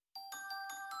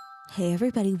Hey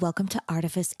everybody, welcome to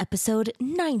Artifice episode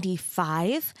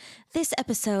 95. This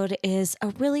episode is a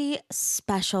really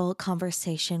special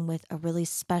conversation with a really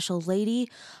special lady,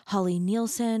 Holly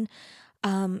Nielsen.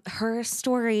 Her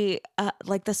story,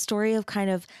 like the story of kind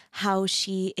of how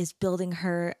she is building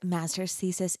her master's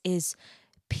thesis, is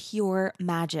pure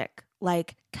magic,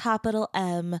 like capital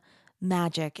M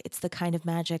magic. It's the kind of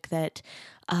magic that,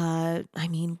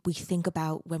 we think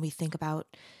about when we think about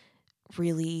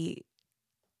really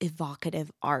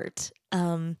evocative art.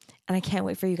 And I can't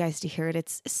wait for you guys to hear it.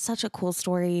 It's such a cool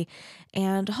story.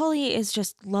 And Holly is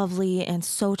just lovely and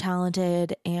so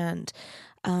talented and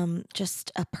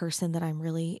just a person that I'm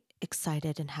really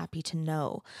excited and happy to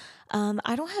know.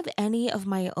 I don't have any of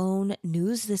my own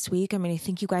news this week. I mean, I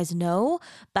think you guys know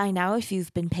by now, if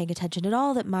you've been paying attention at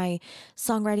all, that my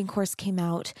songwriting course came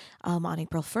out on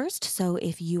April 1st. So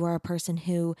if you are a person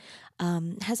who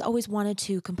has always wanted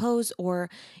to compose or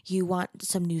you want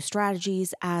some new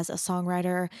strategies as a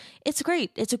songwriter, it's great.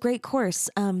 It's a great course.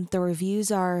 The reviews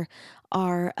are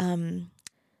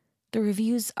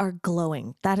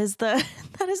glowing. That is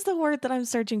the word that I'm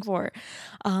searching for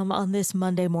on this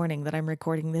Monday morning that I'm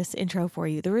recording this intro for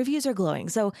you. The reviews are glowing.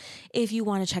 So if you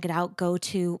want to check it out, go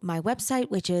to my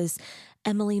website, which is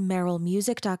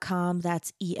emilymerrillmusic.com.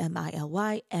 That's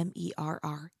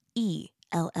EMILYMERRELL.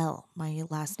 My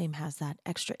last name has that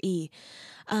extra E.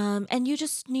 And you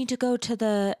just need to go to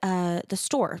the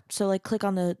store. So like click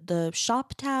on the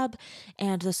shop tab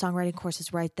and the songwriting course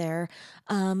is right there.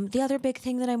 The other big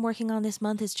thing that I'm working on this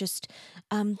month is just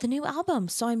the new album.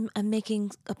 So I'm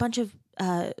making a bunch of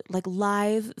like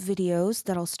live videos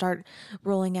that I'll start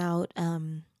rolling out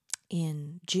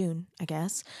in June, I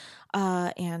guess,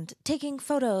 and taking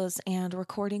photos and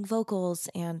recording vocals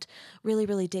and really,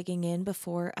 really digging in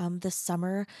before the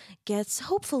summer gets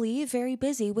hopefully very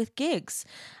busy with gigs.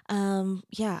 I'm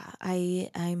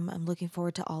looking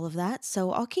forward to all of that.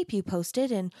 So I'll keep you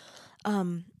posted. And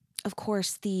of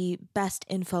course, the best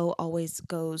info always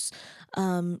goes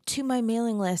to my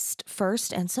mailing list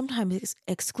first, and sometimes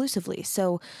exclusively.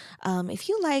 So, if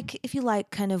you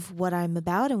like kind of what I'm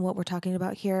about and what we're talking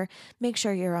about here, make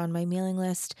sure you're on my mailing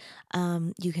list.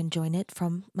 You can join it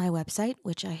from my website,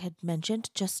 which I had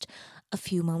mentioned just a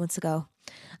few moments ago.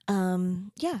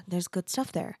 There's good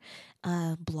stuff there.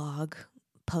 Blog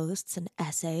posts and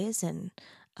essays and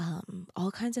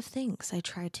all kinds of things. I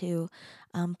try to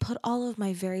put all of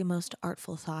my very most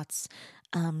artful thoughts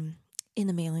in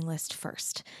the mailing list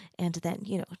first, and then,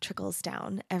 trickles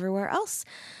down everywhere else.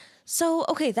 So,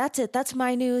 okay, that's it. That's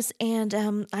my news. And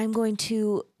I'm going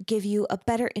to give you a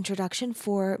better introduction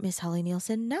for Miss Holly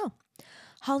Nielsen now.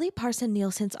 Holly Parson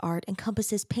Nielsen's art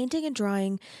encompasses painting and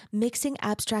drawing, mixing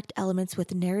abstract elements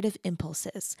with narrative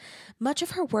impulses. Much of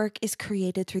her work is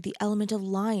created through the element of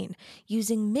line,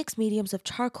 using mixed mediums of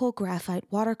charcoal, graphite,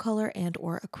 watercolor,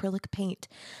 and/or acrylic paint.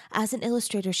 As an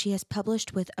illustrator, she has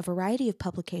published with a variety of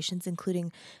publications,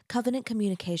 including Covenant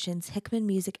Communications, Hickman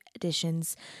Music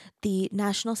Editions, the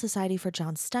National Society for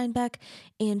John Steinbeck.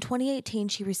 In 2018,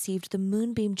 she received the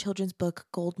Moonbeam Children's Book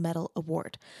Gold Medal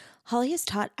Award. Holly has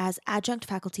taught as adjunct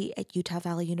faculty at Utah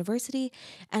Valley University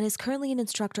and is currently an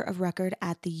instructor of record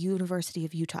at the University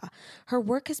of Utah. Her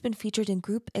work has been featured in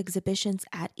group exhibitions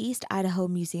at East Idaho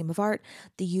Museum of Art,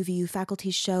 the UVU Faculty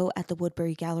Show at the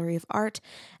Woodbury Gallery of Art,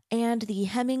 and the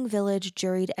Hemming Village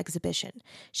Juried Exhibition.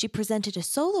 She presented a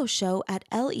solo show at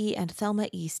L.E. and Thelma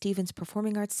E. Stevens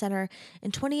Performing Arts Center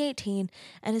in 2018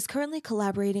 and is currently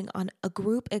collaborating on a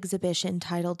group exhibition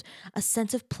titled A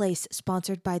Sense of Place,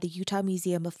 sponsored by the Utah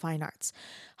Museum of Fine Arts.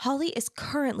 Holly is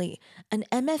currently an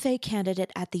MFA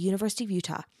candidate at the University of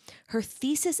Utah. Her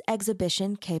thesis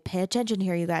exhibition, okay, pay attention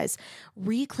here, you guys,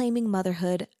 Reclaiming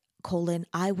Motherhood,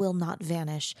 I Will Not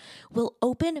Vanish, will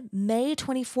open May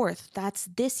 24th. That's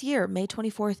this year, May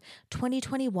 24th,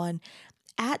 2021,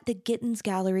 at the Gittins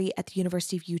Gallery at the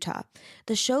University of Utah.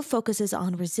 The show focuses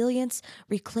on resilience,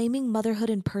 reclaiming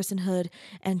motherhood and personhood,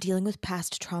 and dealing with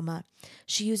past trauma.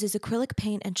 She uses acrylic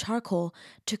paint and charcoal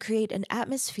to create an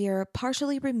atmosphere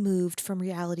partially removed from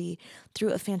reality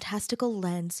through a fantastical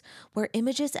lens where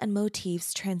images and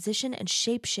motifs transition and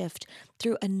shapeshift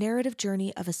through a narrative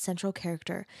journey of a central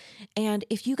character. And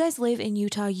if you guys live in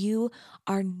Utah, you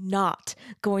are not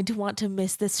going to want to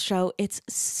miss this show. It's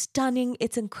stunning.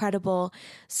 It's incredible.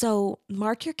 So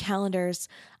mark your calendars.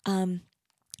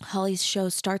 Holly's show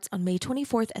starts on May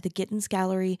 24th at the Gittins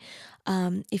Gallery.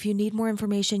 If you need more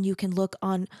information, you can look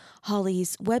on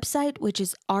Holly's website, which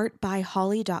is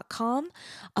artbyholly.com,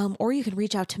 or you can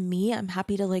reach out to me. I'm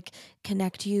happy to like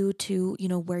connect you to,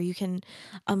 where you can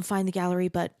find the gallery,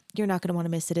 but you're not going to want to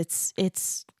miss it.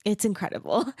 It's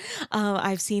incredible.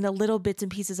 I've seen a little bits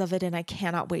and pieces of it, and I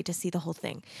cannot wait to see the whole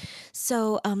thing.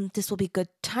 So this will be good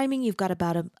timing. You've got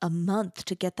about a month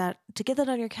to get that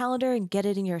on your calendar and get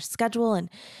it in your schedule and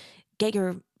get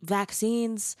your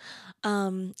vaccines,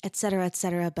 et cetera, et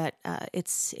cetera. But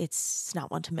it's not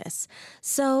one to miss.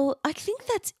 So I think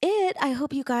that's it. I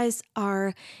hope you guys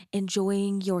are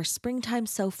enjoying your springtime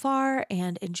so far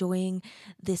and enjoying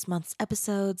this month's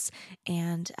episodes.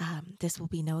 And this will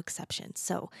be no exception.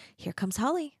 So here comes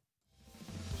Holly.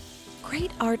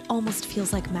 Great art almost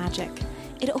feels like magic.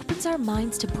 It opens our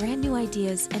minds to brand new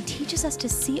ideas and teaches us to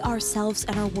see ourselves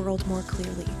and our world more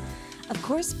clearly. Of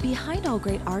course, behind all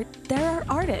great art, there are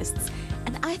artists,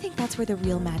 and I think that's where the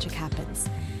real magic happens.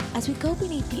 As we go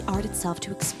beneath the art itself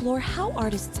to explore how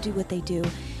artists do what they do,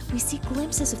 we see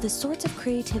glimpses of the sorts of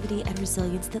creativity and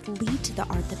resilience that lead to the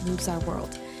art that moves our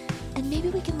world. And maybe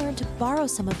we can learn to borrow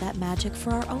some of that magic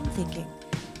for our own thinking.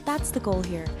 That's the goal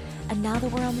here. And now that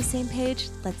we're on the same page,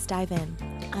 let's dive in.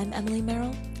 I'm Emily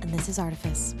Merrill, and this is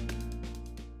Artifice.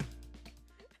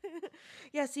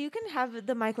 Yeah, so you can have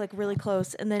the mic like really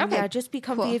close, and then just be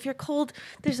comfy. Cool. If you're cold,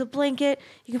 there's a blanket.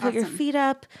 You can put your feet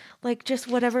up. Like just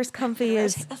whatever's comfy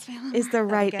is the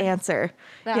right answer.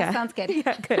 That sounds good.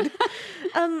 Yeah, good.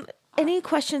 Any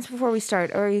questions before we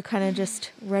start, or are you kind of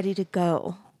just ready to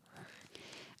go?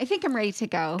 I think I'm ready to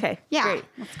go. Okay, yeah, great.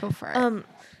 Let's go for it.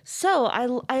 So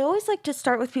I always like to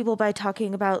start with people by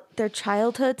talking about their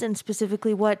childhoods and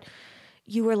specifically what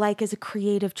you were like as a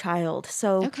creative child.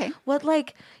 So what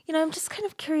I'm just kind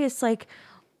of curious, like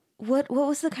what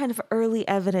was the kind of early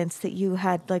evidence that you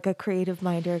had like a creative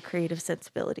mind or a creative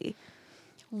sensibility?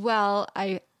 Well,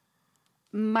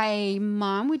 my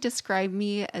mom would describe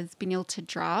me as being able to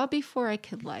draw before I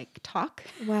could like talk.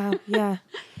 Wow. Yeah.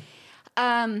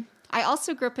 I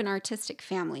also grew up in an artistic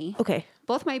family. Okay.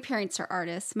 Both my parents are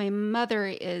artists. My mother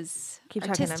is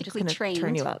artistically trained.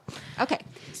 Turn you up. Okay.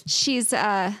 She's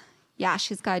got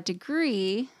a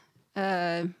degree.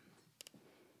 What's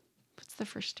the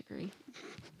first degree?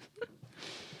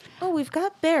 Oh, we've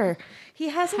got Bear.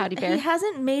 Howdy, Bear. He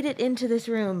hasn't made it into this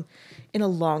room in a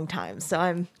long time,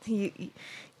 so you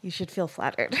should feel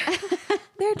flattered.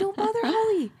 Bear, don't bother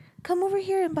Holly. Come over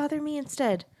here and bother me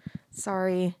instead.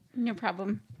 Sorry. No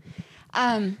problem.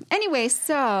 Anyway,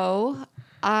 so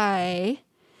I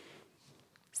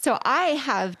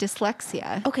have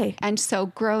dyslexia. Okay. And so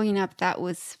growing up, that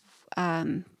was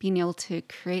being able to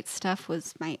create stuff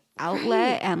was my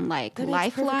outlet and like that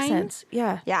lifeline. Makes perfect sense.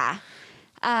 Yeah. Yeah.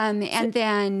 And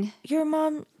then your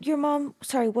mom,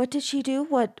 sorry, what did she do?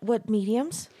 What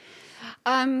mediums?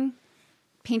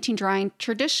 Painting, drawing,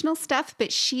 traditional stuff,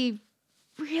 but she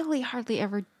really hardly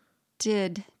ever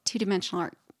did two-dimensional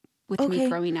art with me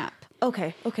growing up.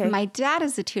 Okay. My dad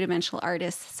is a two-dimensional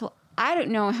artist, so I don't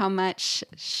know how much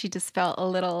she just felt a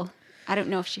little, I don't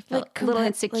know if she felt a little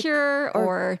insecure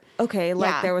or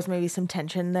there was maybe some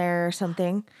tension there or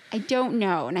something. I don't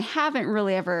know. And I haven't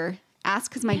really ever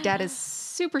asked because my dad is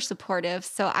super supportive.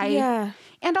 So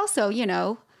and also,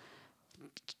 there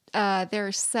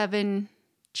are 7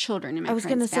 children in my parents' family. I was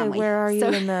going to say, where are you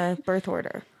in the birth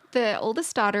order? The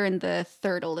oldest daughter and the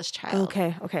third oldest child.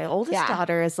 Okay. Oldest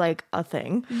daughter is like a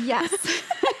thing. Yes.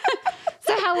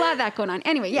 So I had a lot of that going on.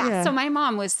 Anyway, so my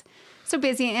mom was so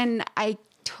busy, and I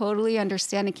totally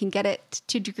understand and can get it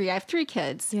to a degree. I have 3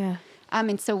 kids. Yeah.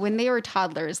 And so when they were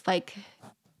toddlers, like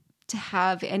to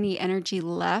have any energy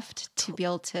left to be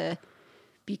able to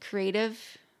be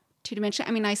creative, two-dimensional.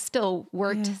 I mean, I still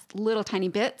worked little tiny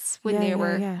bits when they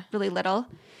were really little.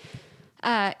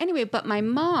 Anyway, but my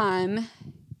mom,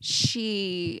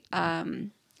 she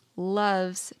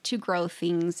loves to grow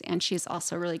things, and she's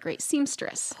also a really great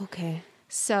seamstress. Okay.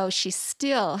 So she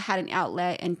still had an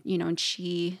outlet, and and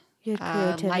she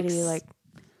creativity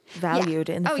valued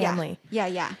in the family.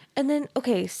 Yeah. And then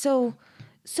so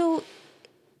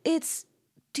it's,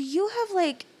 do you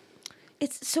have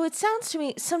it sounds to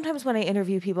me sometimes when I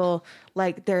interview people,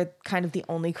 like they're kind of the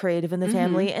only creative in the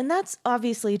family. And that's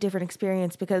obviously a different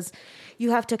experience because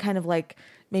you have to kind of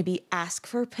maybe ask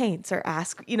for paints or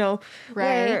ask,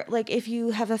 where if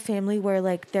you have a family where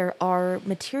there are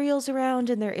materials around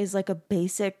and there is a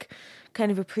basic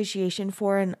kind of appreciation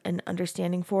for and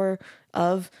understanding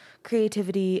of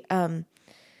creativity,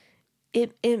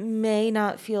 it may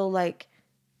not feel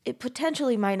it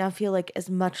potentially might not feel as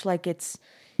much like it's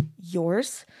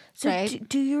yours. So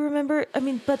do you remember,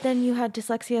 but then you had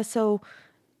dyslexia. So,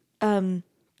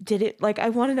 did it, like, I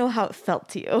want to know how it felt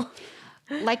to you.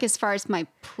 Like as far as my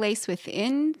place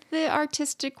within the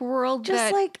artistic world, Just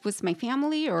that like- was my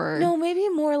family, or No, maybe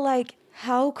more like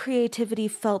how creativity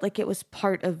felt like it was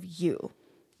part of you.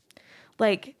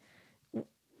 Like,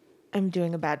 I'm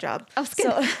doing a bad job. Oh, it's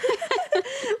good.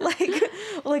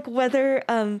 Like whether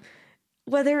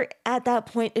at that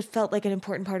point it felt like an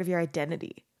important part of your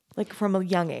identity, like from a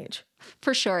young age.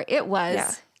 For sure, it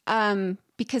was. Yeah.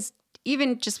 Because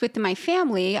even just within my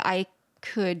family, I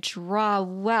could draw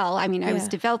well. I mean, I was Yeah.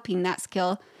 developing that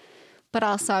skill, but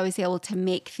also I was able to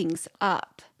make things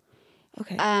up.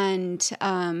 Okay. And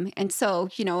so,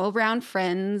 you know, around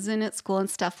friends and at school and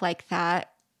stuff like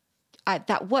that,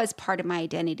 that was part of my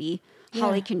identity.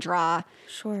 Holly can draw.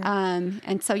 Sure.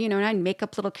 And so, you know, and I'd make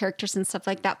up little characters and stuff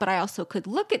like that, but I also could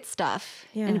look at stuff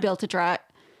Yeah. and be able to draw it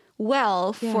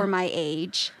well Yeah. for my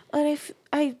age. And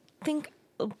I think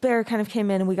Bear kind of came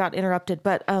in and we got interrupted,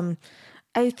 but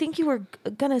I think you were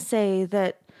gonna say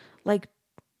that, like,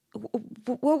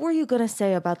 what were you gonna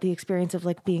say about the experience of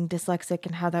like being dyslexic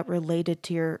and how that related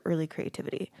to your early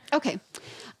creativity? Okay.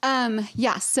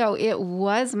 Yeah, so it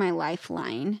was my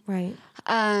lifeline. Right.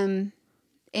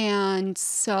 And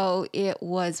so it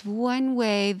was one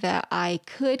way that I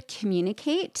could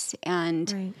communicate and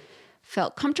Right.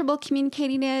 felt comfortable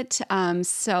communicating it.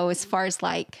 So as far as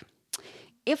like,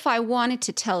 if I wanted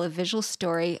to tell a visual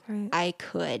story, Right. I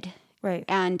could. Right.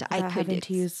 And I Without could having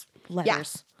to use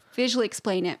letters. visually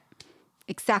explain it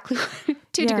exactly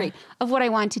to a Yeah. degree of what I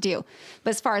wanted to do.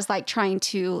 But as far as like trying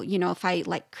to, you know, if I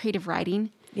like creative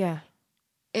writing, Yeah.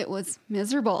 it was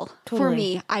miserable for Totally.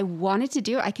 me. I wanted to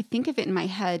do it. I could think of it in my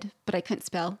head, but I couldn't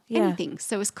spell Yeah. anything.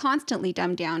 So it was constantly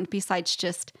dumbed down besides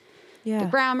just Yeah. the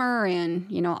grammar and,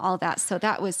 you know, all that. So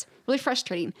that was really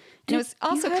frustrating. And it was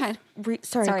also kind of...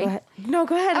 Sorry, Sorry. go ahead. No,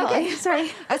 go ahead. Okay. Okay.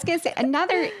 Sorry. I was going to say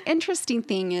another interesting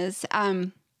thing is,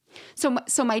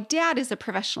 so my dad is a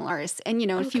professional artist, and you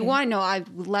know, if you Okay. want to know, I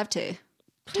would love to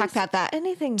talk about that.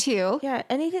 Anything too. Yeah,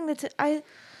 anything that's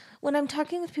when I'm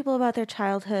talking with people about their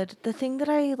childhood, the thing that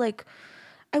I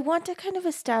want to kind of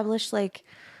establish like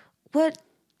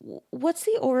what's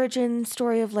the origin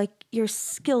story of like your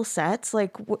skill sets?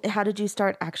 Like how did you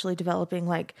start actually developing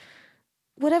like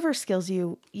whatever skills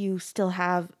you still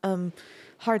have,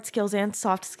 hard skills and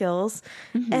soft skills.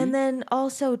 And then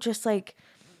also just like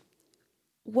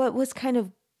what was kind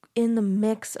of in the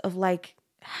mix of like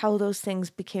how those things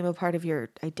became a part of your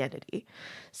identity.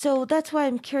 So that's why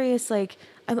I'm curious, like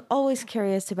I'm always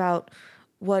curious about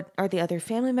what are the other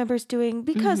family members doing,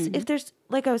 because if there's,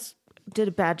 like I did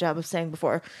a bad job of saying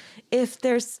before, if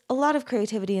there's a lot of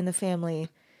creativity in the family,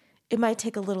 it might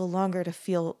take a little longer to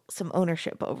feel some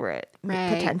ownership over it,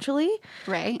 Right. potentially.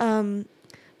 Right.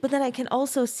 But then I can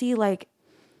also see like,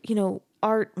 you know,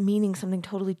 art meaning something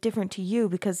totally different to you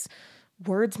because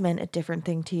words meant a different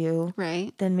thing to you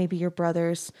Right. than maybe your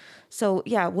brothers. So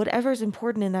yeah, whatever's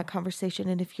important in that conversation.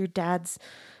 And if your dad's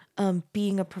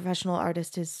being a professional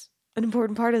artist is an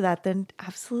important part of that, then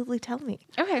absolutely tell me.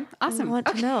 Okay. Awesome. I want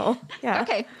okay. to know. Yeah.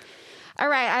 Okay. All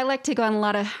right. I like to go on a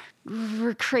lot of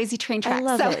crazy train tracks. I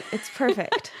love so, it. It's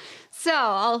perfect. So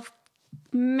I'll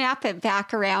map it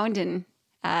back around and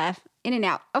in and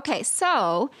out. Okay.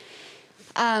 So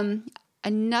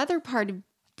another part of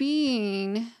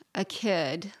being a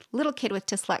little kid with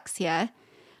dyslexia,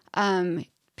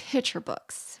 picture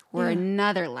books were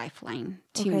another lifeline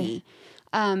to me.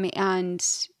 And,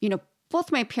 you know,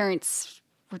 both my parents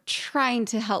were trying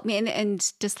to help me, and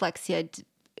dyslexia,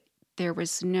 there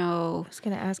was no I was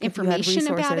going to ask if you had information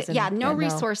about it. resources Yeah, and- no and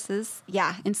resources.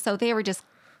 Yeah. And so they were just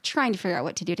trying to figure out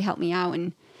what to do to help me out.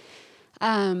 And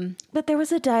But there was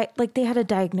they had a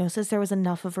diagnosis. There was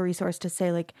enough of a resource to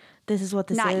say like, this is what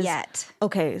this not is. yet.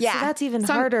 Okay. Yeah. So that's even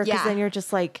So I'm- harder because yeah. then you're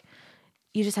just like,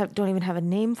 you just don't even have a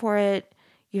name for it.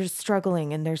 You're just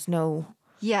struggling and there's no,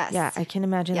 Yes. yeah, I can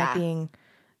imagine Yeah. that being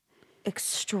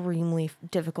extremely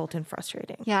difficult and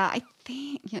frustrating. Yeah, I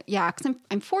think, because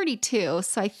I'm 42.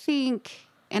 So I think,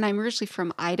 and I'm originally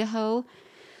from Idaho.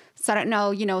 So I don't know,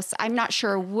 you know, so I'm not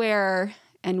sure where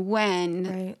and when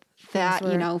Right. that,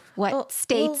 Things you were- know, what Well,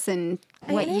 states and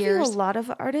I what interview years. a lot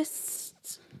of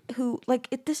artists who like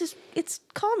it's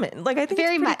common. Like I think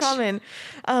Very it's pretty much. common.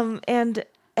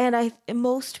 And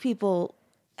most people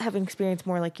have an experience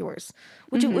more like yours,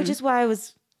 which is why I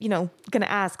was, you know, going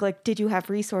to ask like, did you have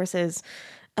resources?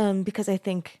 Because I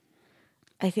think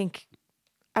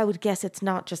I would guess it's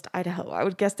not just Idaho. I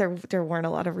would guess there weren't a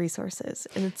lot of resources,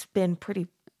 and it's been pretty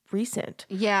recent.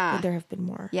 Yeah. that there have been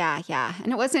more. Yeah, yeah.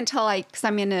 And it wasn't until because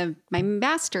I'm in my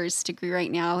master's degree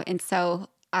right now. And so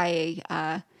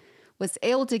I was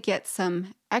able to get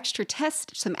some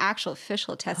some actual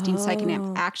official testing so I can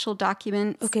have actual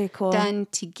documents Okay, cool. done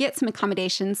to get some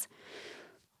accommodations.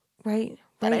 Right.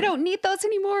 But I don't need those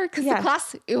anymore because the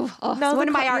class, one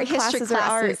of my art history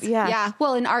classes. Yeah.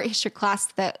 Well, an art history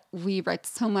class that we read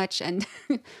so much and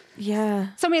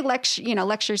so many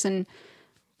lectures and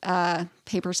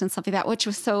papers and stuff like that, which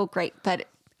was so great. But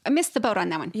I missed the boat on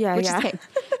that one. Yeah. Which is okay.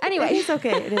 Anyway.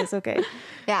 It is okay.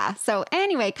 Yeah. So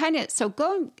anyway, so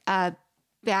going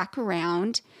back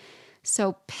around.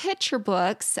 So picture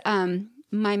books,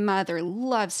 my mother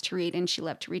loves to read and she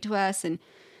loved to read to us. And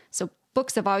so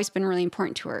books have always been really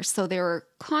important to her. So there were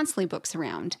constantly books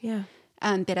around. Yeah.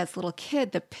 But as a little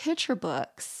kid, the picture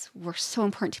books were so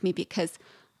important to me because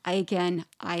I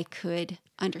could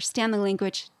understand the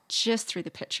language just through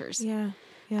the pictures. Yeah.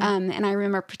 And I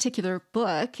remember a particular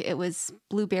book. It was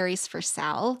Blueberries for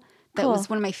Sal. That was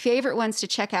one of my favorite ones to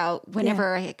check out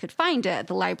whenever I could find it at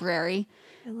the library.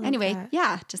 Anyway,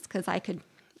 just because I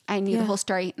knew the whole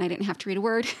story and I didn't have to read a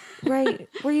word. Right.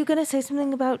 Were you going to say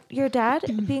something about your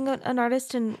dad being an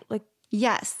artist and like?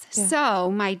 Yes. Yeah.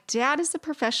 So my dad is a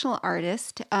professional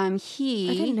artist. I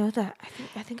didn't know that.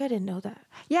 I think I didn't know that.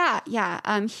 Yeah.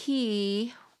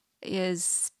 He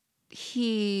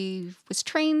was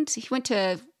trained. He went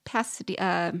to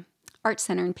Pasadena Art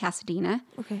Center in Pasadena.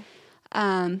 Okay.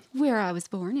 Where I was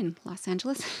born in Los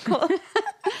Angeles.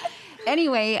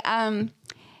 Anyway,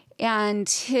 and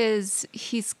his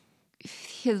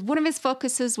one of his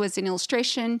focuses was in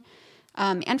illustration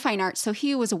and fine art. So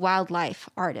he was a wildlife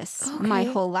artist my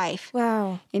whole life.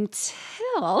 Wow.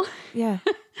 Until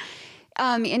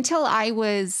I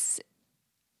was,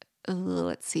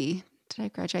 let's see, did I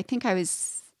graduate? I think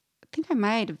I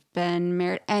might have been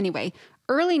married. Anyway,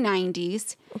 early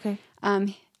 90s. Okay.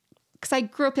 Because I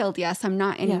grew up LDS, I'm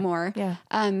not anymore. Yeah.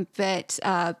 But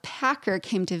Packer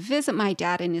came to visit my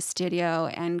dad in his studio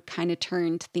and kind of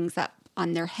turned things up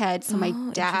on their head. So my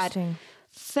dad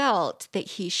felt that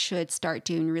he should start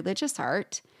doing religious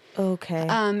art. Okay.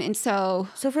 And so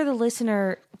for the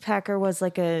listener, Packer was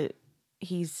like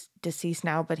he's deceased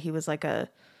now, but he was like a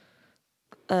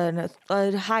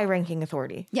high-ranking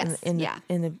authority in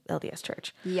the LDS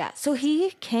church. Yes. So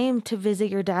he came to visit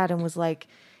your dad and was like,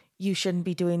 you shouldn't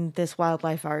be doing this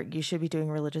wildlife art. You should be doing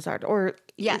religious art. Or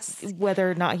yes, whether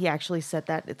or not he actually said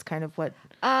that, it's kind of what.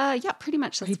 Pretty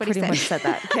much. That's he what pretty he said. much said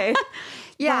that. Okay.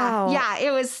 Yeah. Wow. Yeah.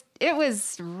 It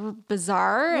was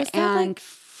bizarre and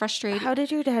frustrating. How did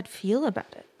your dad feel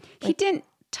about it? He didn't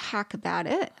talk about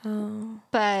it. Oh.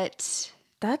 That's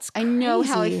But crazy. I know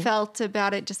how he felt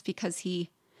about it just because because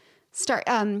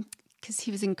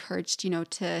he was encouraged,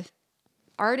 to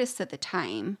artists at the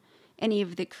time. Any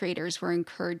of the creators were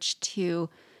encouraged to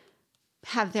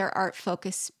have their art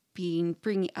focus being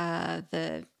bringing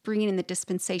in the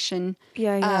dispensation.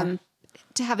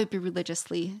 To have it be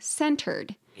religiously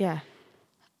centered. Yeah.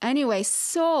 Anyway,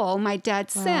 so my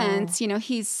dad since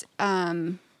he's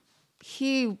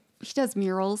he does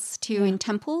murals too in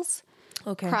temples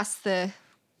across the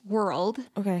world.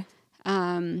 Okay.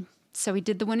 So he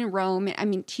did the one in Rome. I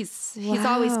mean, he's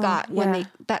always got one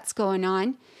that's going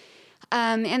on.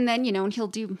 And then, and he'll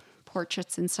do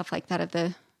portraits and stuff like that of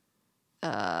the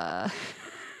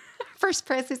First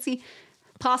Presidency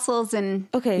apostles and,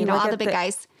 all the big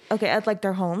guys. Okay, at like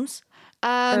their homes?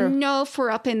 No, for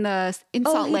up in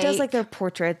Salt Lake. He does like their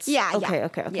portraits? Yeah. Okay.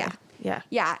 Yeah.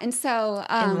 Yeah, and so...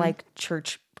 in like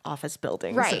church office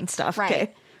buildings and stuff. Right.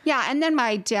 Okay. Yeah, and then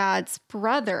my dad's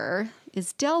brother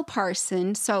is Del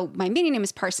Parsons. So my maiden name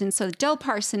is Parsons. So Del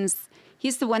Parsons,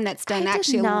 he's the one that's done I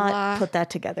did not put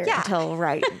that together until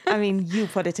I mean, you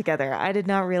put it together. I did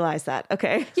not realize that.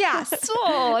 Okay. Yeah. So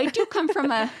I do come from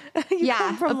come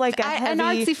from like an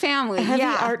artsy family. A heavy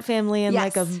art family and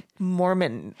like a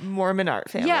Mormon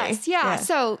art family. Yes. Yeah.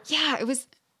 So it was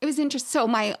interesting. So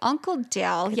my uncle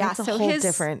Dale, that's a whole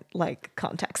different like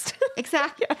context.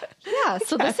 Exactly. Yeah.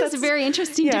 So this is a very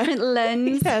interesting different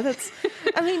lens. Yeah, that's.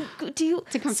 I mean, do you?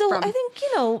 From. I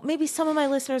think maybe some of my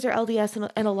listeners are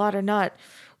LDS and a lot are not.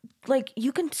 Like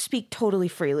you can speak totally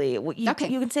freely. You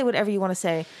can say whatever you want to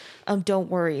say.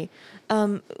 Don't worry.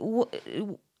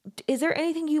 Is there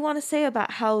anything you want to say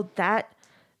about how that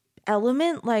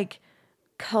element like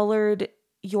colored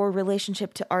your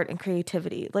relationship to art and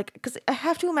creativity? Like, because I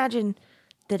have to imagine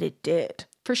that it did.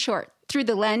 For sure. Through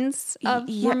the lens of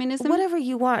Mormonism? Whatever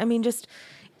you want. I mean, just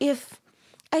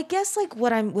I guess like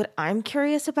what I'm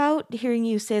curious about hearing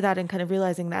you say that and kind of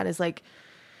realizing that is like,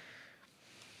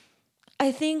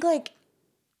 I think like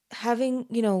having,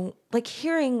 like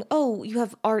hearing, oh, you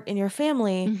have art in your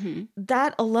family,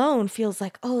 that alone feels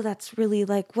like, oh, that's really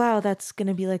like, wow, that's going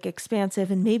to be like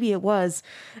expansive. And maybe it was.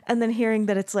 And then hearing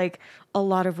that it's like a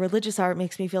lot of religious art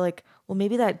makes me feel like, well,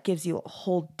 maybe that gives you a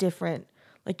whole different,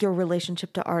 like your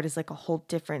relationship to art is like a whole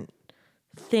different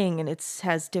thing and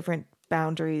has different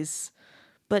boundaries.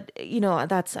 But,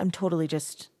 I'm totally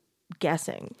just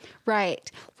guessing. Right.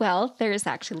 Well, there's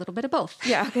actually a little bit of both.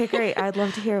 Yeah. Okay, great. I'd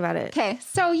love to hear about it. Okay.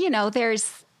 So,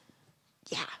 there's,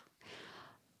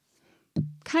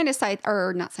 kind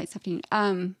of not sidestepping.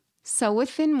 So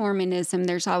within Mormonism,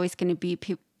 there's always going to be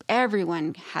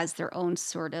everyone has their own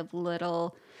sort of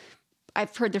little,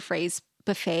 I've heard the phrase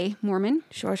buffet Mormon.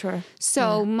 Sure.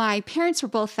 So my parents were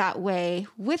both that way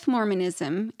with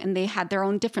Mormonism, and they had their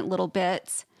own different little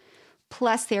bits.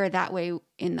 Plus, they were that way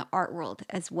in the art world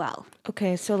as well.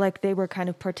 Okay, so like they were kind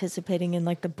of participating in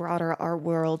like the broader art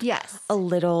world. Yes. A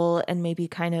little, and maybe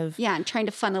kind of. Yeah, and trying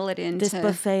to funnel it into this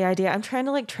buffet idea. I'm trying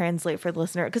to like translate for the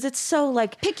listener because it's so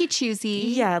like. Picky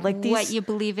choosy. Yeah, like these. What you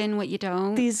believe in, what you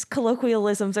don't. These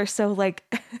colloquialisms are so like,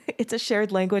 it's a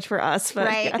shared language for us. But,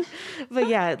 right. Yeah. But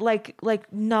yeah, like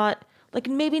not, like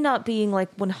maybe not being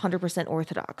like 100%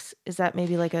 Orthodox. Is that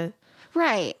maybe like a.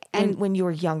 Right. And when you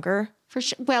were younger? For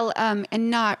sure. Well,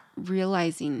 and not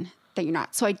realizing that you're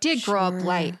not. So I did grow up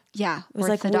like, it was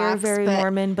Orthodox, like we're very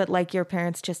Mormon, but like your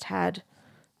parents just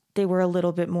they were a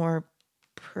little bit more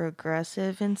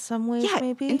progressive in some ways,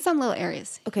 maybe? In some little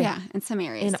areas. Okay. Yeah, in some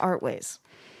areas. In art ways.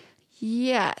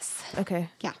 Yes. Okay.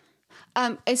 Yeah.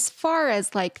 As far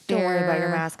as like Don't worry about your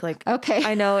mask. Like, okay.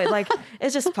 I know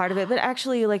it's just part of it, but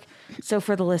actually like, so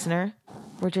for the listener,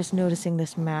 we're just noticing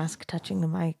this mask touching the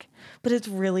mic, but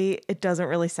it doesn't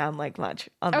really sound like much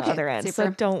on the other end.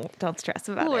 Super. So don't stress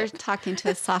about it. We're talking to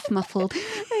a soft muffled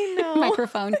I know.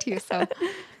 microphone too. So,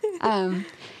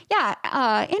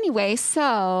 anyway,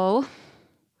 so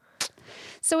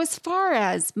as far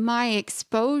as my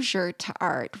exposure to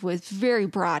art was very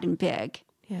broad and big.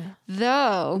 Yeah.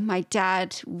 Though my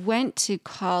dad went to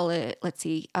college,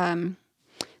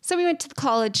 so we went to the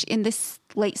college in the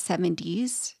mid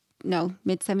 70s.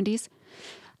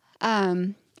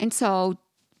 And so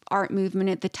art movement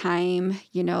at the time,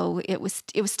 it was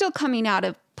still coming out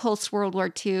of post World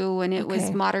War II, and it was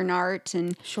modern art.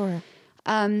 And sure.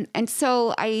 And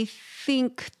so I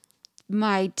think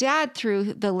my dad,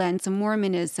 through the lens of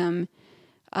Mormonism,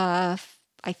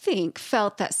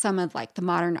 felt that some of like the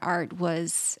modern art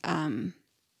was an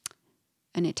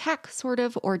attack sort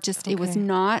of, or just it was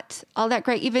not all that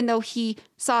great, even though he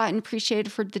saw it and appreciated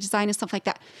for the design and stuff like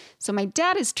that. So my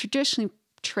dad is traditionally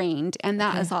trained, and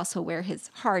that is also where his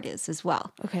heart is as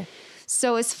well. Okay.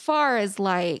 So as far as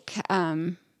like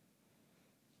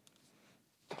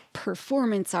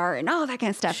performance art and all that kind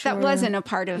of stuff, that wasn't a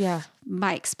part of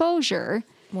my exposure.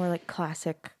 More like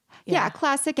classic. Yeah,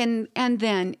 classic and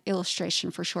then illustration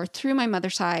for sure through my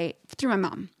mother's side, through my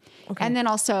mom. Okay. And then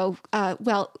also,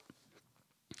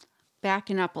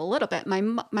 backing up a little bit, my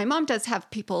mom does have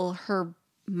people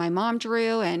my mom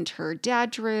drew and her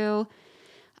dad drew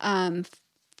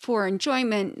for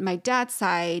enjoyment. My dad's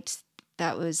side,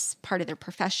 that was part of their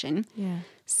profession. Yeah.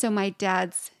 So my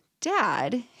dad's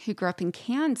dad, who grew up in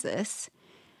Kansas,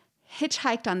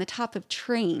 hitchhiked on the top of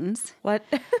trains. What?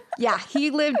 Yeah, he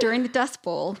lived during the Dust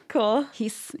Bowl. Cool.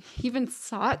 He even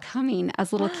saw it coming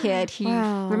as a little kid. He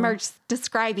remembers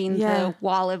describing the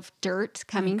wall of dirt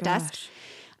coming, dust.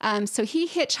 So he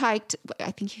hitchhiked,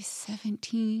 I think he was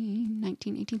 17,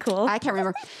 19, 18. Cool. I can't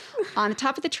remember. On the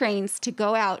top of the trains to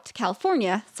go out to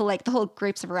California. So like the whole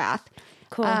Grapes of Wrath.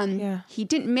 Cool. He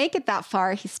didn't make it that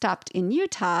far. He stopped in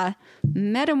Utah,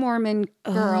 met a Mormon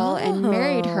girl and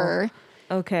married her.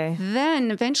 Okay. Then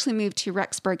eventually moved to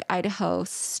Rexburg, Idaho,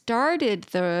 started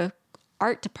the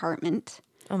art department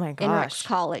in Rex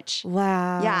College.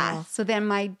 Wow. Yeah. So then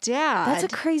my dad. That's a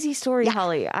crazy story,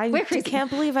 Holly. I can't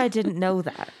believe I didn't know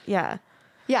that. Yeah.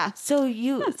 Yeah. So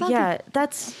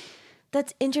that's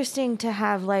interesting to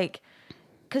have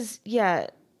because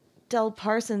Del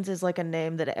Parsons is like a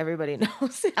name that everybody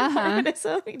knows in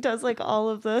Mormonism. He does like all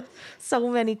of so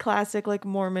many classic like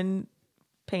Mormon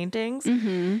paintings.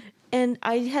 Mm-hmm. And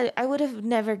I would have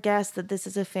never guessed that this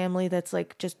is a family that's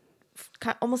like just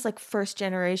almost like first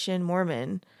generation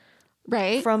Mormon,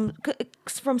 right? From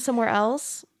somewhere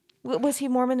else. Was he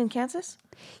Mormon in Kansas?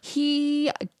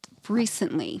 He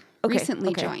recently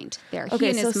joined there. He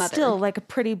and his mother. Still like a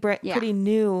pretty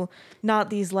new, not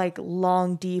these like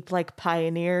long, deep like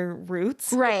pioneer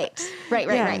roots. Right.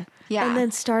 Yeah. And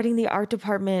then starting the art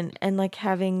department and like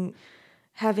having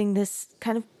this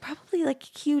kind of probably like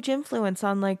huge influence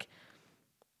on like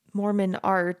Mormon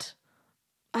art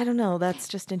I don't know. That's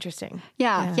just interesting.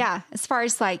 Yeah. As far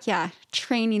as like,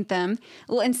 training them.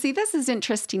 Well, and see, this is an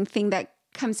interesting thing that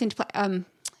comes into play,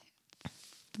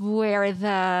 where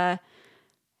the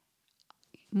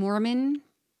Mormon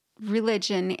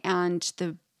religion and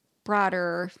the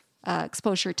broader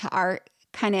exposure to art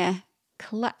kind of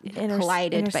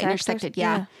collided, but intersected.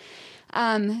 Yeah.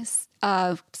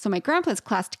 So my grandpa's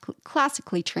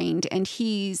classically trained, and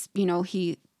he's,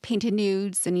 he painted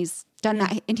nudes, and he's done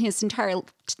that in his entire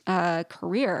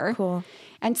career. Cool.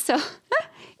 And so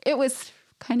it was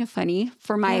kind of funny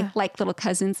for my like little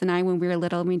cousins and I, when we were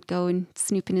little, we'd go and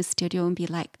snoop in his studio and be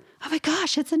like, oh my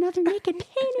gosh, it's another naked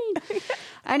painting.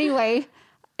 Anyway.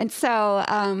 And so,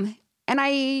 and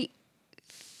I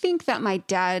think that my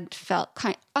dad felt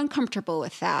kind of uncomfortable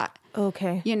with that.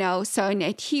 Okay. So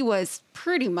and he was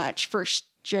pretty much first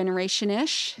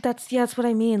generation-ish. That's what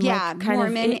I mean. Yeah, like kind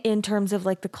Mormon. of in terms of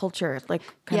like the culture, like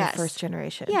kind of first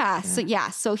generation. Yeah.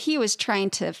 So he was trying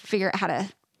to figure out how to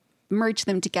merge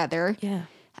them together. Yeah.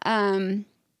 And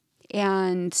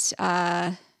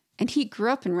he grew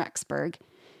up in Rexburg.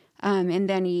 And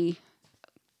then he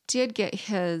did get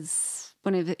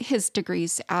one of his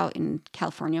degrees out in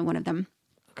California, one of them.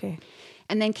 Okay.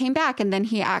 And then came back, and then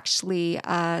he actually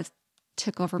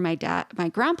took over my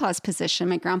grandpa's position.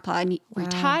 My grandpa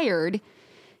retired,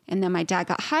 and then my dad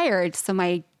got hired. So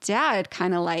my dad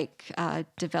kind of like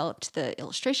developed the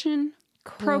illustration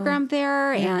program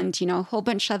there, and a whole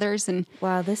bunch of others. And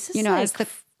wow, this is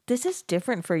this is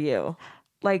different for you,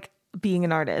 like being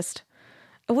an artist.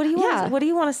 What do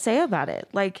you want to say about it?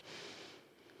 Like,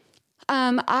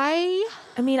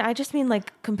 I just mean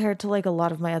like compared to like a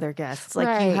lot of my other guests,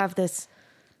 like you have this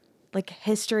like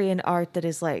history in art that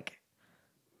is like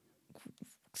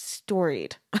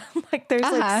storied. Like there's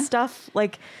like stuff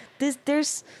like this,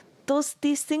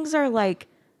 these things are like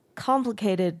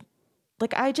complicated.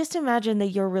 Like I just imagine that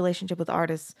your relationship with art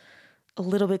is a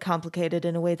little bit complicated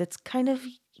in a way that's kind of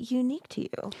unique to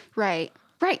you. Right.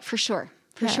 For sure.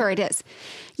 For sure it is.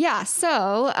 Yeah.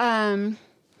 So,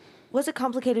 was it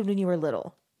complicated when you were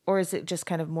little, or is it just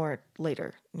kind of more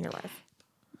later in your life?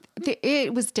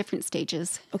 It was different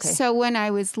stages. Okay. So when I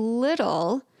was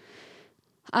little,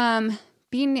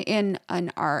 being in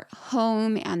an art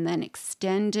home and then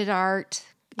extended art,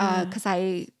 because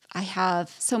I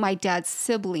have, so my dad's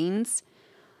siblings,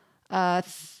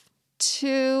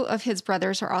 two of his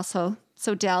brothers are also,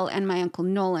 so Dell and my uncle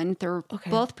Nolan, they're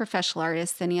both professional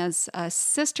artists. Then he has a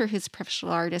sister who's a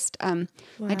professional artist.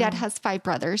 My dad has 5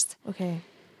 brothers. Okay.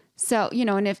 So,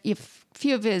 and if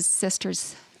few of his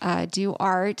sisters do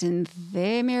art, and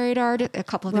they married art, a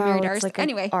couple of them married artists. Like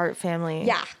anyway, art family.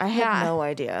 Yeah. I had no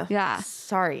idea. Yeah.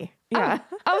 Sorry. Yeah.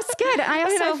 Oh, it's good.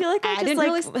 I feel like I just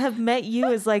like have met you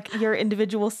as like your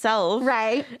individual self.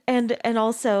 Right. And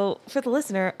also for the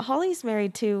listener, Holly's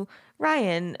married to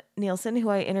Ryan Nielsen, who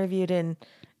I interviewed in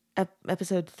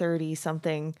episode 30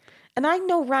 something. And I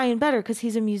know Ryan better because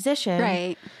he's a musician.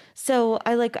 Right. So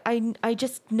I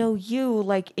just know you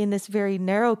like in this very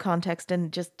narrow context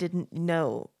and just didn't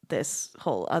know this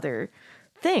whole other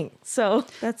thing. So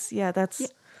that's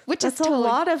which that's is a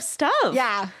lot of stuff.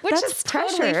 Yeah, which that's is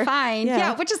pressure. Totally fine.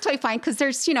 Yeah, which is totally fine because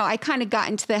there's, I kind of got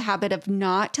into the habit of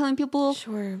not telling people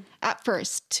at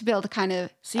first to be able to kind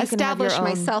of establish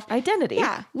myself identity.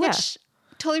 Yeah, which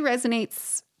totally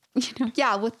resonates.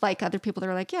 With like other people that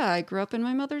are like, I grew up and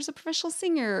my mother's a professional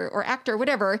singer or actor, or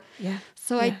whatever. Yeah.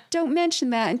 So I don't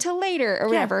mention that until later or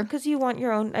whatever. Because you want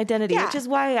your own identity, which is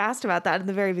why I asked about that in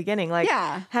the very beginning. Like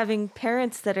having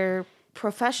parents that are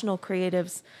professional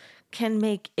creatives can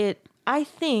make it, I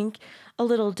think, a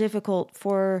little difficult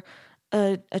for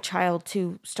a child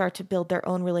to start to build their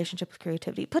own relationship with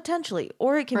creativity, potentially.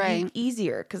 Or it can be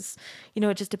easier because,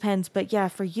 it just depends. But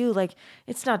for you, like,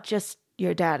 it's not just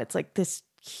your dad. It's like this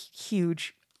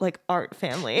huge like art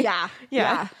family. I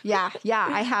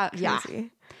have Crazy.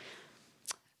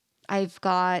 I've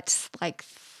got like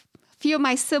a few of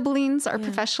my siblings are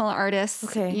professional artists.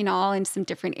 Okay. All in some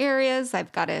different areas.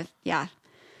 I've got a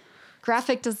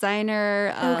graphic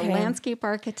designer, a landscape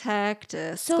architect,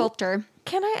 a sculptor.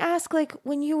 Can I ask, like,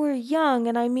 when you were young,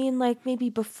 and I mean like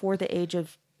maybe before the age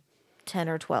of 10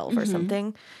 or 12 or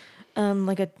something,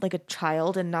 like a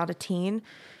child and not a teen,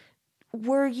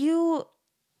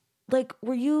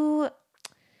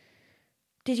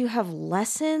 did you have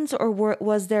lessons, or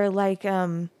was there like,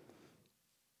 okay,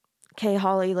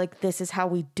 Holly, like this is how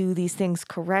we do these things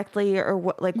correctly, or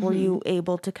what, like, were you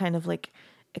able to kind of like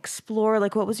explore,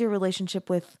 like, what was your relationship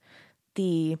with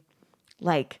the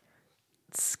like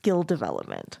skill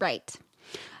development? Right.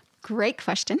 Great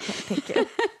question. Thank you.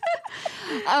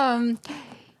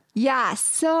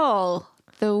 So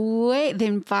the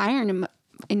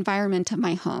environment of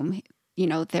my home, you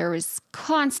know, there was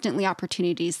constantly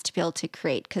opportunities to be able to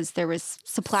create because there was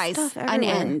supplies Stuff on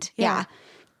everywhere. end. Yeah.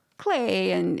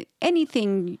 Clay and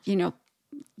anything, you know,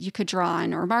 you could draw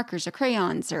on, or markers or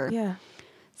crayons or Yeah.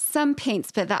 some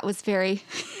paints, but that was very,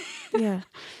 Yeah.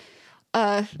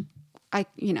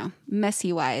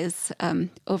 messy wise,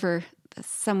 over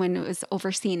someone who was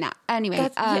overseeing that. Anyway,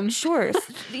 Sure.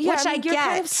 Yeah, which I you're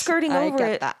kind get. of skirting I over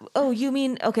get it. that. Oh, you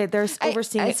mean, okay, there's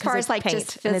overseeing it as far 'cause as it's like paint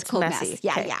just and it's physical messy. mess.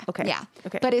 Yeah, Okay. yeah. Okay. Yeah.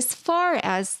 Okay. But as far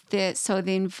as the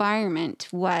environment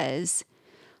was,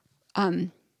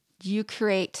 you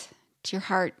create to your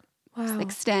heart Wow.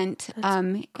 extent.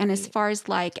 And as far as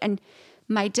and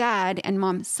my dad and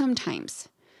mom, sometimes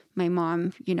my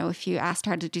mom, you know, if you asked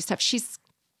her to do stuff, she's,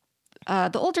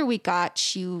 the older we got,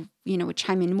 she, you know, would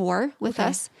chime in more with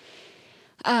us.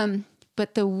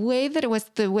 But the way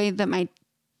that my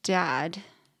dad,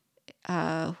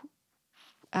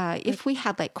 if we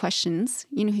had like questions,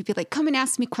 you know, he'd be like, come and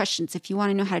ask me questions if you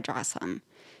want to know how to draw something.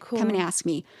 Cool. Come and ask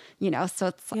me, you know. So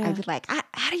it's, Yeah. I'd be like,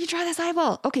 how do you draw this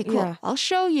eyeball? Okay, cool. Yeah. I'll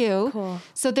show you. Cool.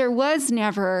 So there was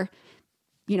never,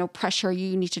 you know, pressure.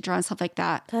 You need to draw and stuff like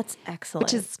that, That's excellent.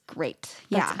 which is great.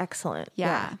 That's excellent.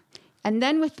 Yeah. And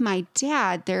then with my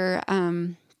dad, there,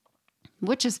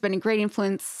 which has been a great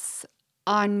influence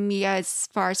on me as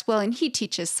far as, well, and he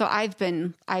teaches. So I've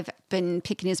been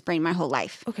picking his brain my whole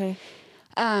life. Okay.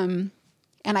 And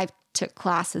I took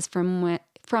classes from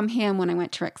him when I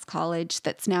went to Rex College.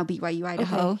 That's now BYU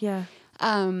Idaho. Okay. Yeah.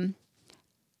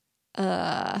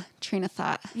 Train of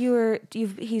thought.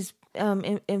 He's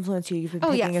influenced you. You've been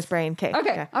picking yes. his brain. Okay.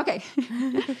 Okay. Yeah. Okay.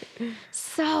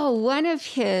 So one of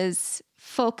his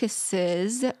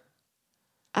focuses,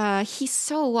 he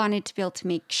so wanted to be able to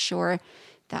make sure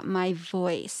that my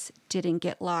voice didn't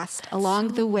get lost along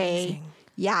the way. amazing.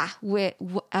 Yeah.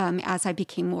 As I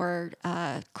became more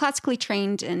classically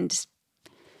trained and,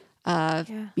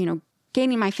 you know,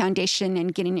 gaining my foundation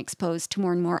and getting exposed to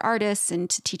more and more artists and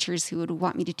to teachers who would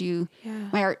want me to do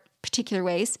my art particular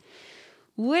ways,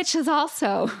 which is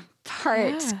also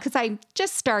part, because I'm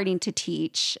just starting to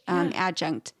teach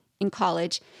adjunct in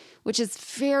college, which is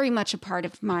very much a part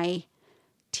of my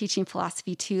teaching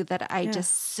philosophy too, that I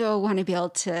just so want to be able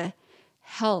to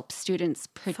help students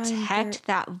protect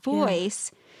that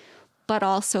voice, but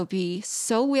also be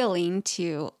so willing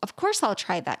to, of course, I'll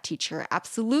try that teacher.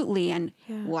 Absolutely. And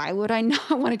why would I not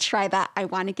want to try that? I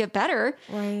want to get better.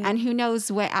 Right. And who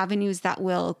knows what avenues that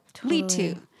will lead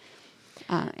to.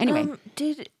 Anyway.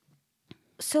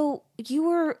 So you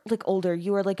were like older,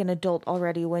 you were like an adult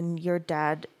already when your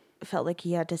dad felt like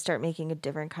he had to start making a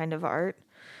different kind of art.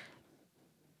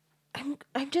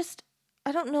 I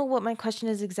don't know what my question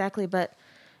is exactly, but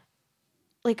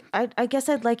like, I guess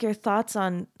I'd like your thoughts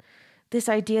on this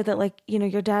idea that, like, you know,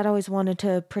 your dad always wanted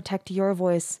to protect your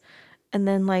voice, and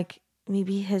then like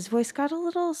maybe his voice got a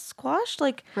little squashed.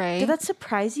 Like, Right. did that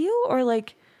surprise you, or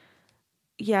like,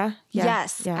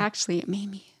 Yes. Actually, it made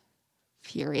me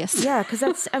furious. yeah, because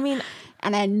that's, I mean,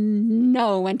 And I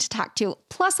know when to talk to.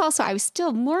 Plus, also, I was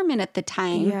still Mormon at the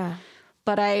time. yeah,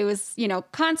 But I was, you know,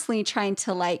 constantly trying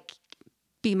to like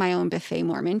be my own buffet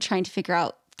Mormon, trying to figure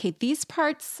out, okay, these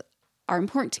parts are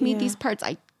important to me. Yeah. These parts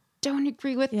I don't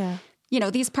agree with. yeah, You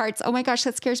know, these parts, oh my gosh,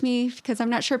 that scares me because I'm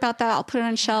not sure about that. I'll put it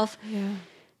on a shelf. yeah.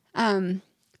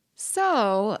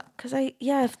 So Because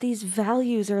if these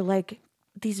values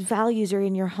are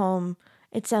in your home,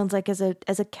 it sounds like as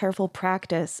a careful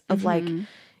practice of like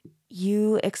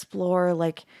you explore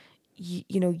like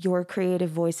you know, your creative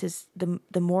voice is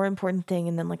the more important thing,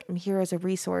 and then like I'm here as a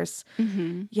resource.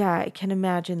 Yeah, I can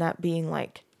imagine that being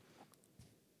like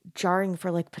jarring for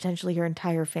like potentially your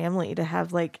entire family to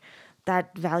have like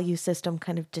that value system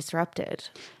kind of disrupted.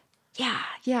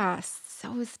 yeah.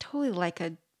 So it was totally like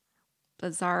a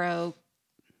bizarro,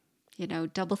 you know,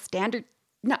 double standard.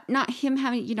 Not him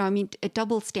having, you know, I mean, a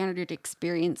double standard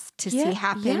experience to see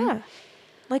happen. Yeah.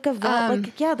 Like a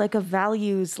like a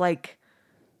values, like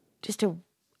just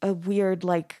a weird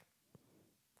like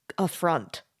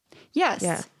affront. Yes.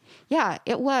 Yeah. Yeah,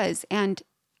 it was. And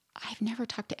I've never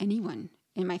talked to anyone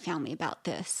in my family about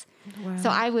this. Wow. So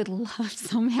I would love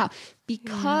somehow,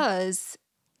 because,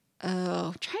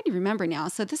 trying to remember now.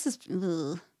 So this is,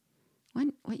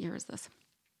 what year is this?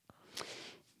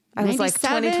 I was like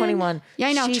 97? 2021. Yeah,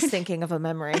 I know. She's thinking of a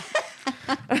memory.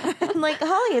 I'm like,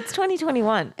 Holly, it's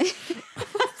 2021.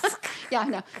 Yeah,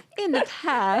 no. In the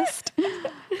past.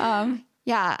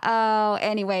 Yeah. Oh,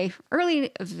 anyway,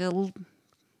 early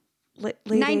Late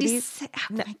 90s. 80s.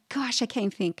 Oh my gosh, I can't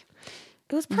even think.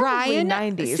 It was probably Ryan,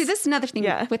 90s. see, this is another thing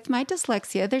with my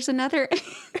dyslexia. There's another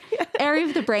area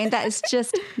of the brain that is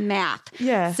just math.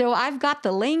 Yeah. So I've got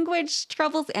the language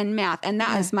troubles and math, and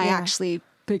that is my actually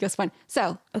biggest one.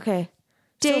 So Okay.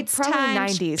 dates, so probably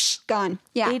times, 90s. Gone.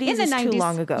 Yeah, 80s in the is 90s. too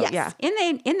long ago. Yes, Yeah.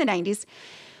 in the 90s.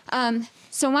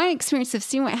 So my experience of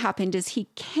seeing what happened is he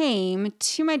came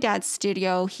to my dad's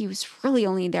studio. He was really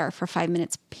only there for 5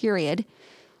 minutes, period.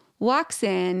 Walks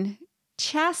in,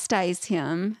 chastise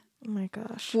him Oh my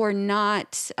gosh. for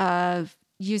not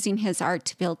using his art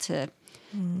to be able to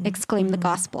exclaim the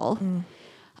gospel,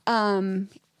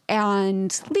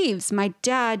 and leaves. My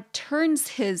dad turns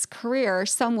his career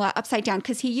somewhat upside down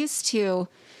because he used to,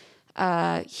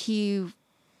 he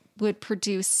would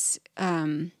produce,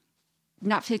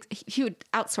 he would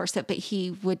outsource it, but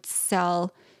he would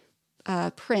sell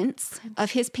prints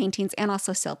of his paintings and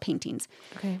also sell paintings.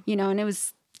 Okay. You know, and it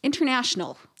was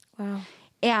international. Wow.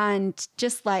 And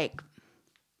just like,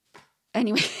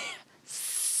 anyway,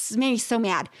 made me so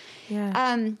mad.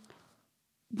 Yeah.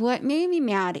 What made me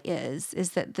mad is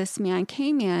that this man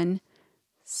came in,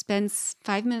 spends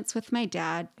 5 minutes with my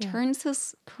dad, turns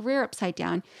his career upside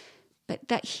down, but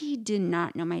that he did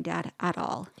not know my dad at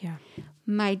all. Yeah.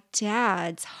 My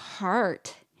dad's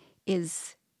heart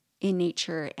is in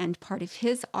nature, and part of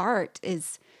his art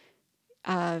is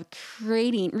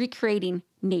recreating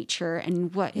nature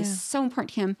and what is so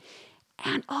important to him.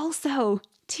 And also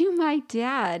to my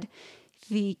dad,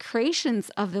 the creations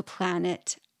of the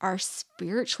planet are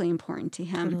spiritually important to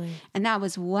him. Totally. And that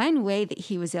was one way that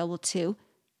he was able to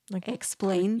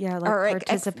explain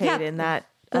participate in that.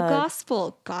 The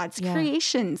gospel, God's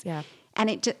creations. Yeah.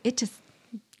 And it just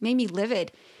made me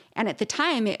livid. And at the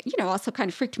time, it, also kind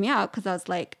of freaked me out because I was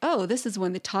like, oh, this is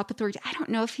when the top authority, I don't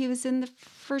know if he was in the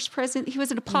first president. He was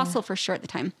an apostle for sure at the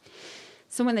time.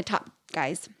 So one of the top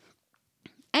guys.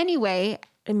 Anyway.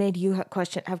 It made you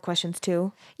have questions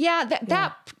too. Yeah,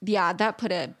 that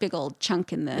put a big old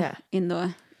chunk in the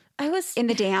dam.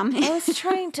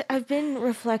 I've been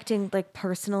reflecting like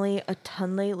personally a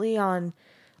ton lately on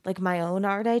like my own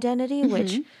art identity,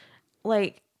 which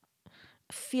like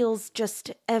feels just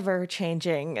ever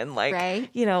changing and like,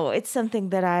 it's something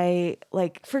that I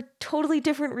like for totally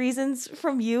different reasons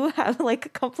from you have like a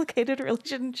complicated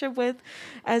relationship with,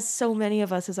 as so many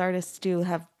of us as artists do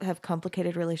have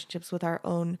complicated relationships with our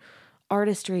own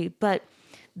artistry. But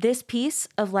this piece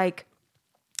of like,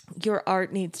 your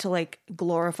art needs to like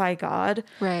glorify God.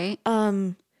 Right.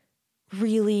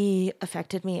 Really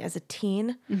affected me as a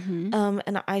teen. And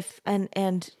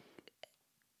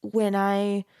when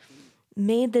I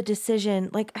made the decision,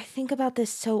 like I think about this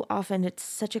so often, it's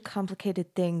such a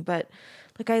complicated thing, but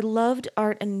like I loved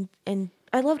art and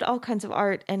I loved all kinds of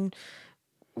art and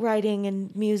writing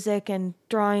and music and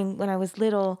drawing when I was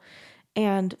little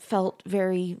and felt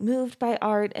very moved by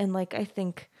art. And like, I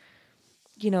think,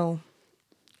 I don't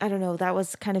know, that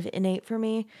was kind of innate for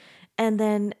me. And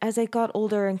then as I got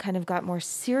older and kind of got more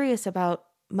serious about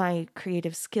my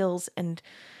creative skills and,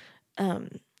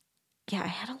 I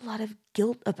had a lot of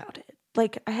guilt about it.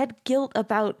 Like I had guilt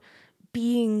about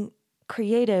being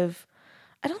creative.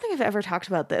 I don't think I've ever talked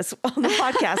about this on the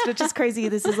podcast, which is crazy.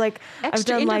 This is like, I've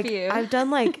done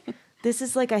this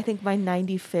is like, I think my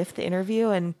 95th interview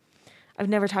and I've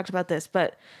never talked about this,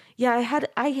 but yeah,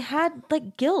 I had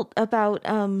like guilt about,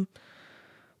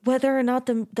 whether or not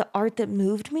the art that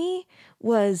moved me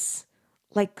was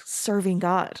like serving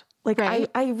God. Like I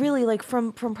really like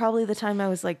from probably the time I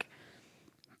was like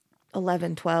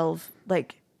 11, 12,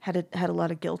 like had a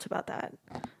lot of guilt about that.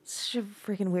 It's such a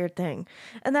freaking weird thing.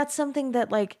 And that's something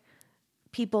that like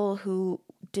people who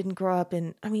didn't grow up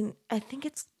in, I think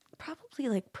it's probably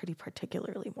like pretty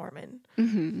particularly Mormon.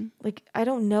 Mm-hmm. Like, I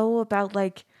don't know about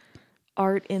like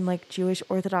art in like Jewish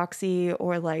Orthodoxy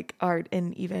or like art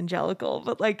in evangelical,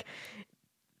 but like,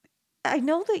 I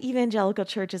know the evangelical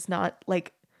church is not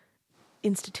like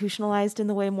institutionalized in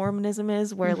the way Mormonism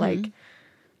is, where like,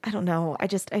 I don't know.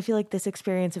 I feel like this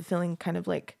experience of feeling kind of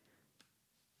like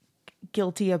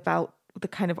guilty about the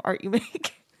kind of art you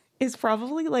make is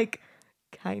probably like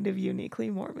kind of uniquely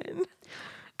Mormon.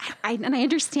 I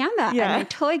understand that. Yeah. And I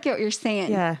totally get what you're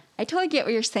saying. Yeah. I totally get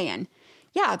what you're saying.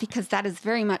 Yeah, because that is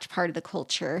very much part of the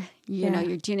culture. You know,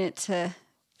 you're doing it to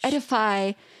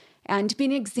edify and be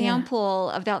an example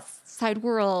of the outside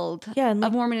world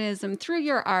of Mormonism through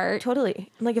your art.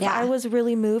 Totally. Like if I was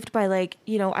really moved by like,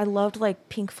 I loved like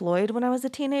Pink Floyd when I was a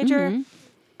teenager,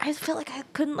 I felt like I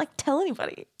couldn't like tell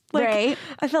anybody. Like,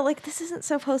 I felt like this isn't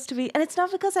supposed to be. And it's not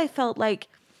because I felt like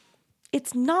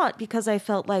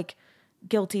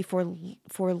guilty for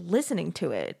listening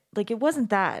to it. Like it wasn't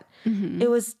that. It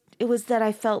was that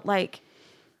I felt like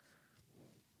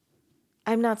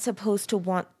I'm not supposed to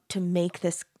want to make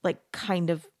this like kind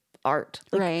of art.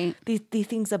 Like, Right. the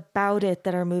things about it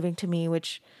that are moving to me,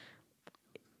 which,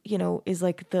 you know, is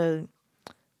like the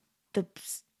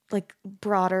like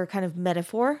broader kind of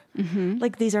metaphor.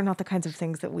 Like these are not the kinds of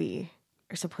things that we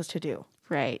are supposed to do.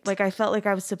 Right. Like I felt like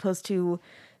I was supposed to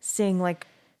sing like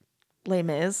Les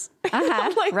Mis,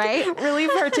 like right. really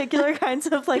particular kinds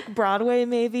of like Broadway,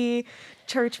 maybe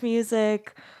church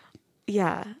music.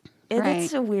 Yeah. And Right.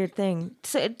 it's a weird thing.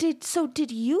 So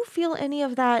did you feel any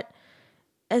of that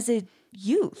as a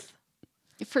youth?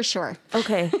 For sure.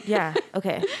 Okay. Yeah.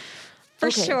 Okay. For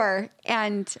Okay. sure.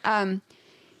 And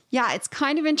yeah, it's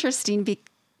kind of interesting.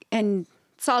 And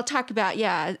so I'll talk about,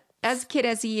 as a kid,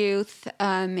 as a youth,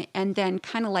 and then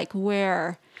kind of like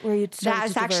where you that started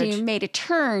has to actually diverge. made a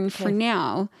turn for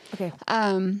now. Okay.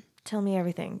 Tell me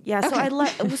everything. Yeah. So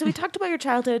Okay. so we talked about your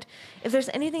childhood. If there's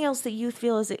anything else that you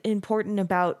feel is important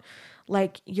about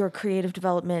like your creative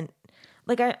development,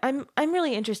 like I'm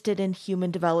really interested in human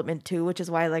development too, which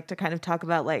is why I like to kind of talk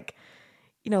about like,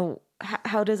 you know,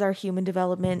 how does our human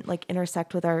development like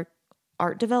intersect with our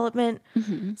art development?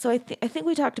 So I think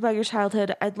we talked about your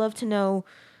childhood. I'd love to know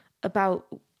about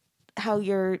how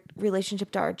your relationship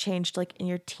to art changed like in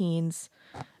your teens,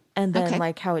 and then Okay.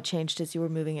 like how it changed as you were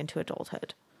moving into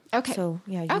adulthood. Okay. So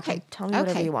yeah, you Okay. can tell me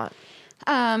whatever Okay. you want.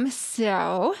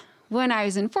 So when I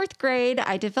was in 4th grade,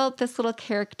 I developed this little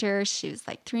character. She was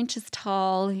like 3 inches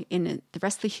tall. In the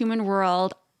rest of the human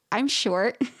world, I'm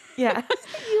short. Yeah,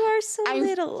 you are so I'm,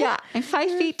 little. Yeah, I'm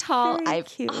 5 feet tall. very I've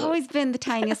cute. always been the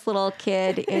tiniest little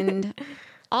kid in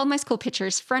all my school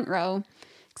pictures, front row,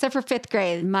 except for 5th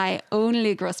grade, my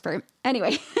only growth spurt.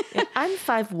 Anyway, Yeah, I'm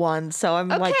 5'1", so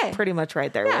I'm Okay. like pretty much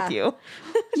right there Yeah. with you.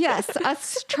 yes,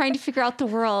 us trying to figure out the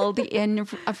world in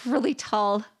a really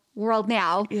tall world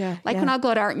now. Yeah, Like yeah. when I'll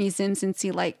go to art museums and see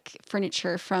like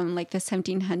furniture from like the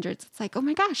 1700s, it's like, oh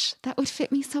my gosh, that would fit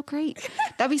me so great.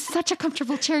 That'd be such a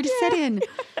comfortable chair to sit in.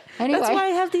 Anyway. That's why I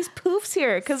have these poofs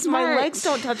here, because my Smart. legs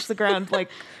don't touch the ground like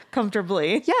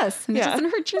comfortably. Yes, and it Yeah.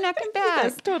 doesn't hurt your neck and back.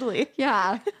 Yes, totally.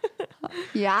 Yeah.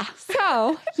 Yeah.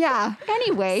 So, yeah.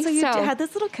 Anyway, So you had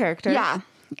this little character. yeah.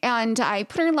 And I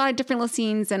put her in a lot of different little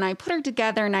scenes and I put her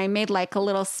together and I made like a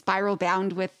little spiral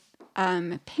bound with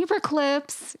paper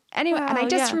clips. Anyway, and I Wow,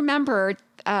 just yeah. remember,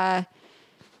 at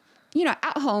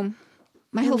home,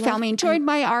 my whole family enjoyed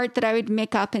my art that I would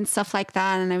make up and stuff like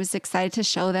that. And I was excited to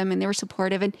show them and they were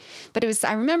supportive. But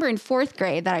I remember in 4th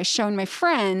grade that I showed my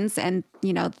friends and,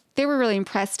 they were really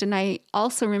impressed. And I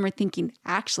also remember thinking,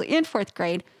 actually in 4th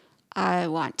grade, I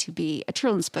want to be a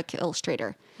children's book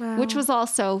illustrator, which was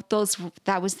also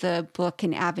that was the book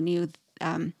and avenue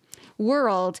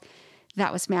world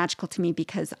that was magical to me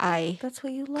because I That's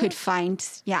what you love. could find,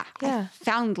 Yeah. I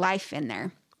found life in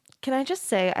there. Can I just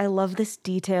say, I love this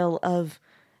detail of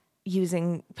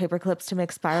using paper clips to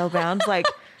make spiral bounds. Like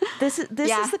this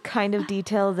Yeah. is the kind of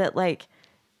detail that like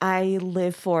I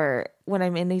live for when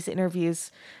I'm in these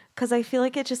interviews, because I feel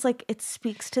like it just like it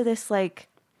speaks to this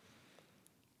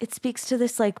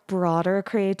broader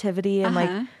creativity, and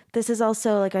like this is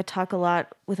also like I talk a lot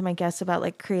with my guests about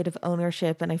like creative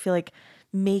ownership, and I feel like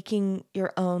making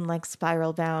your own like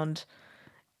spiral bound,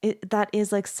 that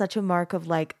is like such a mark of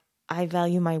like I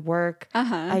value my work.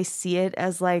 I see it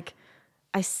as like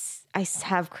I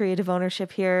have creative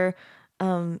ownership here,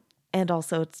 and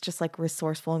also it's just like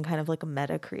resourceful and kind of like a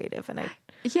meta creative, and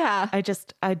Yeah.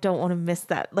 I don't want to miss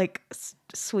that like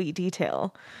sweet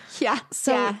detail. Yeah.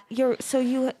 So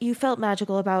yeah. you felt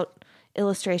magical about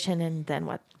illustration, and then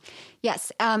what?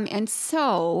 Yes. And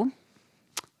so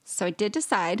I did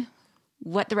decide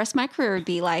what the rest of my career would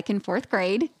be like in 4th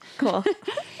grade. Cool.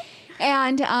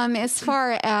 And as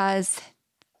far as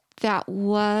that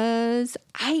was,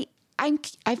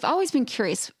 I've always been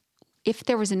curious if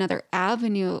there was another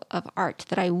avenue of art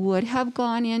that I would have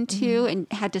gone into and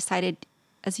had decided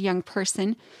as a young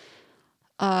person.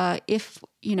 If,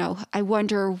 I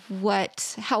wonder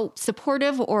how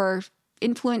supportive or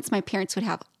influence my parents would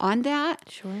have on that.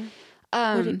 Sure.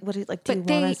 What do you like? Do you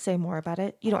want to say more about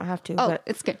it? You don't have to. Oh, but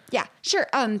it's good. Yeah, sure.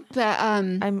 I'm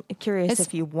curious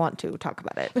if you want to talk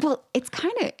about it. Well, it's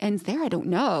kind of ends there. I don't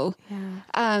know.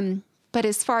 Yeah. But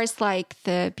as far as like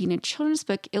being a children's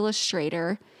book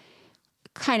illustrator,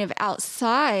 kind of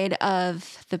outside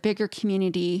of the bigger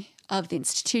community of the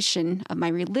institution of my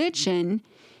religion,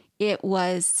 it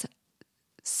was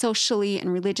socially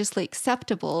and religiously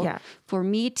acceptable for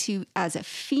me to, as a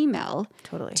female,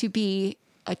 to be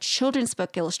a children's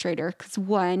book illustrator. Because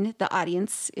one, the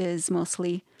audience is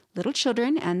mostly little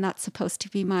children, and that's supposed to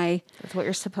be That's what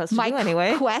you're supposed to do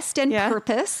anyway. quest and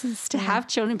purpose is to have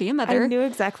children, be a mother. I knew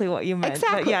exactly what you meant.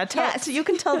 Exactly. But yeah, so you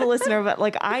can tell the listener, but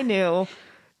like I knew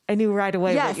right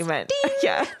away what you meant.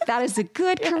 Yeah. That is a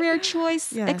good career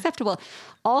choice. Yeah. Acceptable.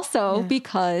 Also,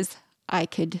 because I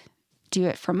could do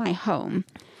it from my home.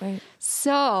 Right.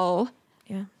 So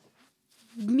Yeah.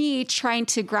 me trying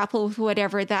to grapple with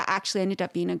whatever, that actually ended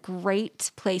up being a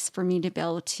great place for me to be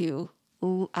able to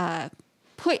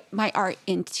put my art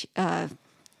into,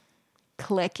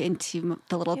 click into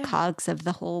the little cogs of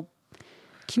the whole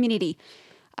community.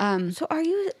 So are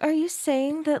you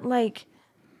saying that like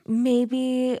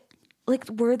maybe like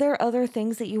were there other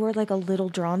things that you were like a little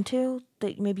drawn to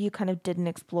that maybe you kind of didn't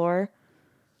explore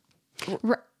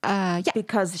Yeah.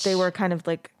 because they were kind of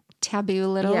like Taboo a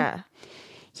little. yeah.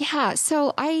 Yeah.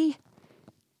 So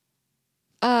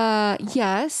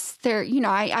yes, there,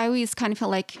 I always kind of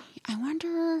felt like, I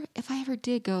wonder if I ever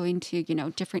did go into,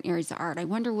 different areas of art, I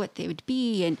wonder what they would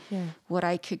be and what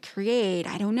I could create.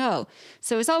 I don't know.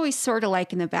 So it was always sort of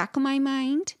like in the back of my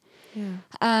mind. Yeah.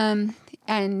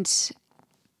 And,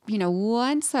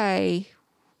 once it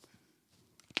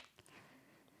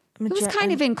was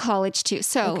kind of in college too.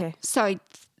 So,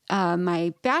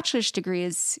 my bachelor's degree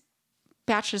is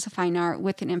Bachelor's of Fine Art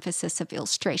with an emphasis of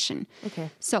illustration.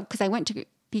 Okay. So, because I went to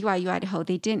BYU, Idaho,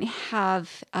 they didn't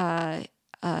have a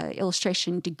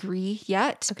illustration degree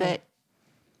yet, but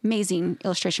amazing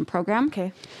illustration program.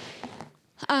 Okay.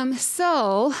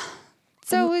 So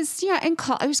it was,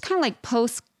 it was kind of like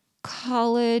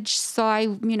post-college. So I,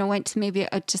 went to maybe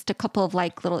just a couple of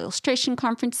like little illustration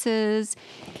conferences.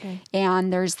 Okay.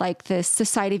 And there's like the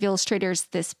Society of Illustrators,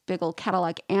 this big old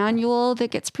catalog annual that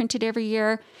gets printed every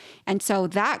year. And so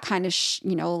that kind of,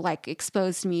 like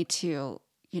exposed me to,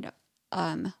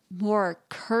 more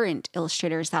current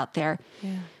illustrators out there.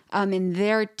 Yeah. And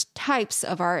their types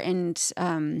of art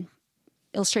and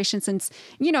illustrations and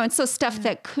so stuff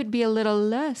that could be a little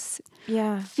less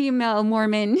female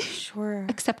Mormon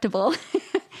acceptable.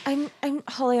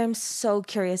 Holly, I'm so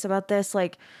curious about this.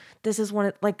 Like, this is one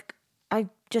of, like, I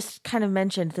just kind of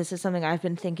mentioned, this is something I've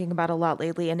been thinking about a lot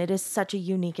lately, and it is such a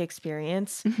unique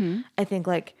experience. Mm-hmm. I think,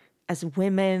 like, as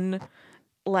women,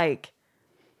 like,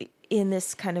 in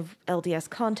this kind of LDS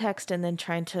context, and then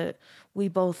we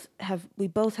both have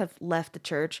left the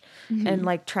church and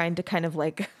like trying to kind of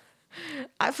like,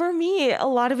 for me, a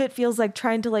lot of it feels like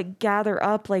trying to like gather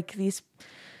up like these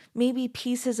maybe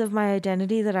pieces of my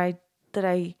identity that I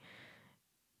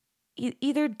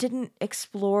either didn't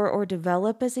explore or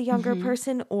develop as a younger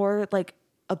person, or like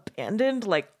abandoned,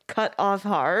 like cut off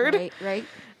hard. Right.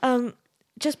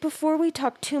 Just before we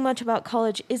talk too much about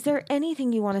college, is there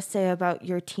anything you want to say about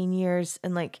your teen years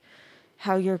and like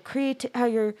how your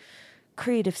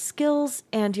creative skills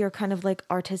and your kind of like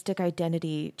artistic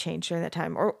identity changed during that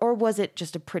time? Or was it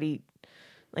just a pretty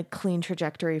like clean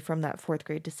trajectory from that 4th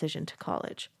grade decision to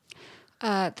college?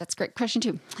 That's a great question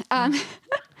too.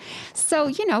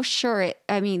 So, sure.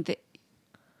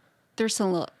 There's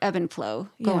some little ebb and flow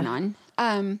going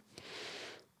on.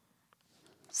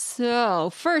 So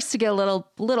first, to get a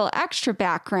little extra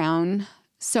background.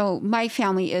 So my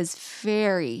family is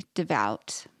very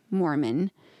devout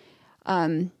Mormon,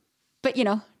 but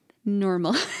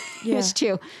normal-ish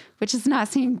too, which is not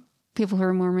saying people who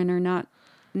are Mormon are not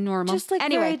normal. Just like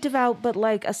very devout, but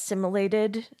like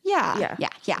assimilated. Yeah.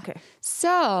 Okay.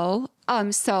 So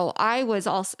I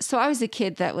was a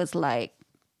kid that was like,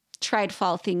 tried to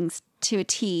follow things to a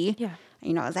T. Yeah.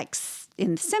 I was like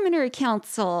in the seminary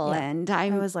council, and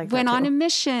I was like went that on too. a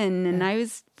mission, and I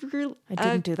was I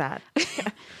didn't do that.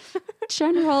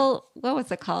 general, what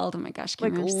was it called? Oh my gosh,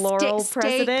 Like Laurel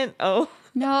president?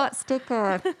 No,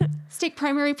 stake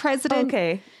primary president.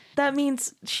 Okay. That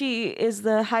means she is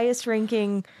the highest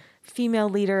ranking female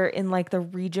leader in like the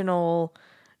regional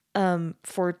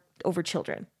for over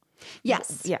children.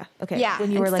 Yes. Yeah. Okay. Yeah.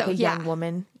 When you were like a young yeah.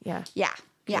 woman. Yeah.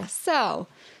 Yeah. So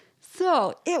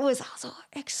it was also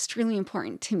extremely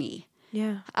important to me.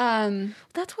 Yeah.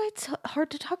 That's why it's hard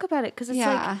to talk about it, because it's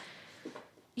like,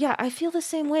 I feel the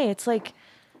same way. It's like,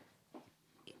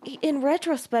 in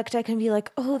retrospect, I can be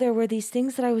like, oh, there were these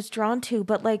things that I was drawn to,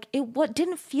 but like what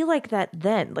didn't feel like that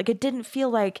then. Like it didn't feel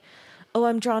like, oh,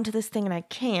 I'm drawn to this thing and I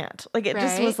can't. Like it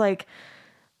just was like,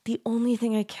 the only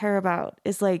thing I care about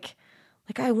is like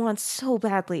I want so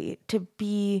badly to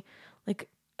be like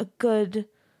a good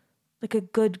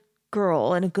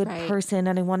girl and a good person,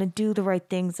 and I want to do the right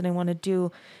things, and I want to do,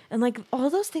 and like all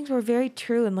those things were very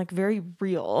true and like very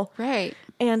real. Right.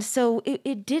 And so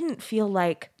it didn't feel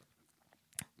like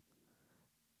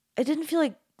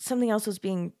something else was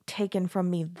being taken from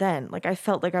me then. Like I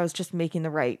felt like I was just making the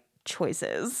right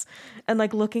choices. And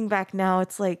like looking back now,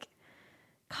 it's like,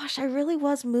 gosh, I really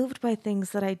was moved by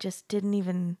things that I just didn't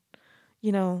even,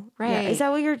 Yeah. Right. Is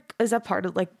that part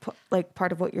of like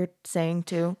part of what you're saying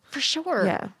too? For sure.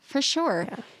 Yeah. For sure.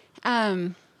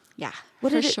 Yeah.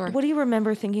 What sure. What do you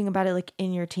remember thinking about it like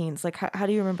in your teens? Like how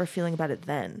do you remember feeling about it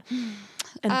then?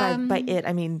 And by it,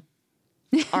 I mean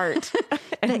art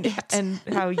and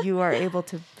how you are able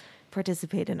to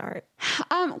participate in art.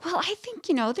 Well, I think,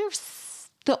 there's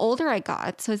the older I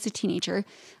got, so as a teenager,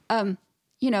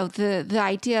 the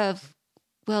idea of,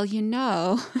 well,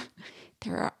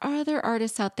 there are other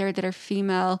artists out there that are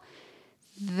female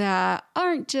that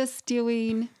aren't just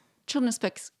doing children's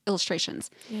books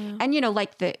illustrations. Yeah. And,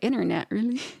 like the internet,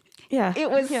 really. Yeah. It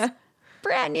was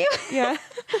brand new. Yeah.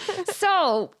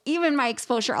 So even my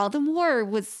exposure all the more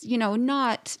was,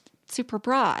 not super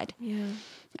broad. Yeah.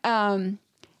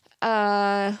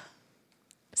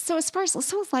 So as far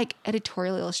as like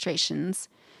editorial illustrations,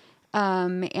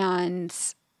 and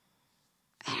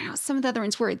I don't know, some of the other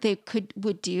ones where they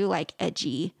would do like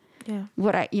edgy,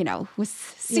 what I, was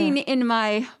seen in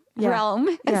my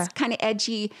realm as kind of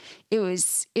edgy. It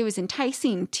was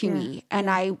enticing to me. And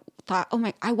I thought,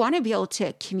 I want to be able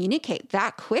to communicate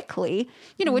that quickly,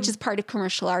 which is part of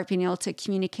commercial art, being able to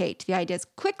communicate the ideas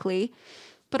quickly.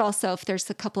 But also if there's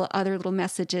a couple of other little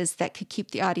messages that could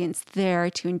keep the audience there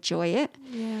to enjoy it.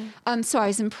 Yeah. So I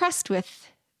was impressed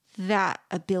with that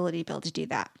ability to be able to do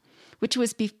that, which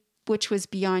was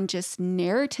beyond just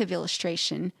narrative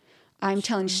illustration. I'm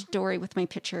telling a story with my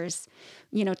pictures,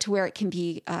 to where it can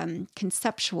be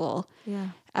conceptual. Yeah.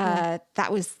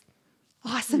 That was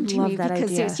awesome to me because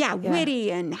idea. It was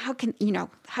witty, and how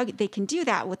they can do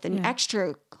that with an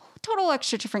total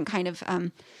extra different kind of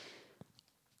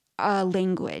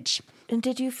language. And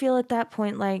did you feel at that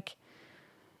point like,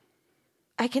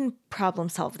 I can problem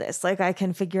solve this, like I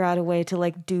can figure out a way to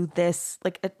like do this,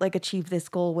 like achieve this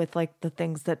goal with like the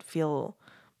things that feel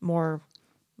more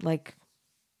like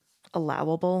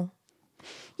allowable?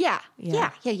 Yeah.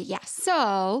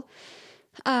 So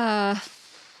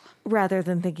rather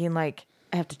than thinking like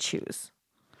I have to choose.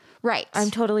 Right. I'm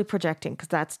totally projecting because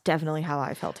that's definitely how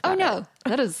I felt about it. Oh, no.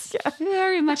 That is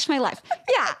very much my life.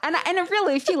 Yeah. And I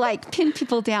really, if you like pin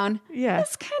people down,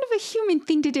 it's kind of a human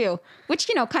thing to do, which,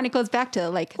 kind of goes back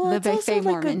to like the Buffet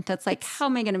Mormon. That's like, how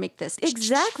am I going to make this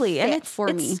exactly? And it's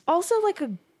also like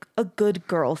a good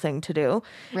girl thing to do.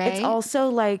 Right. It's also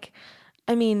like,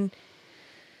 I mean,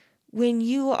 when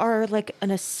you are like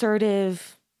an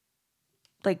assertive,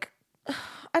 like,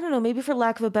 I don't know, maybe for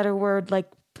lack of a better word, like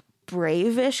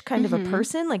brave-ish kind of a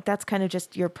person, like that's kind of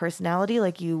just your personality,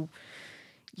 like you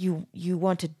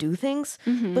want to do things,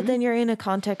 but then you're in a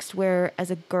context where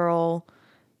as a girl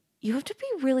you have to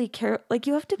be really careful, like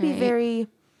you have to be very,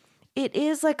 it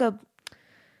is like I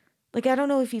don't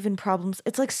know if even problems,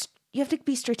 it's like you have to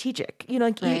be strategic,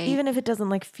 like even if it doesn't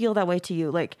like feel that way to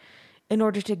you, like in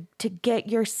order to get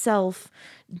yourself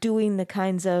doing the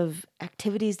kinds of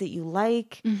activities that you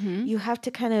like, you have to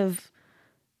kind of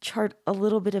chart a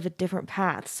little bit of a different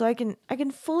path. So I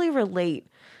can fully relate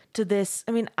to this.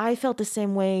 I mean, I felt the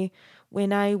same way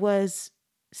when I was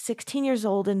 16 years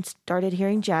old and started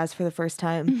hearing jazz for the first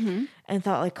time and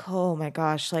thought like, oh my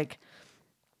gosh, like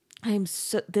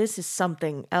this is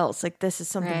something else. Like this is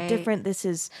something different. This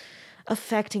is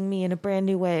affecting me in a brand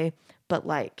new way, but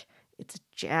like it's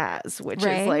jazz, which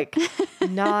is like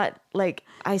not like,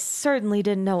 I certainly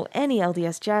didn't know any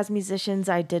LDS jazz musicians.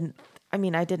 I didn't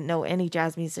know any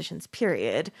jazz musicians,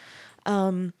 period.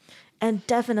 And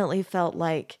definitely felt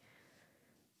like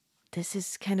this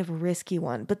is kind of a risky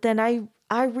one. But then I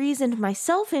reasoned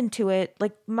myself into it,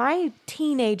 like my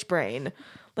teenage brain,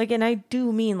 like, and I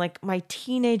do mean like my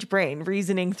teenage brain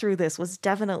reasoning through this was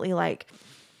definitely like,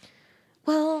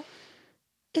 well,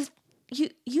 if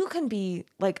you can be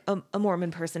like a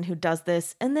Mormon person who does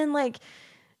this, and then like,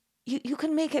 you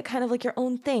can make it kind of like your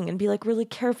own thing and be like really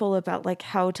careful about like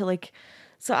how to like,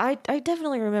 so I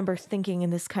definitely remember thinking in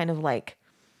this kind of like,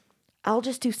 I'll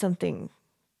just do something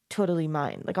totally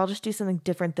mine. Like I'll just do something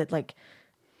different that like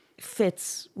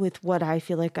fits with what I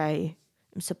feel like I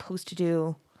am supposed to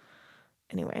do.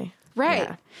 Anyway. Right.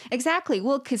 Yeah. Exactly.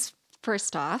 Well, because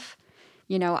first off,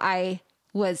 I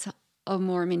was a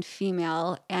Mormon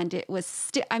female, and it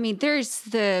was, there's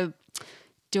the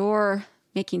door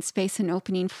making space and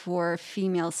opening for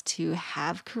females to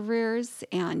have careers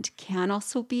and can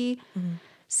also be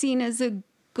seen as a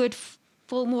good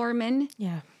full Mormon.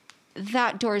 Yeah.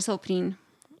 That door is opening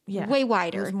way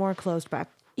wider. It was more closed back.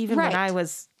 Even when I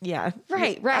was,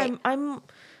 Right. I'm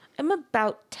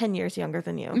about 10 years younger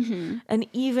than you. And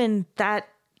even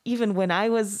when I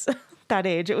was that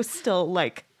age, it was still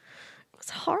like, was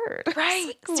hard.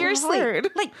 Right. It was Seriously. hard.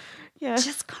 Like, Yeah.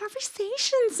 just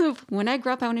conversations of when I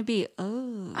grow up, I want to be,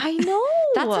 I know.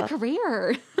 that's a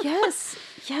career. Yes.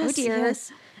 Yes. dear.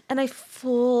 Yes. And I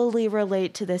fully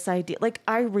relate to this idea. Like,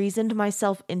 I reasoned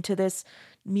myself into this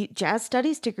jazz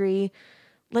studies degree.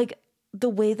 Like, the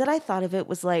way that I thought of it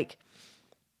was like,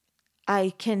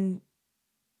 I can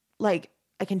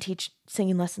teach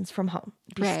singing lessons from home,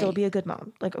 still be a good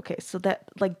mom. Like, okay, so that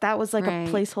was like a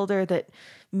placeholder that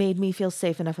made me feel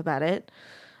safe enough about it.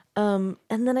 And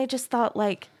then I just thought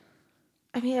like,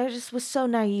 I just was so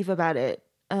naive about it.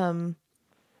 But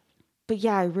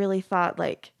yeah, I really thought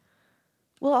like,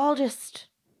 well, I'll just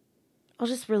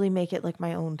really make it like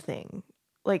my own thing.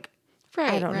 Like,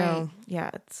 I don't know. Yeah,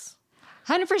 it's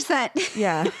 100%.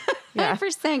 Yeah. Yeah.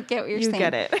 100% get what you're saying. You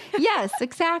get it. Yes,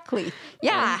 exactly.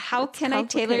 Yeah. How can I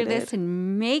tailor this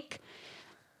and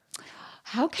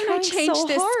how can I change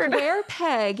this square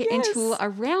peg into a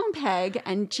round peg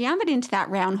and jam it into that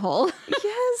round hole?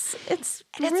 Yes, it's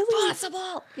really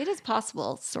possible. It is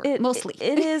possible, mostly.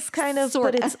 It is kind of,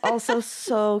 but it's also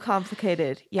so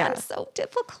complicated. Yeah. And so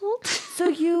difficult. So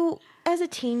you, as a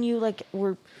teen, you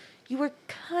were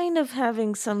kind of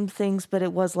having some things, but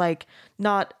it was like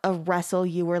not a wrestle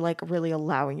you were like really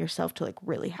allowing yourself to like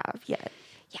really have yet.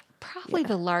 Yeah, probably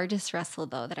the largest wrestle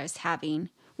though that I was having,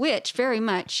 which very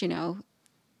much,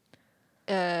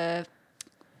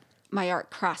 my art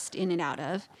crossed in and out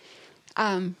of.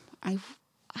 I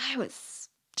was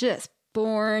just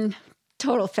born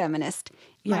total feminist.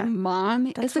 Yeah. My mom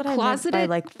is a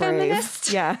closeted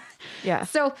feminist. Yeah. Yeah.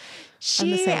 So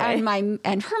she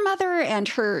and her mother and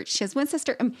she has one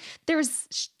sister. They're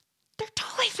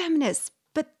totally feminist,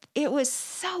 but it was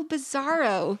so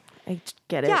bizarro. I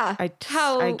get it. Yeah. I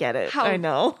get it. I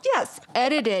know. Yes.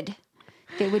 Edited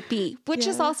they would be, which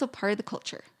is also part of the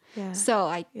culture. Yeah. So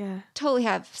I totally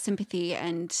have sympathy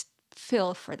and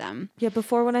feel for them. Yeah.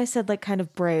 Before when I said like kind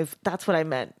of brave, that's what I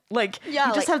meant. Like you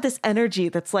just have this energy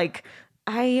that's like,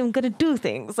 I am going to do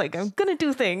things. Like I'm going to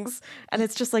do things. And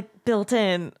it's just like built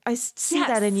in. I see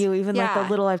that in you, even like the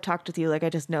little I've talked with you. Like I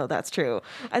just know that's true.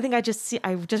 I think I just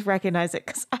recognize it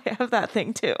because I have that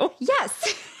thing too.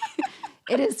 Yes.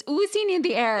 It is oozing in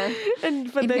the air.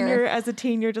 But then you're, as a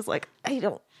teen, you're just like, I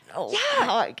don't know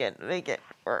how I can make it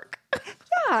work.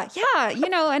 Yeah.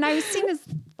 And I was seen as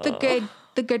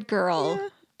the good girl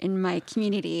in my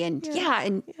community. And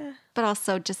but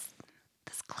also just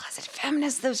this closet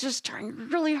feminist that was just trying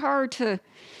really hard to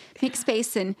make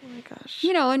space. And, oh my gosh.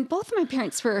 And both of my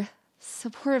parents were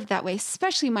supportive that way,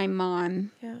 especially my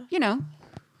mom,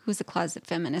 who's a closet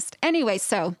feminist. Anyway,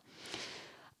 so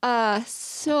I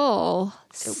thought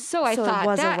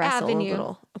that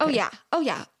avenue. Okay. Oh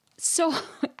yeah. So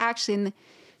actually,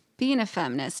 being a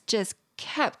feminist just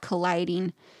kept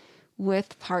colliding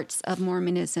with parts of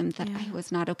Mormonism that I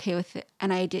was not okay with it,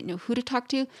 and I didn't know who to talk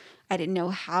to. I didn't know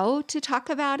how to talk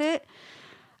about it.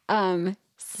 And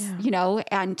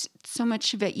so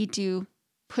much of it you do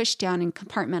push down and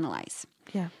compartmentalize.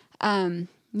 Yeah. And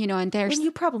there's when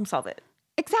you problem solve it.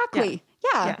 Exactly.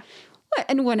 Yeah.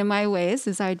 And one of my ways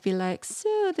is I'd be like,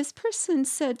 so this person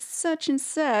said such and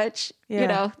such,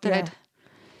 I'd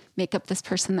make up this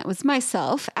person that was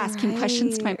myself, asking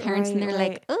questions to my parents, and they're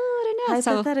like, oh, I don't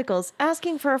know. Hypotheticals,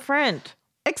 asking for a friend.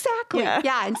 Exactly.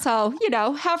 Yeah. And so,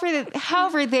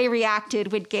 however they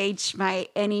reacted would gauge my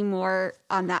any more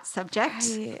on that subject.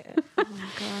 Oh my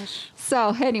gosh.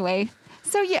 So anyway,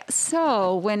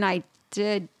 so when I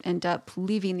did end up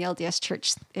leaving the LDS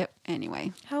church,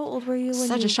 anyway. How old were you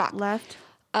when you left?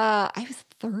 I was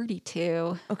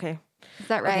 32. Okay. Is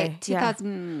that right? Okay,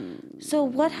 2000. So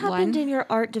what happened in your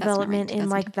art development in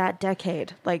like that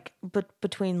decade? Like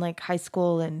between like high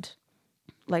school and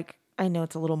like, I know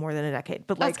it's a little more than a decade,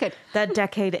 but like that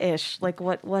decade-ish, like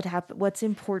what happened, what's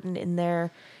important in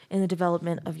there in the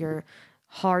development of your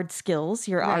hard skills,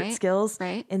 your art skills,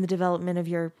 in the development of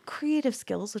your creative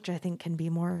skills, which I think can be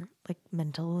more like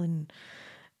mental and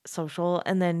social,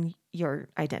 and then your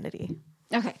identity.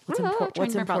 Okay.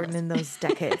 What's important in those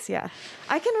decades? Yeah.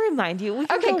 I can remind you. We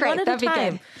can go great. one at That'd a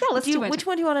time. Be good. Yeah, let's do it. Which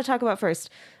one do you want to talk about first?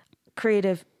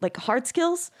 Creative, like hard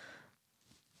skills,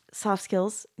 soft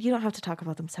skills. You don't have to talk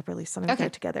about them separately. Sometimes they're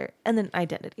together. And then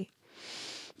identity.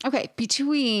 Okay.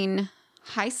 Between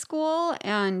high school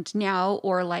and now,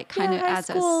 or like kind of as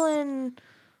high school and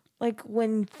like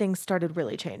when things started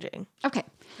really changing. Okay.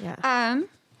 Yeah.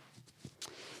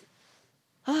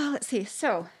 Let's see.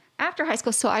 So after high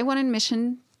school, I went on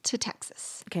admission to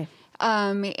Texas. Okay.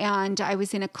 And I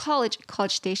was in a college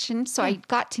station. So I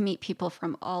got to meet people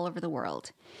from all over the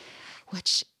world,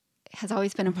 which has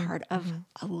always been a part of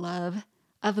a love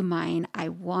of mine. I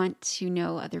want to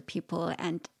know other people,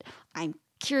 and I'm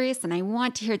curious, and I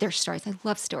want to hear their stories. I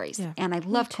love stories, and I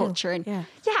love culture, and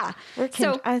We're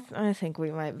I think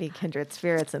we might be kindred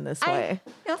spirits in this way.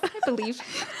 Yes, I believe.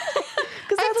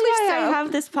 Because that's why I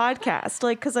have this podcast.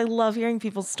 Like, because I love hearing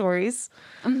people's stories.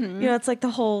 Mm-hmm. You know, it's like the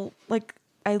whole, like,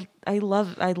 I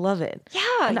love it.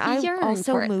 Yeah. And I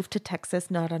also moved to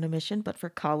Texas, not on a mission, but for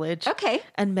college. Okay.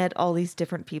 And met all these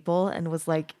different people and was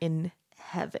like in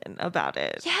heaven about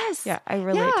it. Yes. Yeah. I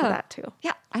relate to that too.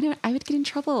 Yeah. I would get in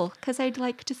trouble because I'd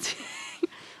like to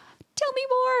tell me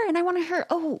more. And I want to hear,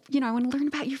 I want to learn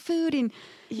about your food and,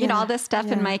 you know, all this stuff.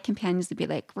 Yeah. And my companions would be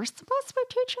like, we're supposed to be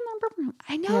teaching them.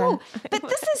 I know, but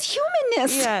this is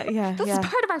humanness. Yeah. This is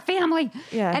part of our family.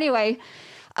 Yeah. Anyway,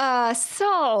 because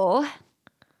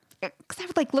I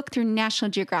would like look through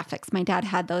National Geographics. My dad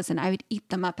had those and I would eat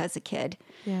them up as a kid.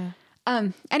 Yeah.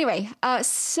 Anyway,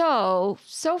 so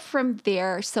from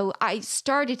there, so I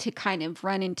started to kind of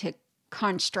run into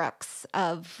constructs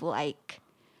of like,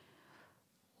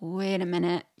 wait a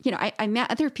minute, you know, I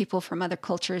met other people from other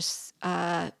cultures,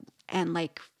 and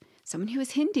like someone who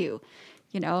was Hindu,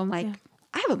 you know, I'm like,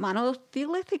 I have a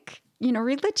monotheistic, you know,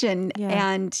 religion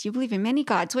and you believe in many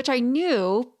gods, which I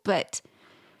knew, but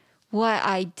what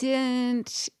I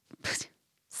didn't,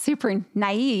 super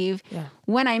naive,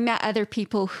 when I met other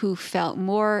people who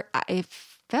I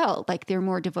felt like they're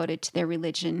more devoted to their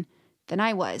religion than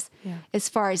I was. Yeah. As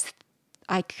far as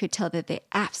I could tell that they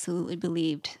absolutely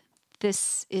believed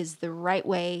this is the right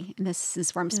way and this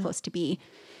is where I'm supposed to be.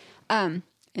 And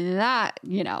that,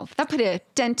 you know, that put a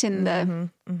dent in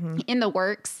the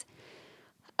works.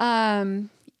 And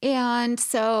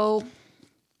so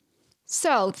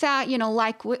that, you know,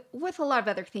 like with a lot of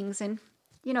other things, and,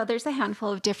 you know, there's a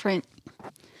handful of different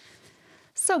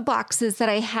soapboxes that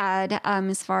I had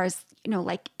as far as, you know,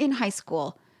 like in high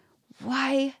school,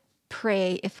 why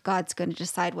pray if God's going to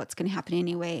decide what's going to happen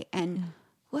anyway? And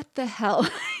what the hell?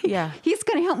 Yeah. He's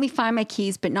going to help me find my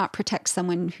keys, but not protect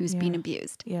someone who's being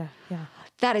abused. Yeah.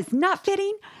 That is not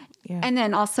fitting. Yeah. And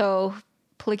then also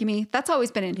polygamy, that's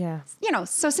always been you know,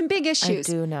 so some big issues.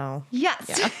 I do know. Yes.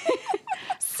 Yeah.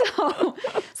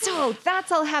 So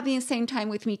that's all happening at the same time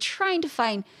with me trying to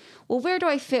find, well, where do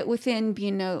I fit within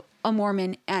being a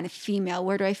Mormon and a female?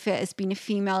 Where do I fit as being a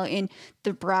female in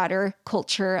the broader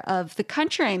culture of the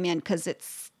country I'm in? Because it's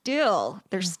still,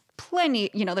 there's plenty,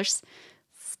 you know, there's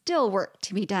still work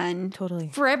to be done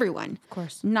for everyone. Of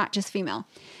course. Not just female.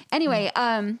 Anyway,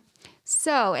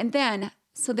 so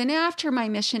then after my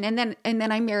mission, and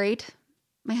then I married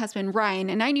my husband, Ryan,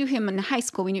 and I knew him in high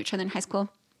school. We knew each other in high school.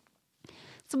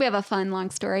 So we have a fun, long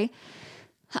story.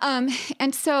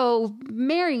 And so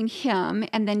marrying him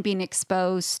and then being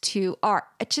exposed to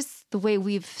just the way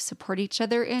we've supported each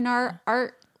other in our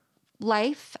art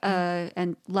life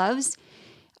and loves,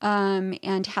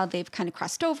 and how they've kind of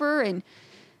crossed over. And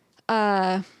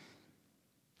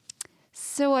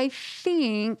so I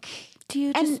think...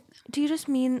 Do you just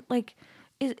mean, like,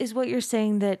 is what you're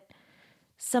saying that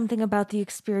something about the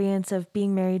experience of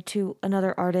being married to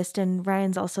another artist, and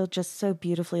Ryan's also just so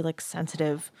beautifully, like,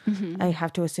 sensitive. Mm-hmm. I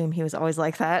have to assume he was always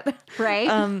like that.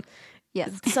 Right.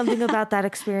 Yes. Something about that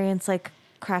experience, like,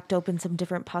 cracked open some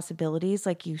different possibilities.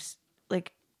 Like,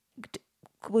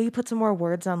 will you put some more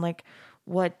words on, like,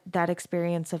 what that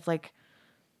experience of, like,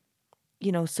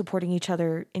 you know, supporting each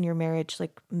other in your marriage,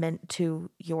 like, meant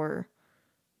to your...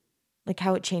 like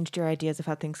how it changed your ideas of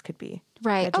how things could be.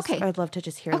 Right. I'd love to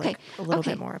just hear like a little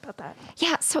bit more about that.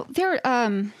 Yeah. So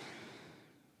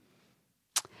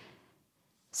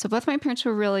so both my parents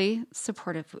were really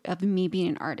supportive of me being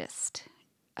an artist.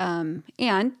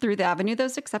 And through the avenue that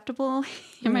was acceptable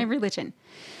in my religion.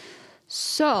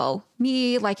 So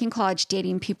me, like in college,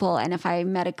 dating people. And if I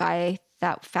met a guy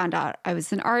that found out I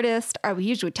was an artist, I would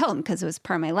usually tell them because it was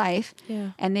part of my life.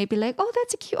 Yeah. And they'd be like, oh,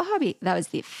 that's a cute hobby. That was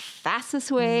the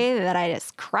fastest way that I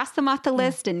just crossed them off the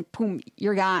list and boom,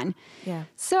 you're gone. Yeah.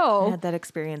 So I had that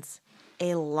experience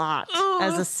a lot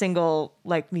as a single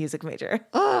like music major.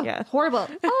 Yeah. Horrible.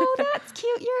 Oh, that's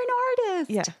cute. You're an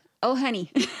artist. Yeah. Oh,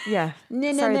 honey. Yeah.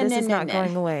 Sorry, this is not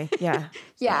going away. Yeah.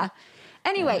 Yeah.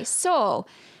 Anyway, so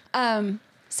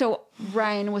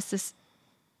Ryan was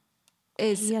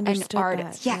an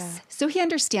artist. Yes. Yeah. So he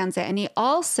understands it. And he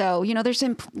also, you know, there's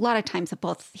been a lot of times that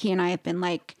both he and I have been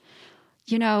like,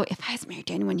 you know, if I was married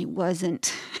to anyone who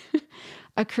wasn't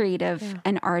a creative,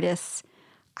 an artist,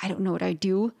 I don't know what I'd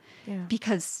do. Yeah.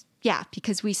 Because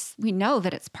we know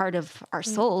that it's part of our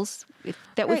souls.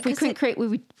 If we couldn't create,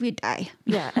 we'd die.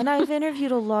 Yeah. And I've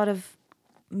interviewed a lot of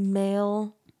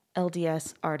male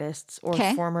LDS artists or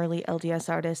Okay. formerly LDS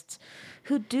artists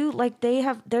who do like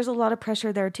there's a lot of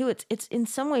pressure there too. It's in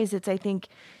some ways I think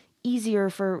easier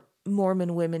for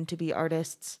Mormon women to be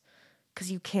artists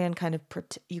because you can kind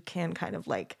of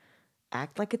like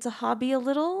act like it's a hobby a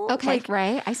little. Okay, Like,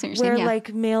 right. I see what you're where saying. Yeah.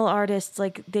 like male artists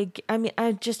like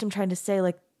I just am trying to say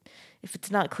like if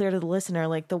it's not clear to the listener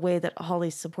like the way that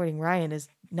Holly's supporting Ryan is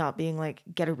not being like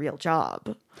get a real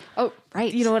job. Oh,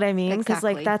 right. You know what I mean? Because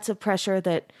Exactly. like that's a pressure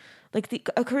that like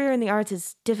a career in the arts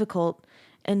is difficult,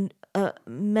 and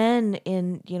men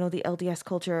in the LDS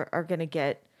culture are gonna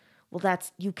get, well,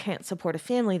 that's, you can't support a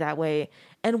family that way,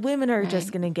 and women are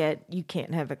just gonna get, you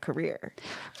can't have a career,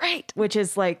 Right. which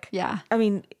is like, Yeah. I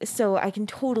mean, so I can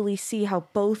totally see how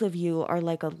both of you are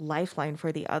like a lifeline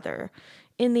for the other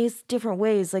in these different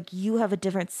ways. Like you have a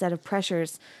different set of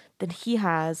pressures than he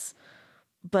has,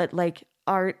 but like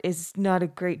art is not a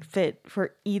great fit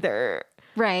for either.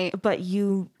 Right. But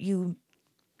you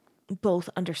both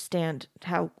understand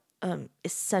how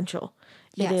essential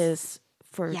it Yes. is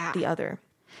for Yeah. the other,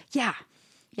 Yeah.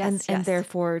 Yes. and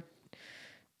therefore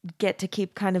get to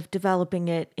keep kind of developing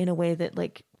it in a way that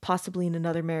like possibly in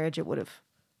another marriage it would have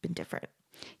been different.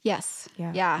 Yes.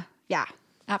 Yeah. Yeah. Yeah.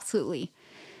 Absolutely.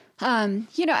 And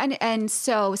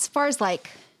so as far as like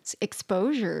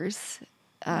exposures,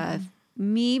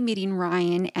 me meeting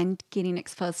Ryan and getting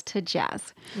exposed to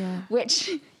jazz, Yeah. which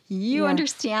you Yeah.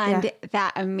 understand Yeah.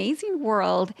 that amazing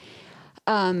world,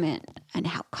 and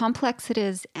how complex it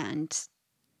is and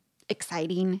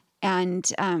exciting, and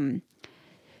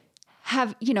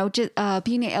have,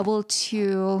 being able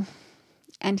to,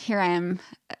 and here I am,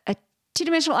 a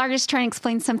two-dimensional artist trying to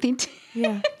explain something to,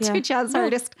 Yeah. to a jazz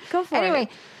artist. Go for it. Anyway,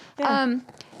 Yeah.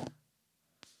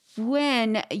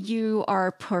 when you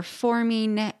are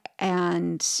performing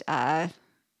and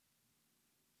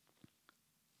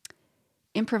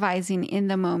improvising in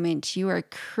the moment, you are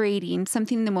creating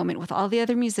something in the moment with all the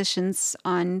other musicians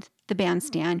on the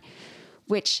bandstand,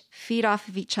 which feed off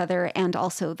of each other and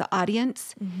also the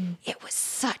audience. Mm-hmm. It was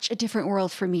such a different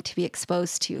world for me to be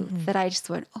exposed to that I just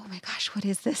went, oh my gosh, what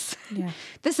is this? Yeah.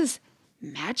 This is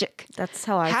magic. That's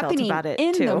how I happening felt about it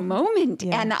in too. the moment.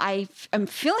 Yeah. And I'm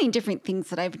feeling different things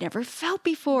that I've never felt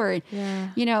before. Yeah.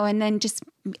 And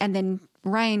then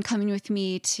Ryan coming with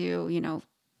me to,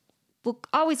 we'll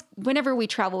always, whenever we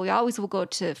travel, we always will go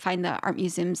to find the art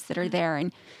museums that are there.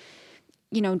 And,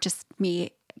 just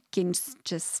me getting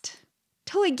just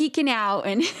totally geeking out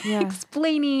and Yeah.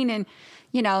 explaining and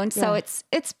so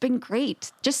it's been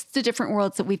great. Just the different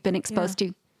worlds that we've been exposed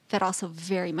to that also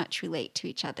very much relate to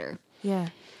each other. Yeah.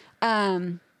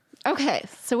 Okay.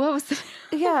 So what was the,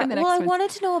 Yeah. the Well, I one?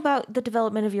 wanted to know about the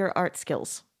development of your art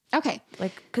skills. Okay.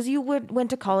 Like, because you went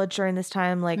to college during this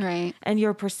time, like, Right. and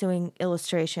you're pursuing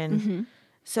illustration.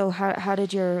 So how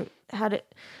did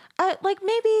like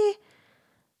maybe,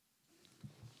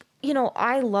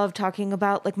 I love talking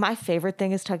about, like, my favorite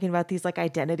thing is talking about these like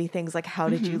identity things, like how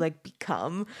did you like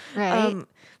become, Right.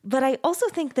 but I also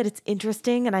think that it's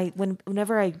interesting, and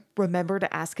whenever I remember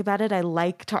to ask about it, I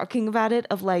like talking about it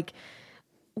of like,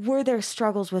 were there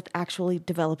struggles with actually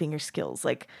developing your skills?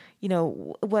 Like,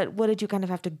 what did you kind of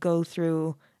have to go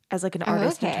through as like an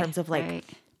artist in okay. terms of like Right.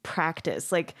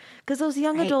 practice? Like, because those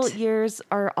young Right. adult years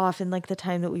are often like the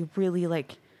time that we really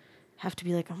like have to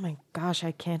be like, oh my gosh,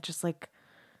 I can't just like,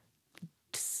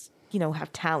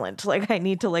 have talent. Like I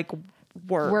need to like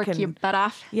work and your butt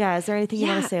off. yeah. Is there anything you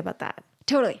want Yeah. to say about that?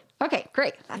 Totally. Okay,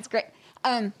 great. That's great.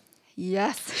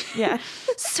 Yes. Yeah.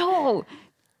 So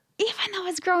even though I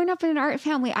was growing up in an art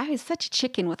family, I was such a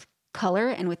chicken with color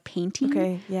and with painting.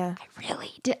 Okay. Yeah. I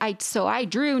really did. So I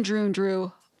drew and drew and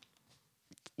drew,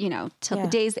 till Yeah. the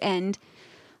day's end.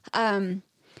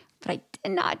 But I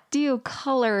did not do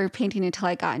color painting until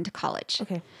I got into college.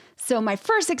 Okay. So my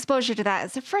first exposure to that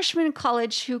is a freshman in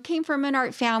college who came from an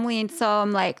art family. And so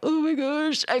I'm like, oh my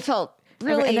gosh, I felt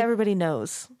really, And everybody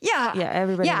knows. yeah. Yeah.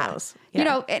 Everybody knows. You Yeah.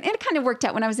 know, and it kind of worked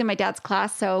out when I was in my dad's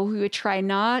class. So we would try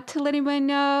not to let anyone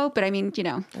know. But I mean,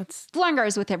 That's the longer I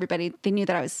was with everybody, they knew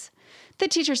that I was the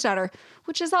teacher's daughter,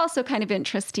 which is also kind of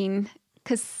interesting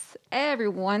because every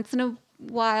once in a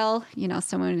while,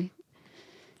 someone would be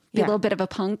Yeah. a little bit of a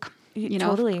punk.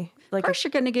 totally. Of Like, course,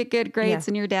 you're going to get good grades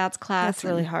Yeah. in your dad's class. That's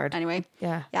really and hard. Anyway.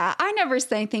 Yeah. Yeah. I never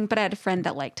said anything, but I had a friend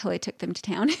that liked till I took them to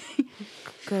town.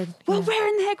 good. Well, where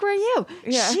in the heck were you?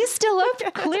 Yeah. She's still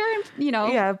up clearing,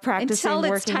 Yeah, practicing, until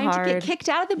it's working time to hard. get kicked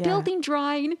out of the Yeah. building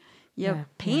drawing. You Yeah,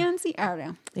 pansy. I don't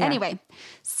know. Yeah. Anyway,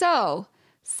 so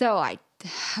I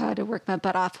had to work my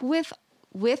butt off with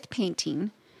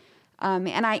painting.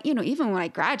 And I, even when I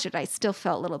graduated, I still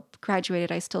felt a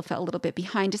little bit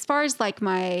behind as far as like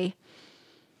my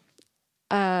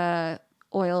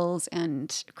oils and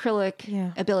acrylic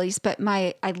Yeah. abilities, but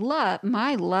my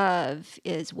love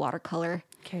is watercolor.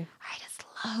 Okay. I just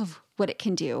love what it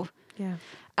can do. Yeah.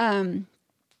 And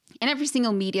every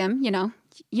single medium,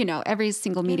 every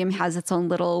single medium has its own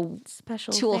little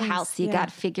Special tool things. house. You Yeah. got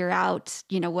to figure out,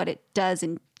 what it does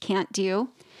and can't do.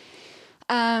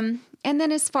 And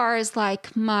then as far as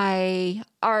like my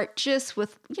art, just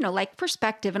with, like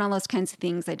perspective and all those kinds of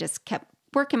things, I just kept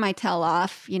working my tail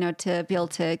off, to be able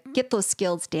to get those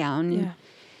skills down Yeah.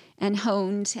 and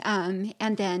honed.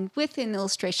 And then within the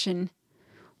illustration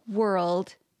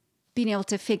world, being able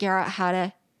to figure out how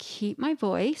to keep my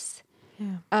voice,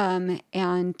 Yeah.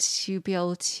 and to be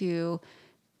able to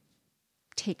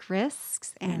take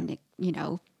risks and,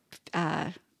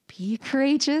 be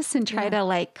courageous and try to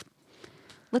like,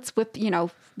 let's whip,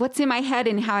 what's in my head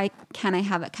and how can I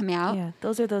have it come out? Yeah,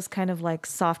 those are those kind of like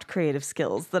soft creative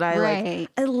skills that I Right. like.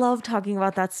 I love talking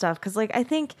about that stuff because like I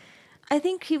think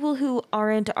people who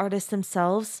aren't artists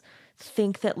themselves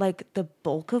think that like the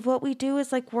bulk of what we do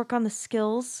is like work on the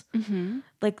skills,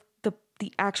 like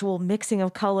the actual mixing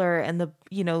of color and the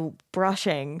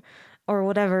brushing or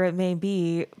whatever it may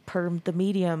be per the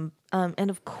medium. And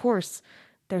of course,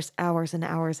 there's hours and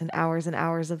hours and hours and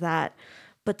hours of that.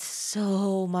 But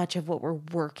so much of what we're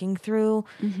working through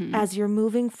as you're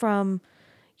moving from,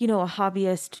 a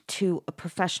hobbyist to a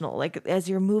professional, like as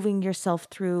you're moving yourself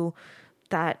through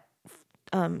that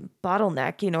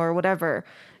bottleneck, or whatever,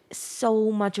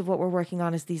 so much of what we're working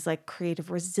on is these like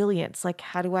creative resilience. Like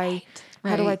how do I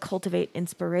cultivate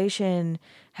inspiration?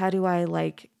 How do I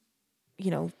like,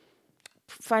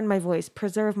 find my voice,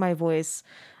 preserve my voice?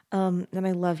 And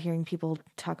I love hearing people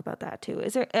talk about that too.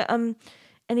 Is there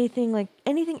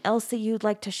anything else that you'd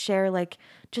like to share, like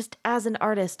just as an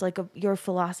artist, like your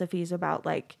philosophies about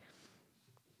like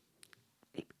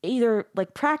either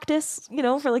like practice,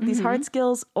 for like these hard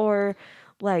skills, or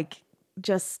like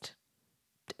just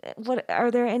what are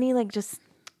there any like just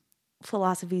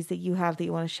philosophies that you have that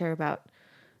you want to share about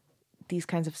these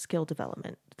kinds of skill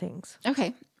development things?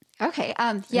 Okay.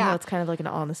 I know Yeah. it's kind of like an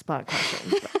on the spot question.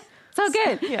 But So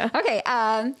good. Yeah. Okay.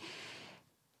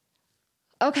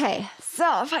 Okay.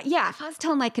 So if I was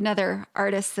telling like another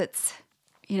artist that's,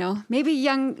 maybe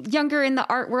younger in the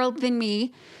art world than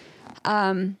me,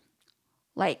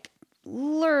 like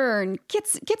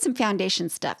get some foundation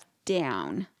stuff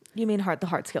down. you mean the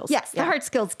hard skills? Yes, the hard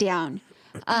skills down.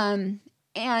 And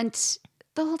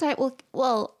the whole time,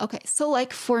 well, okay. So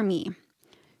like for me,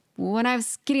 when I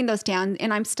was getting those down,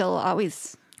 and I'm still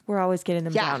always, We're always getting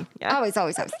them down. Yeah. always,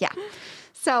 yeah.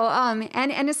 So,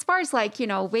 and as far as like,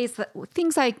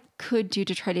 things I could do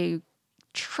to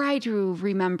try to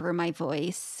remember my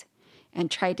voice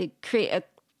and try to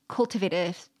cultivate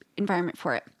a environment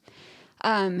for it.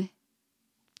 When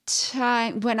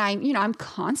I'm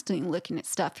constantly looking at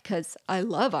stuff because I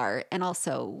love art, and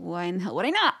also why in the hell would I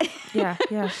not? Yeah.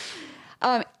 Yeah.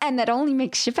 And that only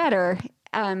makes you better,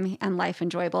 and life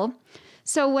enjoyable.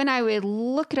 So when I would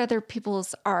look at other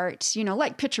people's art,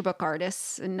 like picture book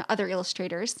artists and other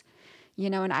illustrators,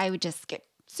 and I would just get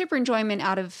super enjoyment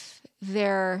out of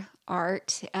their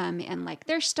art, and like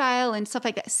their style and stuff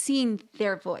like that, seeing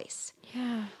their voice,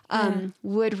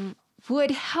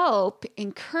 would help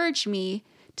encourage me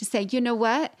to say, you know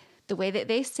what, the way that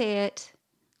they say it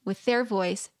with their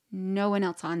voice, no one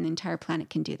else on the entire planet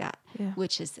can do that,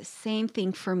 which is the same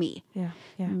thing for me. Yeah.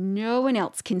 Yeah. No one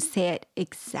else can say it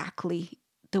exactly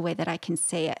the way that I can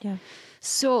say it. Yeah.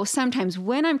 So sometimes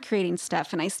when I'm creating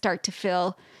stuff and I start to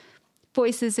feel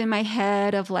voices in my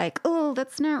head of like, oh,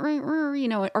 that's not right,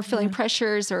 or feeling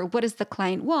pressures, or what does the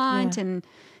client want, and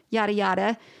yada,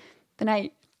 yada, then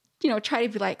I, try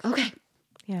to be like, okay,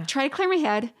 try to clear my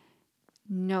head.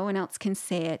 No one else can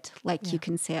say it like you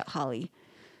can say it, Holly.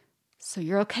 So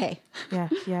you're okay. Yeah.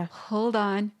 Yeah. Hold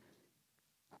on.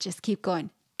 Just keep going.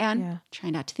 And try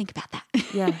not to think about that.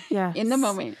 Yeah. Yeah. In the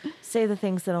moment. Say the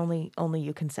things that only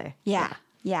you can say. Yeah.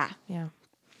 Yeah.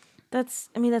 That's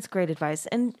great advice.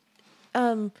 And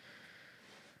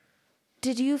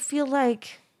did you feel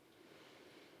like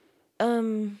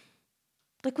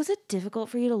was it difficult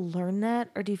for you to learn that,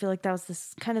 or do you feel like that was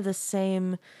this kind of the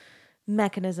same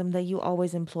mechanism that you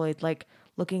always employed, like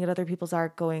looking at other people's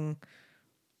art going,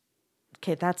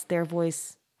 okay, that's their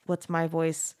voice, what's my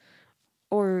voice?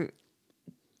 Or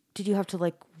did you have to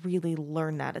like really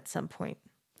learn that at some point?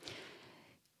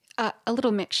 A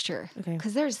little mixture. Okay.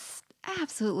 Because there's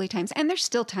absolutely times, and there's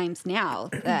still times now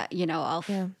that, I'll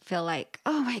feel like,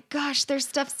 oh my gosh, their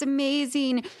stuff's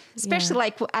amazing. Especially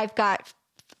like I've got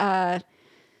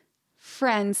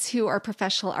friends who are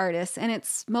professional artists, and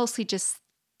it's mostly just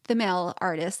the male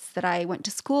artists that I went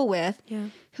to school with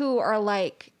who are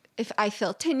like if I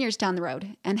feel 10 years down the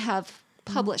road and have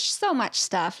published so much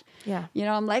stuff, Yeah. you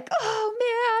know, I'm like,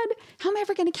 oh man, how am I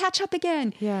ever going to catch up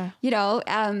again? Yeah. You know,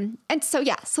 and so,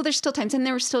 yeah, so there's still times, and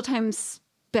there were still times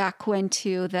back when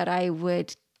too, that I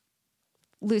would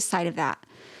lose sight of that.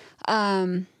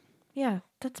 Yeah,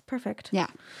 that's perfect. Yeah.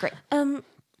 Great.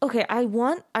 Okay,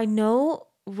 I know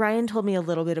Ryan told me a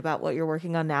little bit about what you're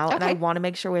working on now, and I Okay. want to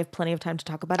make sure we have plenty of time to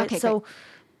talk about it. Okay, So,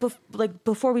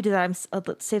 before we do that,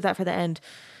 let's save that for the end.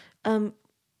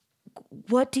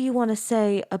 What do you want to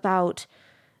say about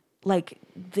like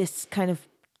this kind of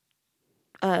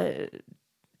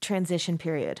transition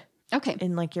period Okay.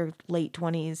 in like your late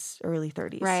 20s, early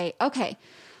 30s? Right. Okay.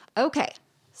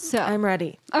 So I'm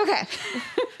ready. Okay.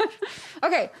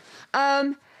 Okay.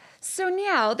 So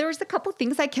now there was a couple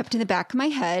things I kept in the back of my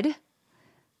head.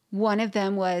 One of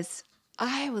them was,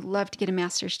 I would love to get a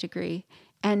master's degree.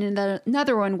 And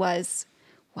another one was,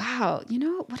 wow, you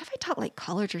know, what if I taught like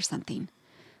college or something?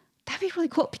 That'd be really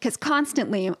cool, because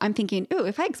constantly I'm thinking, ooh,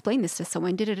 if I explain this to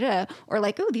someone, or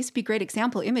like, ooh, these would be great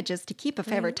example images to keep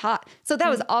if I ever taught. So that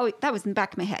was that was in the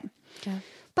back of my head. Yeah.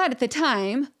 But at the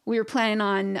time, we were planning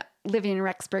on living in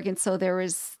Rexburg, and so there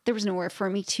was nowhere for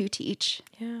me to teach,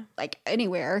 Yeah. like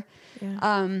anywhere.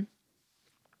 Yeah.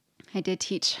 I did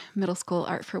teach middle school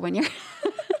art for 1 year,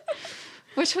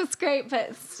 which was great, but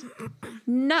it's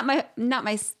not my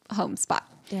home spot.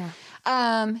 Yeah.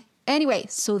 Anyway,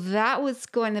 so that was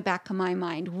going in the back of my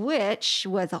mind, which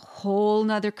was a whole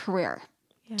nother career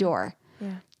door.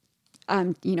 Yeah.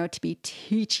 You know, to be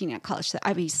teaching at college.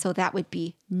 So that would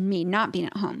be me not being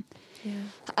at home.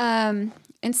 Yeah.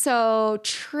 And so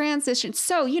transition.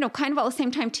 So, you know, kind of all the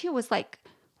same time too, was like,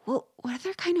 well, what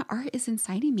other kind of art is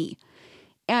inside of me?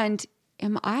 And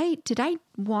did I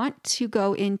want to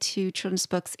go into children's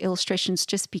books, illustrations,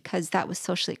 just because that was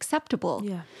socially acceptable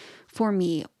Yeah. for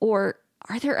me? Or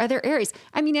are there other areas?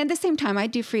 I mean, at the same time, I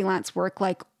do freelance work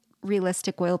like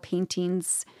realistic oil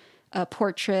paintings,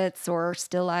 portraits or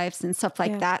still lifes and stuff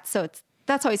like that. So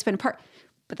that's always been a part,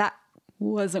 but that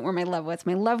wasn't where my love was.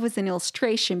 My love was in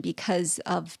illustration because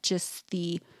of just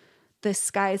the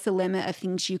sky's the limit of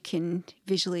things you can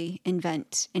visually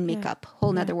invent and make up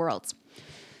whole nother worlds.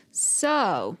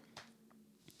 So,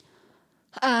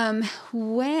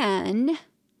 when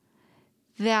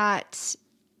that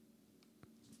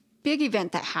big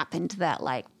event that happened that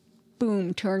like,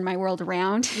 boom, turned my world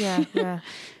around. Yeah. Yeah.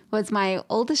 Was my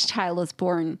oldest child was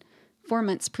born 4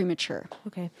 months premature.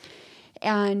 Okay.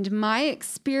 And my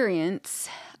experience,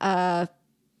 he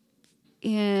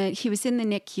was in the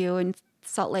NICU in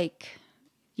Salt Lake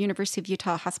University of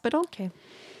Utah Hospital. Okay.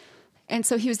 And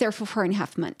so he was there for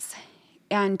 4.5 months.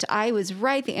 And I was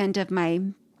right at the end of my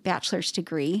bachelor's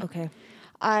degree. Okay.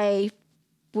 I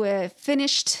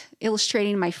finished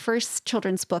illustrating my first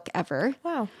children's book ever.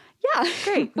 Wow. Yeah.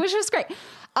 Great. Which was great.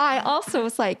 I also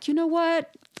was like, you know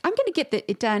what? I'm going to get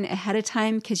it done ahead of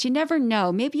time, because you never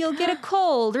know. Maybe you'll get a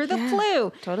cold or the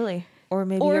flu. Totally. Or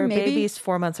maybe baby's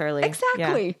 4 months early.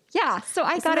 Exactly. Yeah. So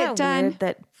I got it done. Weird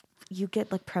that you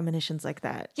get like premonitions like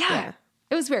that. Yeah.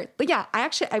 It was weird. But yeah,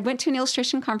 I went to an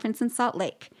illustration conference in Salt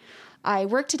Lake. I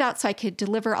worked it out so I could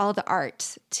deliver all the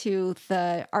art to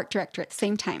the art director at the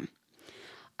same time.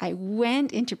 I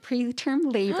went into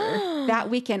preterm labor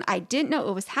that weekend. I didn't know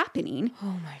it was happening.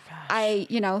 Oh my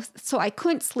gosh. So I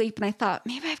couldn't sleep, and I thought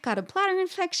maybe I've got a bladder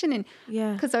infection, and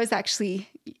because I was actually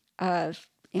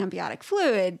amniotic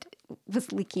fluid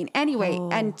was leaking anyway,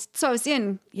 and so I was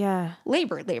in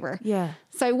labor. Yeah.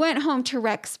 So I went home to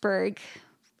Rexburg,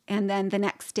 and then the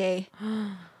next day,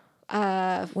 went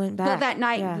back. Well, that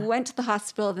night went to the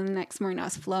hospital. Then the next morning, I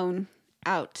was flown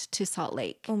out to Salt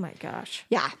Lake. Oh my gosh.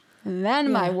 Yeah. And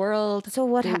then my world. So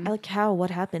what? What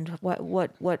happened?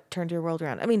 What turned your world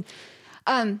around? I mean,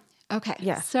 okay.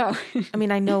 Yeah. So, I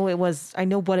mean, I know what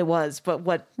it was, but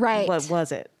what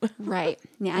was it? Right.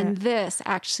 Yeah. And this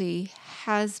actually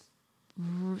has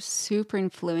super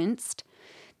influenced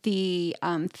the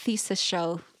thesis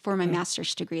show for my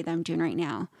master's degree that I'm doing right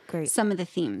now. Great. Some of the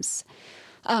themes.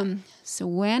 So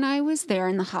when I was there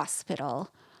in the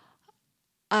hospital,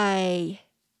 I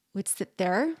would sit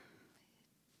there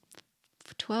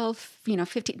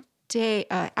 15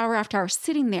 hour after hour,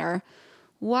 sitting there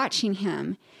watching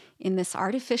him in this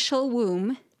artificial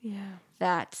womb. Yeah.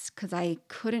 That's because I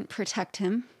couldn't protect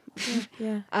him.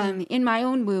 Yeah. In my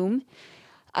own womb,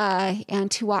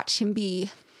 and to watch him be.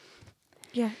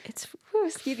 Yeah, it's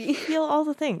Excuse me. feel all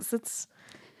the things.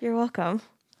 You're welcome.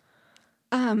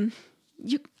 I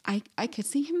could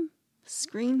see him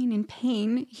screaming in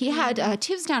pain. He had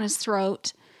tubes down his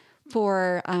throat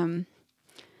for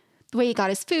the way he got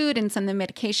his food and some of the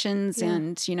medications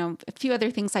and a few other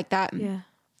things like that. Yeah.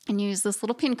 and used this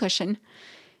little pincushion.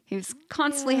 He was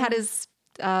constantly had his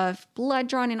blood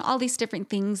drawn and all these different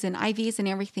things and IVs and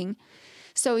everything.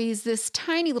 So he's this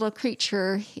tiny little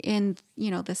creature in,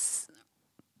 this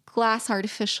glass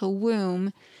artificial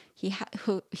womb. He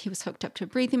was hooked up to a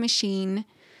breathing machine.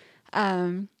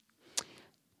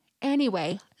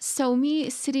 Anyway, so me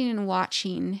sitting and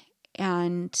watching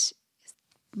and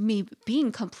me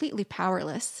being completely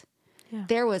powerless,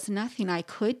 there was nothing I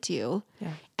could do.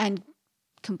 Yeah. And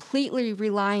completely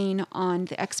relying on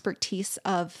the expertise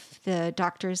of the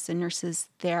doctors and nurses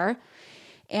there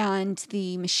and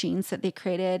the machines that they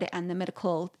created and the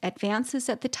medical advances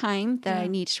at the time that I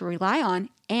need to rely on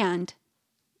and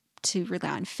to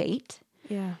rely on fate.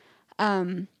 Yeah.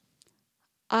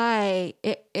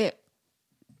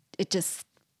 It just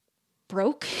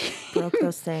broke. Broke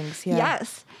those things. Yeah.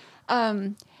 Yes.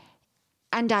 And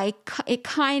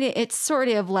it sort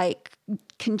of like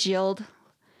congealed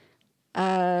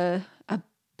a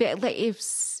bit. Like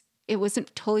it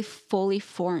wasn't totally fully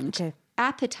formed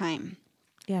at the time.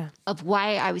 Yeah. Of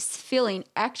why I was feeling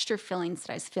extra feelings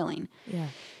that I was feeling. Yeah.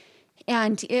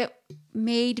 And it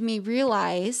made me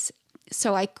realize,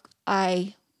 so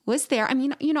I was there. I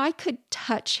mean, I could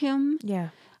touch him. Yeah.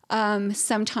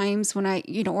 Sometimes when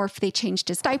or if they changed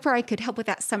his diaper, I could help with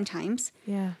that sometimes.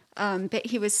 Yeah. But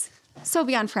he was so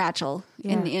beyond fragile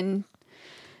in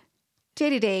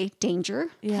day-to-day danger.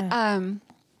 Yeah.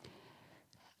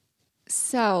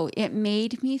 So it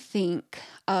made me think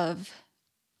of,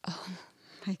 oh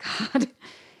my God,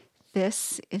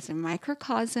 this is a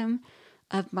microcosm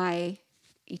of my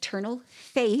eternal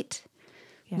fate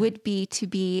would be to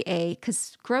be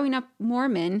because growing up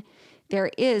Mormon, there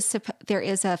is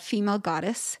a female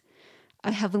goddess,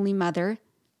 a heavenly mother.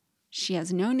 She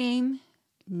has no name,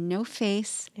 no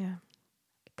face,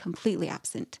 completely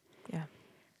absent. Yeah.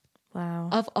 Wow.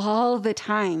 Of all the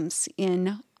times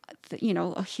in,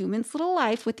 a human's little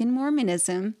life within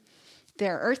Mormonism,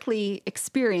 their earthly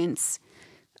experience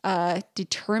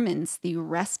determines the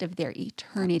rest of their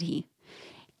eternity.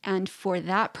 And for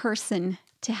that person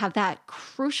to have that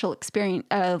crucial experience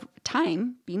of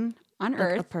time being on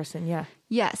earth. A person, yeah.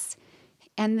 Yes.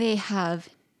 And they have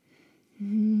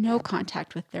no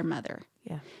contact with their mother.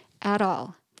 Yeah. At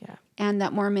all. Yeah. And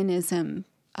that Mormonism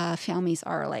families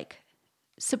are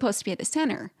supposed to be at the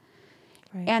center.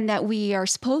 Right. And that we are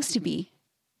supposed to be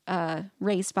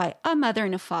raised by a mother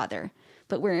and a father.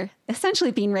 But we're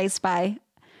essentially being raised by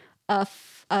a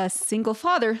single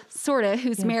father, sort of,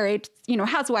 who's married,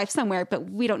 has a wife somewhere, but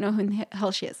we don't know who in the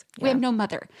hell she is. We have no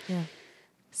mother. Yeah.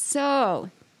 So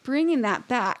bringing that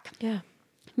back,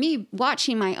 me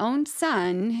watching my own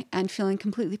son and feeling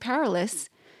completely powerless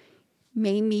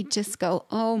made me just go,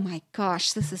 oh my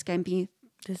gosh, this is going to be...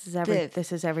 This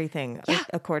is everything,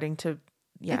 according to...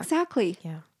 Yeah. Exactly.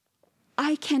 Yeah.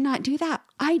 I cannot do that.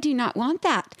 I do not want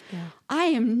that. Yeah. I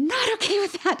am not okay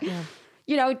with that. Yeah.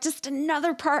 Just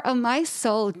another part of my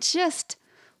soul just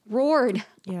roared.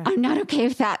 Yeah. I'm not okay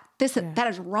with that. That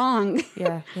is wrong.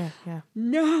 Yeah.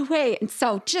 No way. And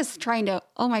so just trying to,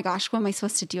 oh my gosh, what am I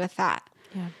supposed to do with that?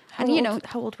 Yeah.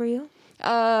 How old were you?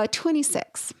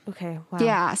 26. Okay. Wow.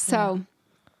 Yeah. So,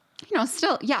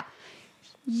 still,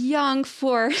 young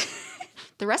for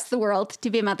the rest of the world to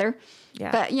be a mother.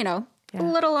 Yeah. But, a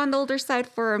little on the older side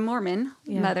for a Mormon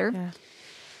mother.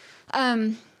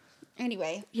 Yeah.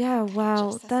 Anyway. Yeah.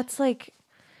 Wow. That's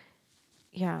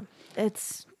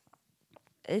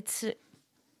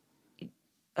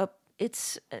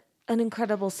it's an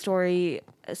incredible story.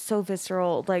 So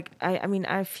visceral.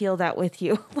 I feel that with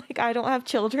you. I don't have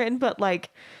children, but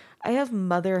I have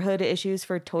motherhood issues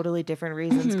for totally different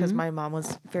reasons because my mom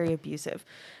was very abusive.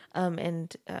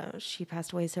 And she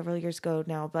passed away several years ago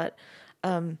now, but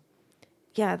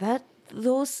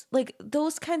those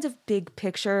kinds of big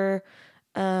picture,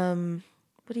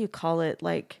 what do you call it?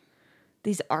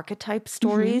 These archetype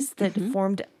stories that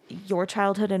formed your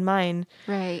childhood and mine,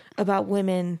 right? About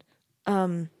women.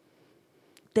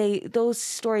 Those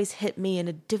stories hit me in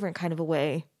a different kind of a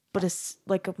way, but it's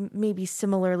maybe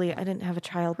similarly, I didn't have a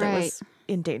child that was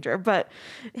in danger, but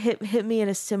hit me in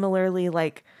a similarly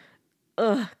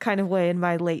kind of way in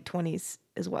my late 20s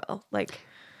as well.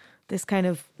 This kind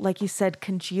of, like you said,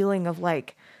 congealing of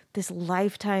this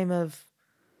lifetime of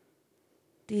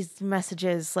these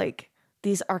messages,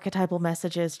 these archetypal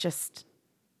messages, just,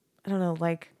 I don't know,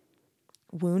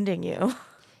 wounding you.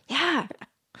 Yeah.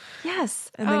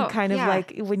 Yes. And then kind of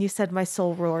when you said my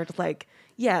soul roared,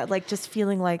 just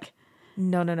feeling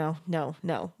no,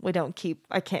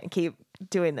 I can't keep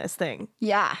doing this thing.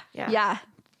 Yeah.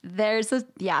 There's a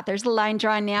line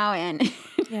drawn now. And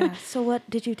yeah. So what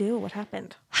did you do? What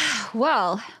happened?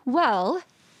 Well,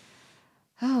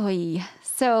 Oh, yeah.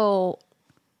 So,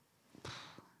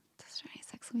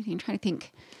 sex leading, I'm trying to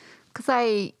think. Because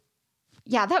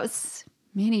that was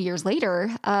many years later.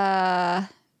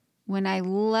 When I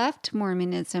left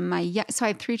Mormonism, so I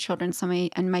have 3 children. So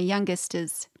my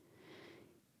youngest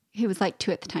he was like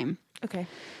 2 at the time. Okay.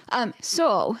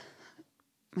 So,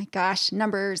 my gosh,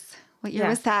 numbers. What year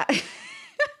was that?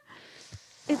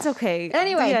 It's okay.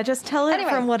 Anyway. Yeah, just tell it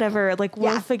from whatever. Like,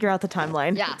 we'll figure out the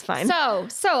timeline. Yeah. It's fine. So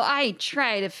I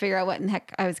tried to figure out what in the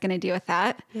heck I was going to do with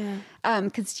that. Yeah.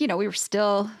 Because, we were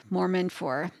still Mormon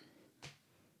for...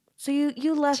 So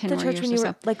you left the church when you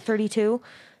were like 32?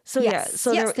 So yes.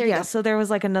 So there was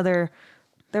like a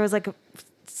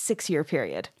 6-year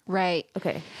period. Right.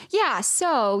 Okay. Yeah.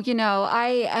 So,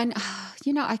 I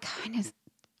kind of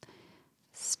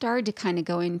started to kind of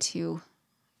go into...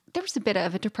 There was a bit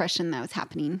of a depression that was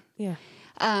happening. Yeah.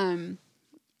 And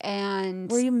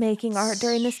were you making art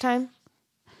during this time?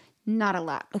 Not a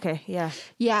lot. Okay. Yeah.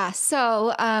 Yeah.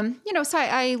 So, so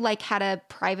I like had a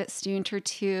private student or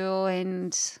 2,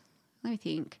 and let me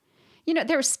think,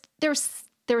 there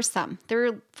were some, there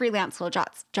were freelance little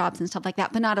jobs and stuff like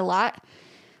that, but not a lot.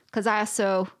 Cause I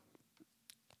also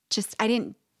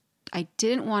I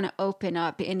didn't want to open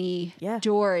up any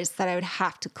doors that I would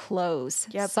have to close.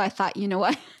 Yep. So I thought, you know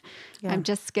what, I'm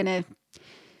just going to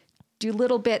do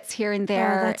little bits here and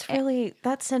there. That's really,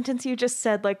 that sentence you just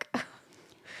said, like,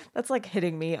 that's like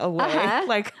hitting me away.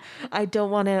 Like, I don't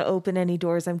want to open any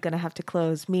doors I'm going to have to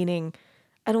close, meaning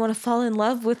I don't want to fall in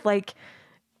love with like,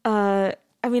 I'm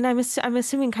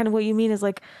assuming kind of what you mean is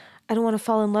like, I don't want to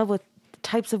fall in love with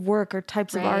types of work or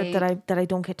types of art that I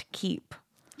don't get to keep.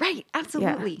 Right.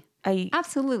 Absolutely. Yeah. I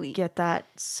absolutely get that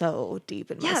so deep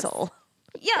in my soul.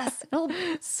 Yes.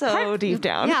 So deep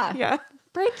down. Yeah. Yeah.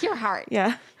 Break your heart.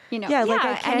 Yeah. Like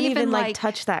I can't even like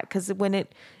touch that because when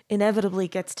it inevitably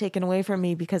gets taken away from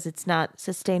me because it's not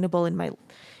sustainable in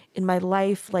my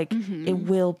life, like it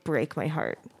will break my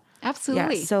heart.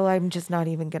 Absolutely. Yeah. So I'm just not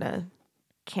even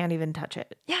can't even touch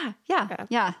it. Yeah.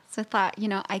 So I thought,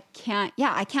 I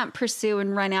can't pursue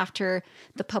and run after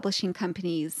the publishing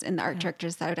companies and the art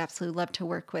directors that I would absolutely love to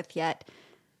work with yet.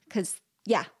 Because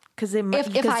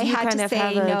if I had to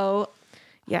say no.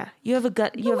 Yeah. You have a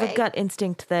gut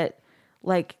instinct that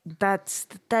like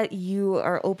that you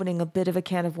are opening a bit of a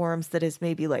can of worms that is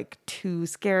maybe like too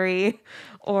scary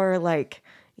or like,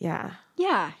 yeah.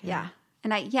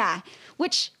 And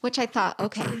which I thought,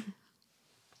 okay,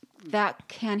 that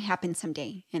can happen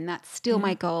someday. And that's still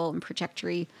my goal and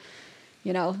trajectory,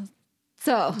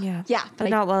 So, But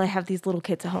not while I have these little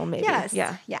kids at home, maybe. Yes.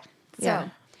 Yeah. So,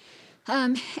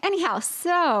 anyhow,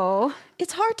 so.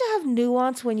 It's hard to have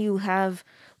nuance when you have,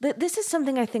 this is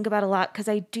something I think about a lot because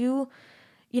I do,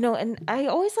 and I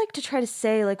always like to try to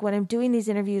say, like, when I'm doing these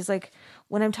interviews, like,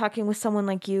 when I'm talking with someone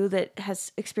like you that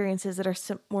has experiences that are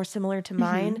more similar to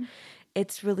mine,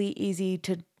 it's really easy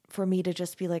for me to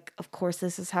just be like, of course,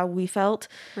 this is how we felt.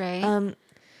 Right.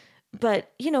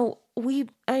 But,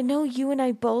 I know you and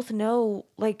I both know,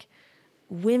 like,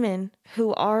 women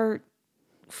who are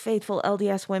faithful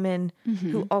LDS women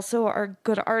who also are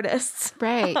good artists.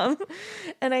 Right.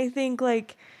 And I think,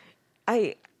 like,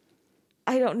 I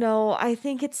don't know. I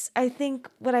think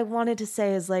what I wanted to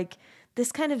say is, like,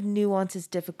 this kind of nuance is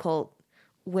difficult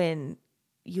when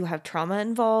you have trauma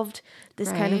involved.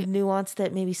 This kind of nuance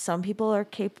that maybe some people are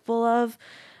capable of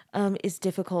is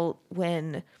difficult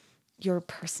when your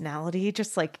personality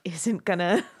just like isn't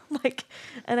gonna like,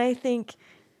 and I think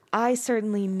I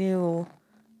knew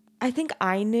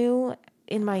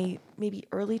in my maybe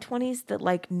early 20s that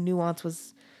like nuance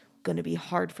was going to be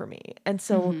hard for me. And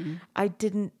so I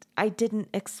didn't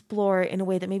explore in a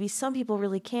way that maybe some people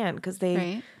really can because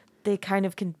they kind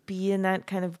of can be in that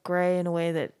kind of gray in a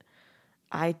way that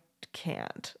I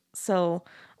can't. So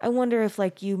I wonder if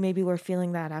like you maybe were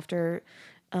feeling that after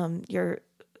your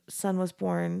son was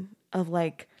born of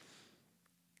like,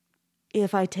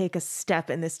 if I take a step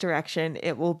in this direction,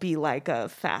 it will be like a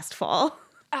fast fall.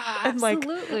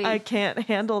 Absolutely. Like, I can't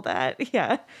handle that.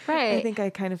 Yeah. Right. I think I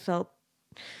kind of felt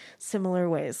similar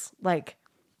ways. Like,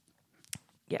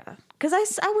 yeah. Because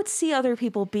I would see other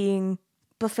people being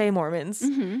buffet Mormons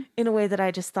in a way that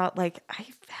I just thought like,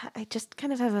 I just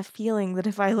kind of have a feeling that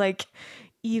if I like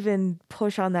even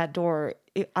push on that door,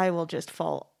 I will just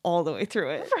fall all the way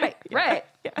through it. Right. Yeah. Right.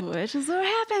 Yeah. Which is what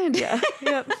happened. Yeah.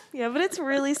 Yeah. But it's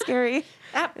really scary.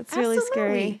 It's really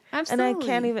scary. Absolutely. And I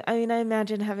can't even, I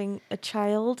imagine having a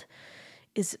child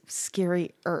is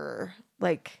scarier,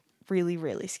 like really,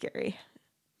 really scary.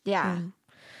 Yeah.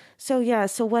 So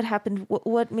what happened?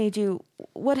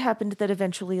 What happened that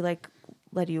eventually like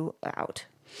led you out?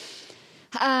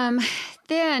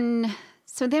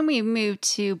 So So then we moved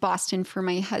to Boston for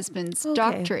my husband's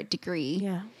doctorate degree.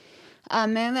 Yeah.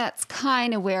 And that's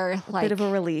kind of where like Bit of a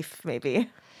relief, maybe.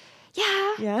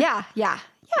 Yeah.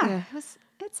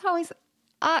 It's always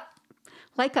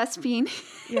like us being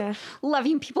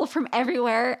loving people from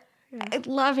everywhere. Yeah. I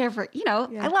love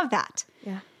I love that.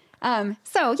 Yeah.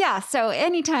 So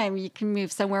anytime you can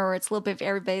move somewhere where it's a little bit of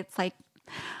everybody, it's like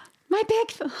my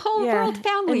big whole world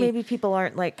family. And maybe people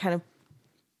aren't like kind of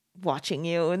watching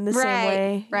you in the same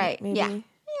way. Right. Maybe. Yeah.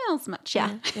 As much.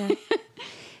 Yeah. Yeah.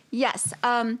 Yes.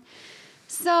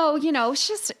 So, it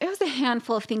was a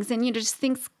handful of things, and, just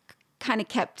things kind of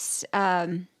kept,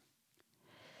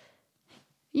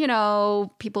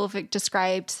 people have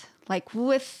described like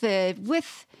with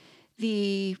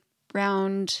the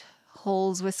round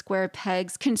holes with square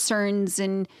pegs, concerns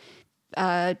and,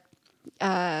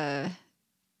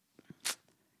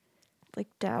 like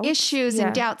doubts, issues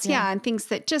and doubts. And things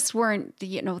that just weren't,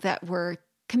 that were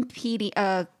competing,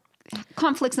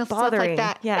 conflicts and bothering.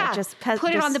 Stuff like that. Just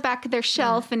put it on the back of their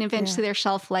shelf, and eventually their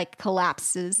shelf like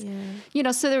collapses.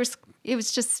 Yeah. So it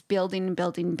was just building. When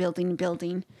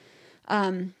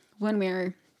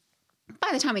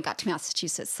by the time we got to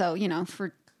Massachusetts, so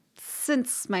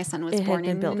since my son was born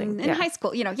in high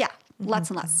school, lots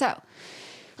and lots.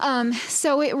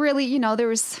 So it really, there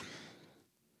was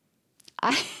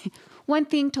one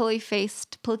thing totally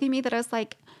faced polygamy that I was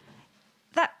like,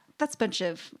 that's a bunch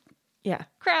of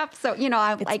crap. So,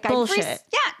 I'm it's like, bullshit.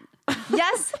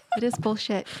 Yes, it is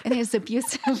bullshit. And it is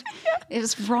abusive. It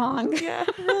is wrong.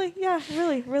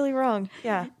 Really wrong.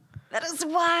 Yeah. That is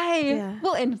why. Yeah.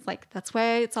 Well, and it's like, that's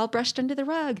why it's all brushed under the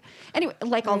rug. Anyway,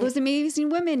 like all those amazing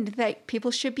women that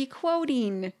people should be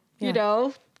quoting,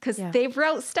 because they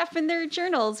wrote stuff in their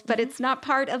journals, but it's not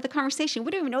part of the conversation.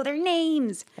 We don't even know their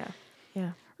names.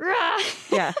 Yeah.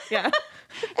 Yeah.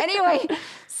 Anyway,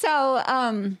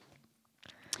 so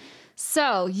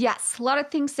yes, a lot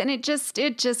of things, and it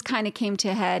just kind of came to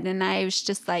a head, and I was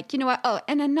just like, you know what? Oh,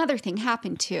 and another thing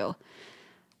happened too.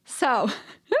 So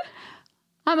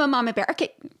I'm a mama bear.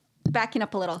 Okay, backing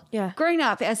up a little. Yeah. Growing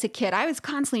up as a kid, I was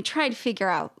constantly trying to figure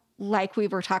out, like we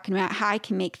were talking about, how I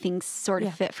can make things sort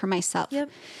of fit for myself. Yep.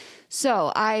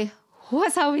 So I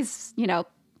was always,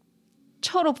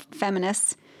 total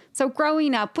feminist. So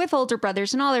growing up with older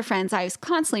brothers and all their friends, I was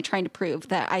constantly trying to prove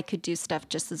that I could do stuff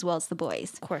just as well as the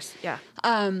boys. Of course. Yeah.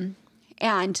 And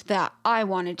that I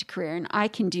wanted a career and I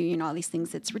can do, all these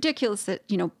things. It's ridiculous that,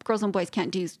 girls and boys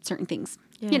can't do certain things,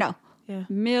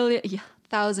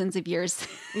 thousands of years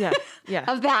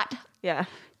of that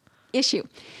issue.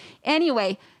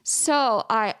 Anyway, so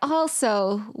I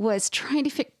also was trying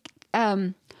to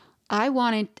I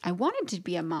wanted to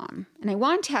be a mom and I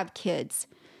wanted to have kids.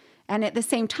 And at the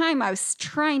same time, I was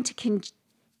trying to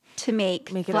make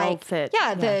it all fit.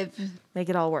 Make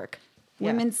it all work.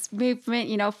 Women's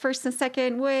movement, first and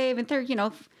second wave and third,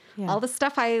 all the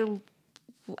stuff I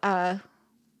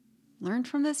learned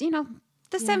from this, the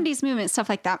 70s movement, stuff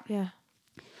like that. Yeah.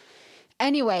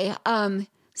 Anyway,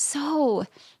 so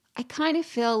I kind of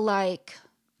feel like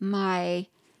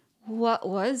what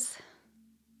was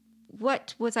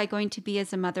I going to be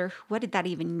as a mother? What did that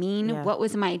even mean? Yeah. What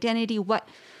was my identity? What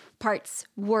parts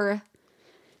were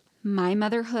my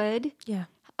motherhood? Yeah.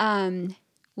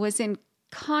 Was in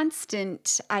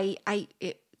constant,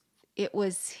 it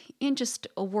was in just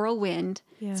a whirlwind.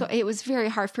 Yeah. So it was very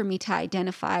hard for me to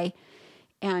identify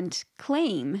and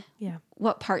claim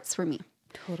what parts were me.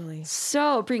 Totally.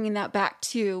 So bringing that back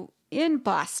to in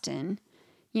Boston,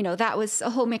 that was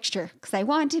a whole mixture because I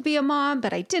wanted to be a mom,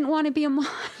 but I didn't want to be a mom,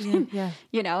 and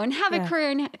have a career.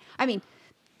 And I mean,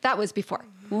 that was before.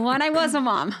 When I was a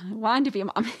mom, I wanted to be a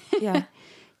mom. Yeah.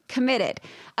 Committed.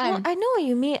 Well, I know what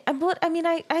you mean.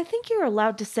 I think you're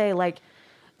allowed to say, like,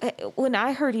 when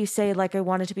I heard you say, like, I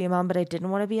wanted to be a mom, but I didn't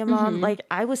want to be a mom, like,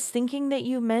 I was thinking that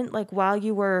you meant, like, while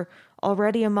you were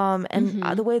already a mom. And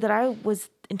the way that I was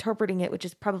interpreting it, which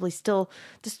is probably still,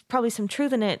 there's probably some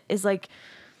truth in it, is, like,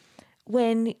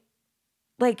 when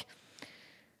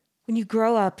you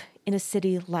grow up in a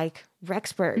city like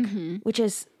Rexburg, which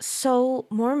is so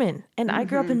Mormon, and I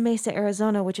grew up in Mesa,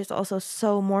 Arizona, which is also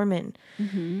so Mormon.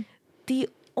 The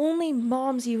only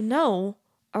moms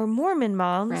are Mormon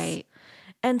moms, right?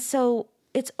 And so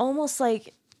it's almost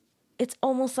like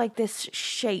this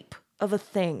shape of a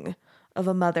thing of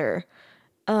a mother,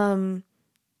 and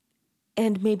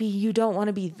maybe you don't want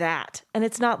to be that, and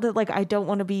it's not that like I don't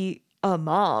want to be a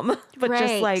mom, but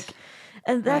just like.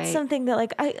 And that's something that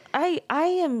like I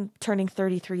am turning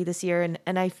 33 this year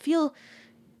and I feel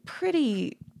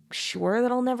pretty sure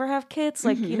that I'll never have kids.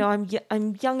 Like,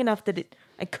 I'm young enough that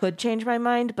I could change my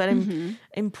mind, but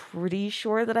I'm pretty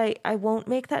sure that I won't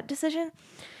make that decision.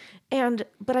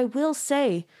 But I will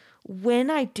say, when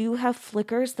I do have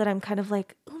flickers that I'm kind of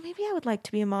like, oh, maybe I would like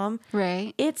to be a mom.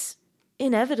 Right. It's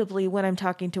inevitably when I'm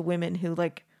talking to women who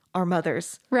like are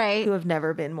mothers, Right. who have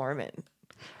never been Mormon.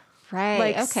 Right.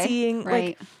 Like okay. seeing,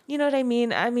 right. like, you know what I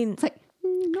mean? I mean, It's like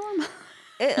normal.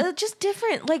 just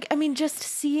different. Like, I mean, just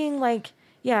seeing like,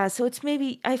 yeah. So it's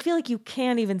maybe, I feel like you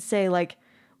can't even say like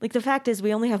the fact is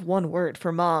we only have one word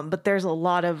for mom, but there are a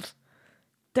lot of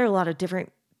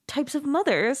different types of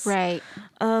mothers. Right.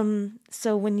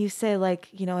 So when you say like,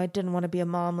 you know, I didn't want to be a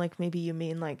mom, like maybe you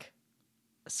mean like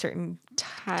a certain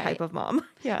type of mom.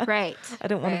 Yeah. Right. I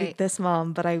don't want to be this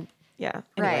mom, but yeah.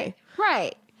 Anyway.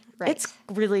 Right. It's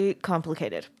really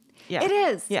complicated. Yeah. It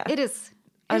is. Yeah. It is.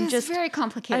 I'm It's very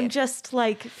complicated. I'm just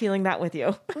like feeling that with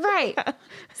you. Right.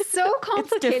 So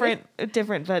complicated. It's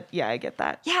different, but yeah, I get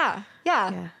that. Yeah.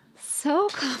 So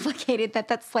complicated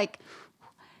that's like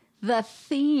the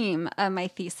theme of my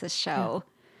thesis show.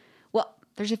 Yeah. Well,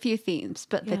 there's a few themes,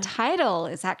 but the title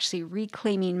is actually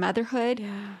Reclaiming Motherhood.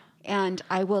 Yeah. And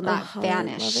I will not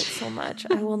vanish. I love it so much.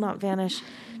 I will not vanish.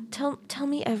 Tell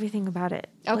me everything about it.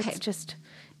 Okay. Let's just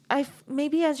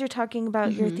maybe as you're talking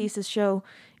about your thesis show,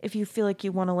 if you feel like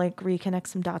you want to like reconnect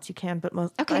some dots, you can, but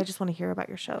I just want to hear about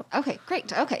your show. Okay,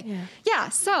 great. Okay. Yeah.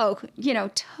 So, you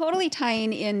know, totally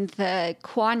tying in the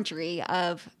quandary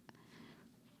of,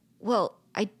 well,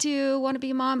 I do want to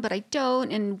be a mom, but I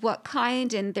don't, and what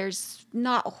kind, and there's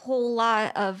not a whole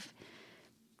lot of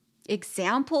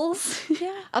examples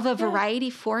of a variety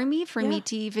for me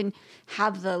to even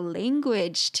have the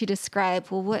language to describe,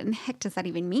 well, what in the heck does that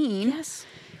even mean? Yes.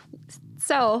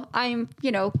 So I'm,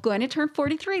 you know, going to turn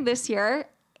 43 this year.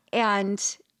 And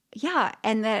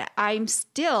that I'm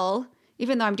still,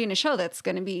 even though I'm doing a show that's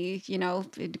going to be, you know,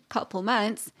 in a couple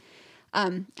months,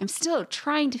 I'm still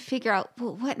trying to figure out,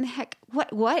 well, what in the heck,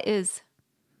 what is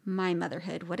my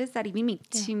motherhood? What does that even mean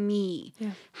to me?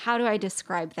 Yeah. How do I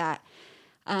describe that?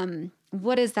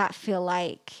 What does that feel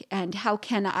like? And how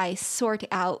can I sort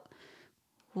out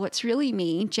what's really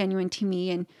me, genuine to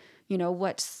me, and, you know,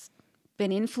 what's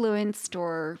been influenced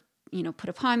or, you know, put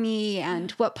upon me,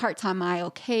 and what parts am I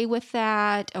okay with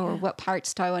that? Or what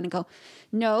parts do I want to go,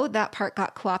 no, that part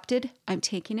got co-opted. I'm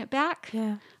taking it back.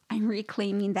 Yeah. I'm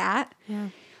reclaiming that. Yeah.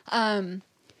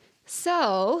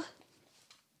 So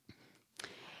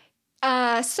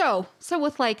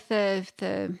with like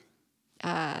the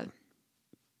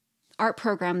art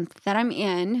program that I'm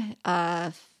in,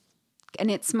 and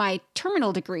it's my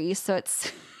terminal degree, so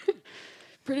it's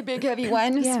pretty big, heavy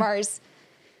one as far as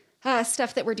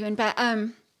stuff that we're doing. But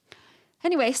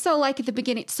anyway, so like at the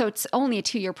beginning, so it's only a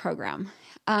 2-year program.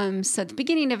 So at the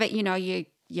beginning of it, you know,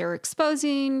 you're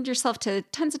exposing yourself to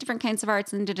tons of different kinds of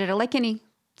arts and like any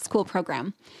school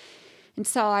program. And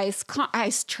so I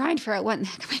was trying to figure out what the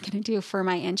heck am I going to do for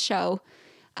my end show.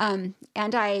 And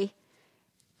I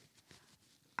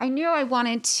knew I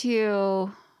wanted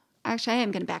to, actually, I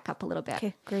am going to back up a little bit.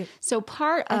 Okay, great. So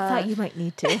I thought you might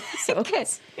need to. So. Good.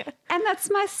 Yeah. And that's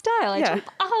my style. I jump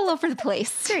all over the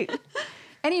place. Great.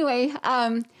 Anyway,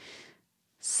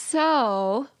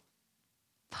 so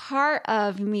part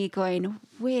of me going,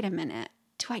 wait a minute,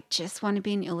 do I just want to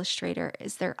be an illustrator?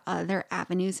 Is there other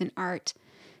avenues in art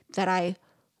that I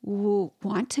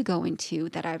want to go into,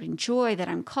 that I enjoy, that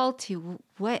I'm called to?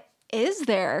 What is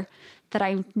there that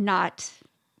I'm not,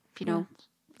 you know,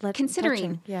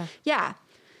 considering? Yeah.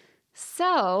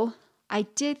 So I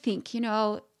did think, you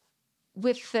know,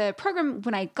 with the program,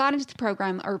 when I got into the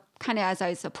program, or kind of as I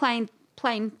was applying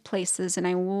places and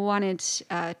I wanted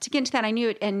to get into that, I knew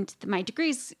it. And my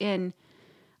degree's in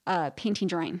painting,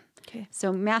 drawing. Okay.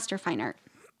 So master fine art.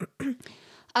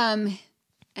 And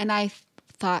I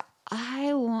thought,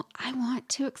 I want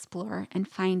to explore and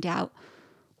find out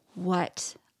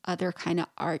what other kind of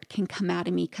art can come out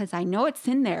of me, because I know it's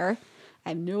in there. I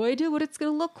have no idea what it's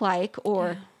going to look like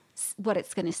or what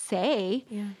it's going to say.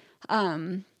 Yeah.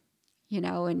 You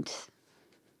know, and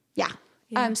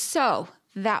so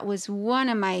that was one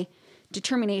of my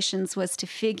determinations, was to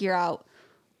figure out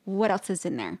what else is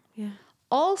in there. Yeah.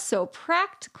 Also, a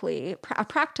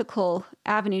practical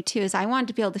avenue too is I wanted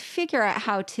to be able to figure out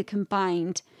how to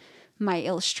combine my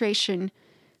illustration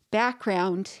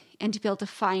background and to be able to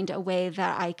find a way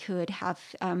that I could have,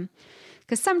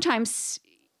 because sometimes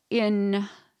in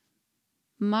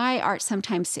my art,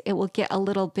 sometimes it will get a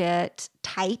little bit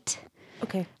tight.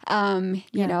 Okay.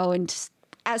 You know, and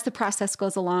as the process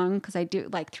goes along, because I do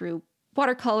like through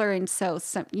watercolor, and so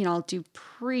some, you know, I'll do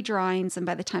pre-drawings, and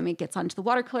by the time it gets onto the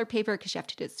watercolor paper, because you have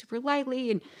to do it super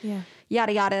lightly and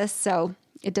yada yada. So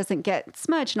it doesn't get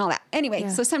smudged and all that. Anyway, Yeah.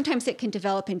 so sometimes it can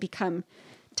develop and become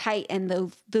tight, and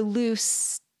the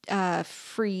loose,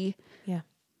 free Yeah.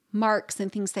 marks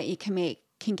and things that you can make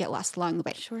can get lost along the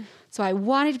way. Sure. So I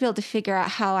wanted to be able to figure out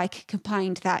how I could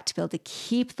combine that to be able to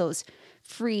keep those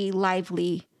free,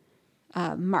 lively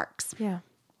marks. Yeah.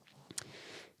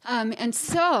 And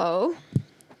so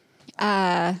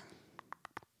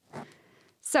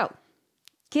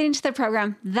get into the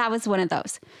program. That was one of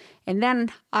those. And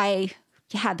then I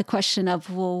had the question of,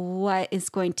 well, what is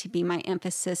going to be my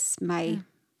emphasis, my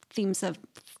themes of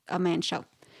a man show?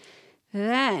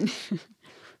 Then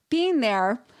being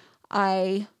there,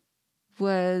 the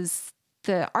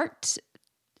art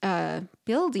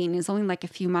building is only like a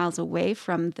few miles away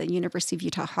from the University of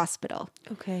Utah Hospital.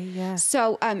 Okay. Yeah.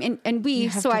 So, and we, You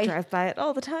have to drive by it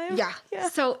all the time. yeah. Yeah.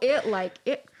 So it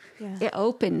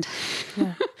opened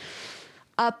Yeah.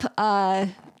 up,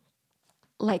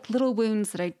 like little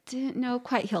wounds that I didn't know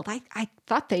quite healed. I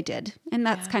thought they did. And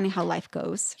that's kind of how life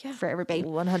goes for everybody.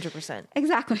 100%.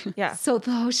 Exactly. Yeah. So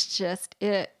those just,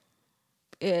 it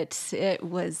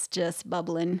was just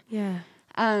bubbling. Yeah.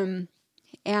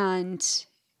 And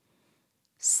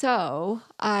so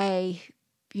I,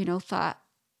 thought,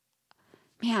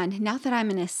 man, now that I'm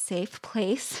in a safe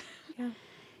place Yeah.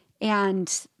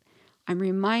 and I'm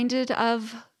reminded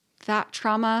of that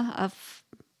trauma of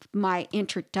my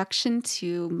introduction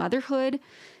to motherhood,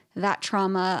 that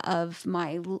trauma of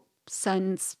my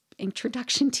son's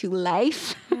introduction to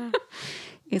life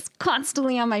is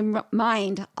constantly on my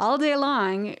mind all day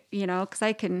long, because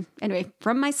I can, anyway,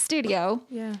 from my studio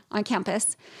on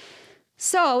campus.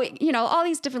 So, all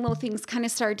these different little things kind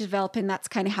of start to develop, and that's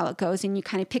kind of how it goes. And you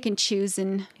kind of pick and choose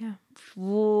and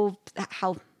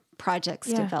how projects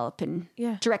develop and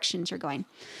directions are going.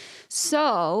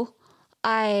 So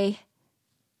I,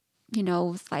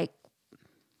 was like,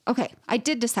 okay, I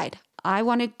did decide I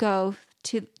want to go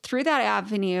through that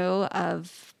avenue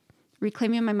of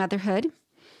reclaiming my motherhood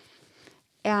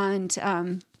and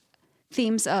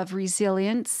themes of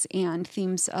resilience and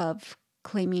themes of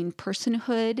claiming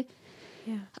personhood.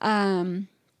 Yeah.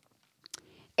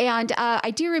 And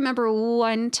I do remember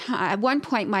at one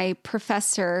point, my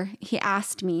professor, he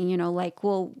asked me, like,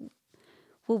 well,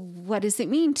 what does it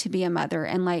mean to be a mother?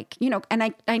 And like, and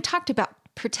I talked about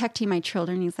protecting my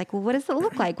children. He's like, well, what does it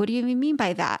look like? What do you even mean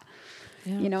by that?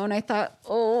 Yeah. And I thought,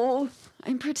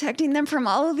 I'm protecting them from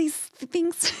all of these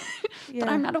things that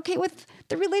I'm not okay with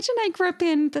the religion I grew up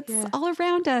in that's all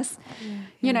around us,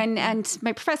 and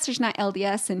my professor's not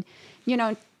LDS and,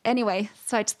 anyway,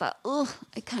 so I just thought,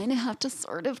 I kind of have to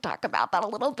sort of talk about that a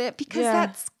little bit because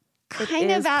that's kind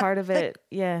of part of it.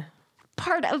 Yeah.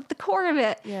 Part of the core of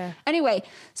it. Yeah. Anyway,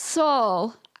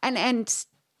 so, and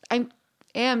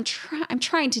I'm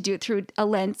trying to do it through a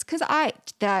lens because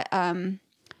that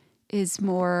is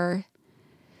more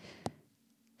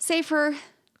safer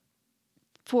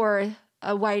for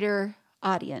a wider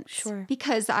audience. Sure.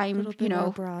 Because I'm, A little bit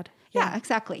more broad. Yeah,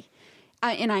 exactly.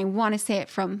 And I want to say it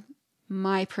from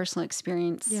my personal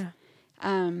experience. Yeah.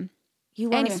 You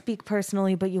want to Anyway. speak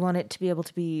personally, but you want it to be able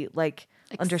to be like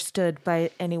understood by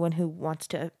anyone who wants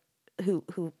to, who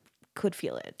could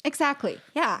feel it. Exactly.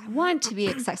 Yeah. I want to be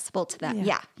accessible to them.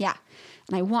 Yeah.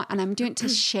 And I'm doing it to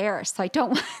share. So I don't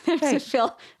want them to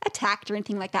feel attacked or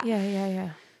anything like that.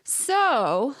 Yeah.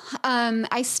 So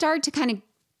I started to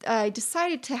I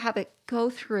decided to have it go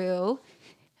through.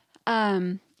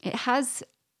 It has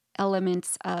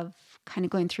elements of kind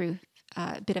of going through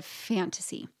a bit of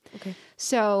fantasy. Okay.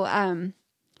 So,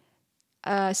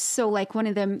 so like one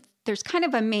of them, there's kind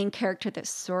of a main character that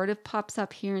sort of pops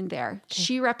up here and there. Okay.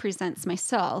 She represents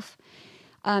myself,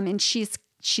 and she's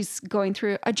going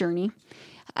through a journey,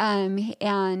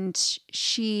 and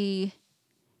she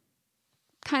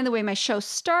kind of the way my show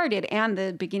started and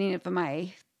the beginning of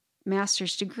my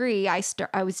master's degree, I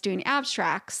was doing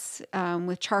abstracts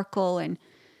with charcoal and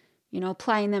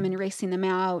applying them and erasing them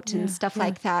out and stuff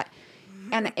like that.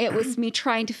 And it was me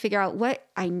trying to figure out what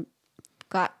I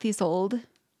got these old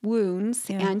wounds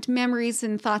and memories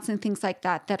and thoughts and things like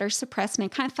that are suppressed. And I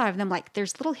kind of thought of them like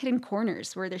there's little hidden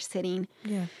corners where they're sitting.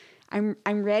 Yeah. I'm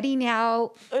ready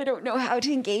now. I don't know how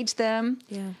to engage them.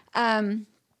 Yeah.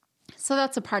 So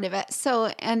that's a part of it. So,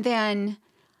 and then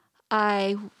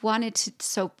I wanted to,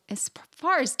 so as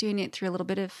far as doing it through a little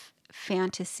bit of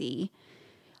fantasy,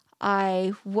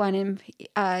 I wanted,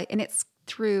 and it's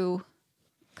through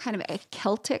kind of a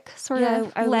Celtic sort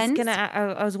of lens.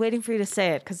 I was waiting for you to say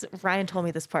it because Ryan told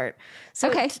me this part. So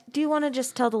okay. Do you want to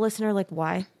just tell the listener like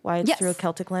why it's through a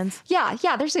Celtic lens? Yeah.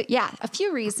 There's a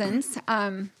few reasons.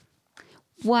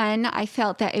 One, I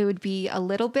felt that it would be a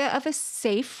little bit of a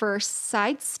safer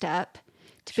sidestep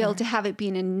to be able to have it be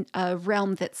in a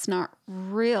realm that's not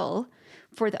real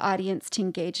for the audience to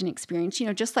engage and experience,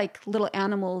 just like little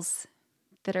animals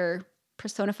that are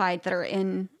personified that are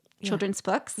in children's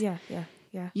books. Yeah.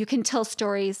 You can tell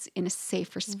stories in a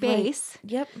safer space.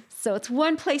 Right. Yep. So it's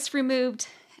one place removed.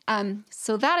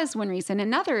 So that is one reason.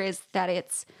 Another is that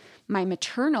it's my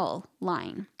maternal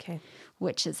line,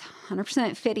 which is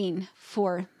 100% fitting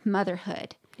for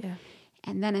motherhood. Yeah.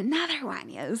 And then another one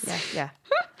is, Yeah.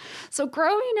 so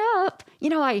growing up,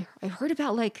 I heard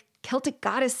about like Celtic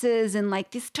goddesses and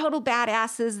like these total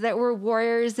badasses that were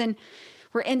warriors and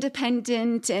were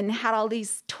independent and had all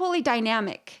these totally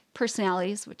dynamic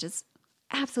personalities, which is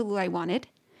absolutely what I wanted.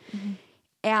 Mm-hmm.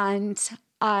 And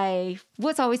I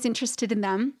was always interested in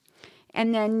them.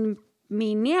 And then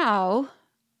me now,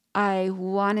 I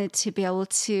wanted to be able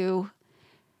to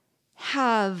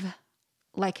have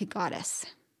like a goddess.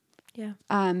 Yeah.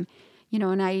 And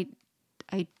I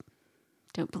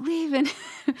don't believe in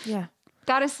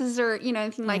goddesses or,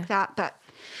 anything like that. But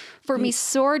for me,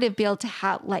 sort of be able to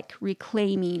have like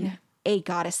reclaiming a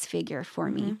goddess figure for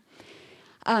me.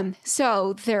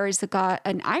 So there's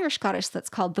an Irish goddess that's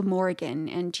called the Morgan,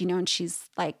 and and she's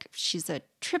a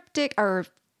triptych or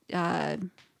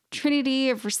trinity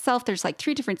of herself. There's like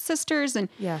 3 different sisters, and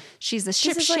she's a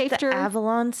shapeshifter. This is like the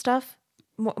Avalon stuff.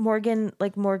 Morgan,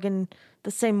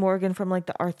 the same Morgan from like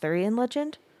the Arthurian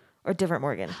legend, or different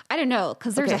Morgan. I don't know,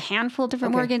 because there's a handful of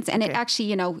different Morgans, and it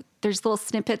actually, there's little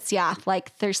snippets. Yeah,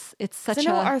 like it's such a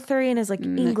Arthurian is like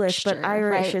English, but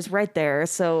Irish is right there.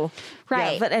 So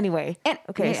right, but anyway,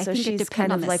 so she's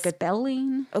kind of like a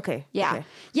spelling. Okay, yeah,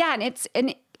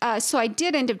 and so I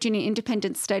did end up doing an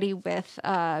independent study with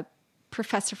a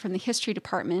professor from the history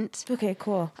department. Okay,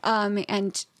 cool.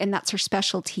 And that's her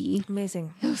specialty.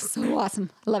 Amazing. It was so awesome.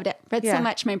 I loved it. Read so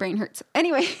much, my brain hurts.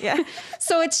 Anyway,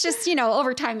 so it's just,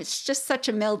 over time, it's just such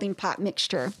a melding pot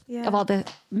mixture of all the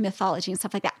mythology and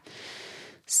stuff like that.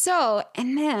 So,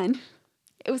 and then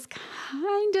it was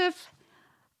kind of,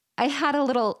 I had a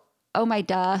little, oh my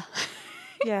duh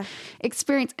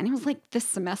experience. And it was like this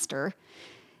semester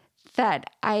that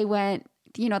I went,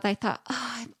 that I thought,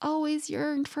 I've always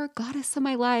yearned for a goddess in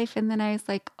my life. And then I was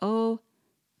like, oh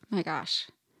my gosh,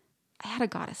 I had a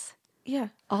goddess. Yeah.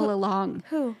 All along.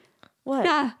 Who? What?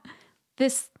 Yeah.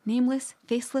 This nameless,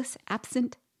 faceless,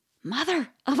 absent mother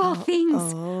of all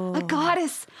things. A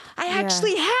goddess. I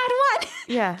actually had one.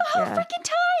 Yeah. The whole freaking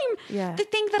time. Yeah. The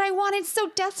thing that I wanted so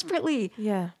desperately.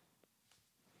 Yeah.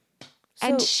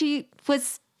 And she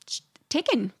was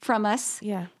taken from us.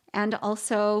 Yeah. And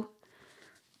also,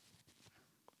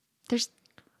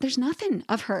 there's nothing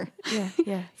of her.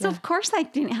 Yeah. So of course I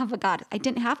didn't have a god. I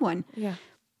didn't have one. Yeah.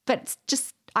 But it's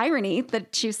just irony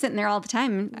that she was sitting there all the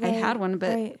time. I had one,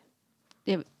 but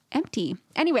it was empty.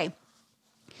 Anyway.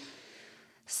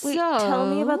 Wait,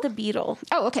 tell me about the beetle.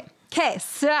 Oh, okay. Okay,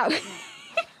 so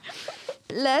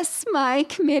bless my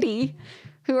committee,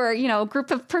 who are, a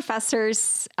group of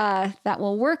professors that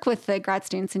will work with the grad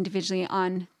students individually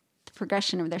on the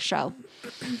progression of their show.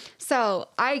 So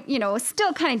I, was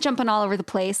still kind of jumping all over the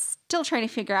place, still trying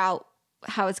to figure out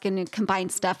how it's going to combine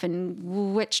stuff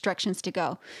and which directions to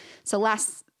go. So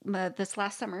this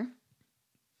last summer,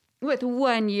 with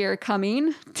 1 year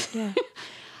coming,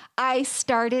 I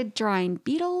started drawing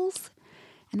beetles.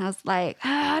 And I was like,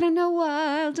 I don't know what,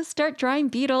 I'll just start drawing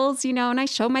beetles, and I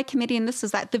showed my committee, and this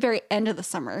was at the very end of the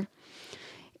summer.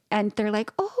 And they're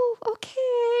like, oh,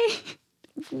 okay.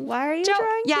 Why are you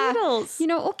drawing beetles?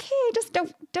 Okay, just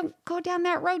don't go down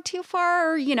that road too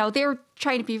far. They were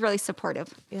trying to be really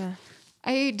supportive. Yeah.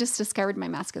 I just discovered my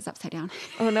mask is upside down.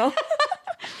 Oh, no.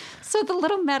 So the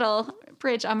little metal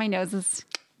bridge on my nose is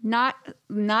not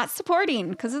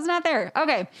supporting because it's not there.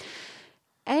 Okay.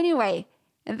 Anyway,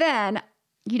 and then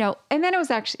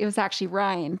it was actually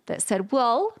Ryan that said,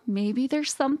 well, maybe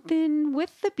there's something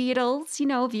with the beetles.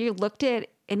 If you looked at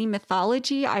any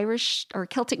mythology, Irish or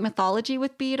Celtic mythology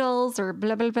with beetles or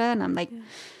blah, blah, blah. And I'm like,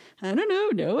 I don't know.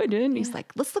 No, I didn't. He's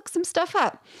like, let's look some stuff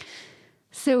up.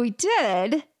 So we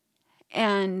did.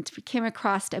 And we came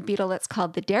across a beetle that's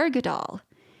called the Dergadal.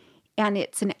 And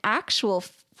it's an actual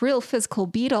real physical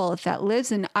beetle that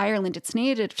lives in Ireland. It's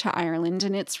native to Ireland.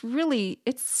 And it's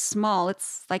small.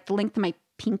 It's like the length of my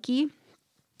pinky.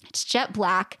 It's jet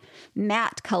black,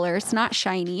 matte color. It's not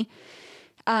shiny.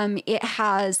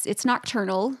 It's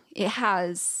nocturnal. It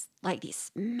has like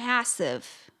these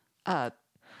massive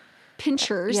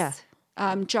pinchers,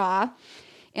 jaw,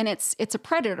 and it's a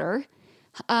predator.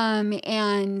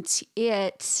 And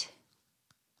it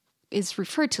is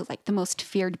referred to like the most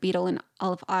feared beetle in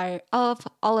all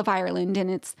of Ireland,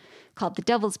 and it's called the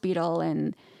devil's beetle.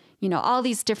 And all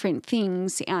these different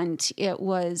things. And it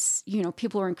was,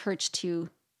 people were encouraged to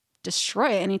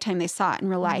destroy it anytime they saw it in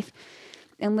real life.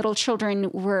 And little children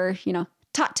were,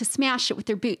 taught to smash it with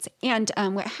their boots. And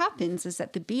what happens is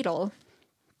that the beetle,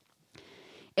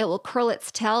 it will curl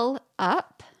its tail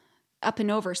up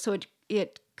and over. So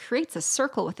it creates a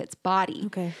circle with its body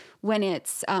when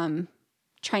it's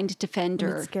trying to defend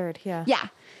or it's scared. Yeah. Yeah.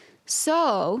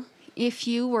 So if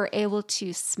you were able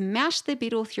to smash the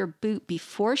beetle with your boot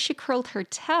before she curled her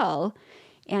tail,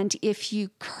 and if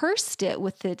you cursed it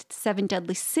with the 7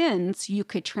 deadly sins, you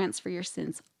could transfer your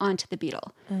sins onto the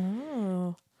beetle.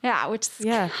 Oh. Yeah, which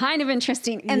is kind of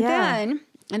interesting. And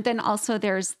then also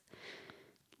there's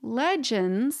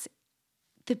legends.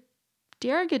 The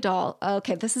Dergadal.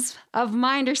 Okay, this is of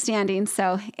my understanding.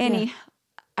 So any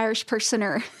Irish person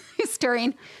or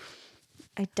historian.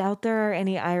 I doubt there are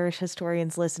any Irish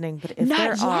historians listening, but if Not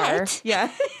there are,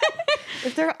 yet.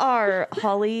 if there are,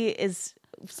 Holly is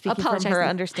speaking from her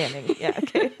understanding. Yeah.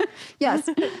 Okay. Yes.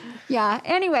 Yeah.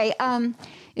 Anyway,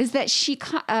 is that she,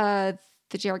 the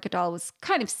Dergadal was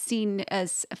kind of seen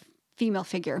as a female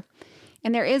figure.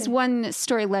 And there is one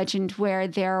story legend where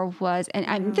there was,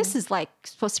 and this is like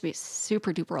supposed to be a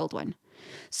super duper old one.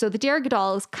 So the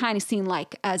Dergadal is kind of seen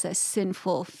like as a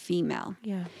sinful female.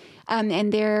 Yeah. And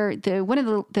one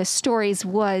of the stories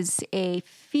was a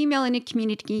female in a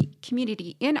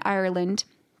community in Ireland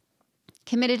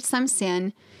committed some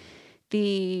sin.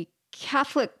 The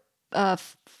Catholic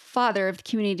father of the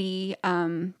community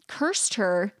cursed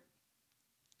her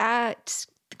at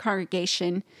the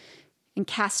congregation and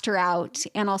cast her out,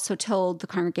 and also told the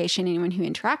congregation anyone who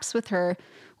interacts with her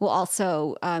will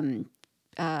also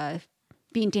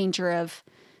be in danger of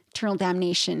eternal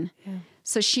damnation. Yeah.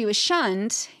 So she was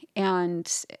shunned and,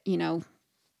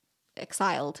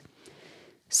 exiled.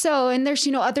 So, and there's,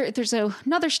 there's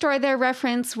another story there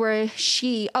reference where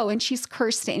she's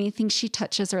cursed. Anything she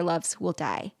touches or loves will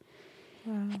die.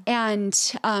 Wow.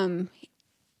 And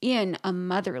in a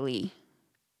motherly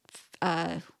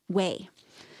way.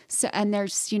 So, and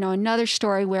there's, another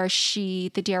story where the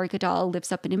Dergadal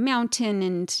lives up in a mountain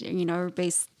and,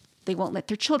 they won't let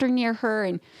their children near her.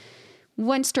 And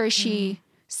one story, she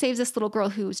saves this little girl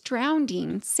who was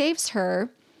drowning, saves her,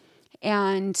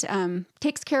 and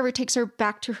takes care of her, takes her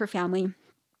back to her family.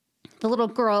 The little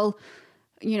girl,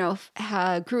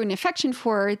 grew an affection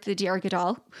for the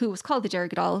Dergadal, who was called the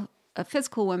Dergadal, a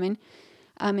physical woman,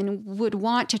 and would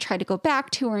want to try to go back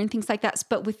to her and things like that.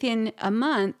 But within a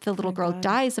month, the little girl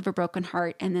dies of a broken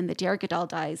heart, and then the Dergadal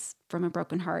dies from a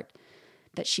broken heart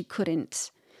that she couldn't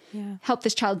help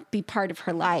this child be part of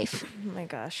her life. Oh my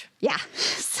gosh. Yeah.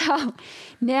 So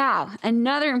now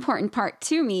another important part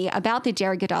to me about the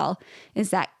Dergadal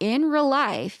is that in real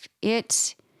life,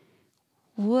 it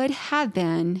would have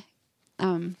been,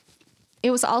 it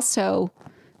was also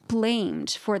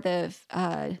blamed for the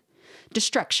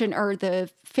destruction or the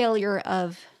failure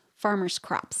of farmers'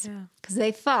 crops because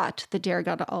they thought the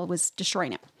Dergadal was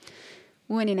destroying it.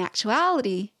 When in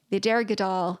actuality, the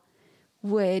Dergadal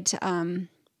would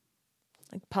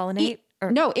pollinate?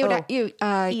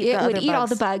 It would eat all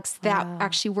the bugs that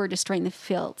actually were destroying the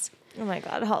fields. Oh my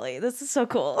God, Holly, this is so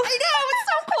cool. I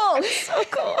know, it's so cool. So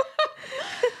cool.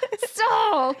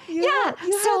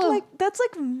 So, that's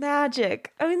like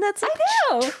magic. I mean, that's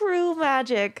like true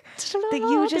magic that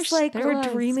you just were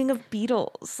dreaming of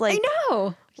beetles. Like, I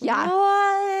know. Yeah.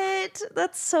 What?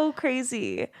 That's so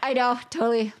crazy. I know.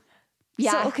 Totally.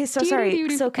 Yeah. So sorry.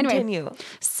 So continue. Anyway,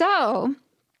 so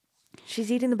she's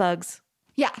eating the bugs.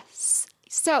 Yeah.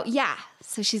 So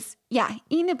she's,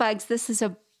 eating the bugs. This is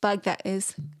a bug that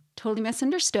is totally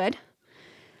misunderstood.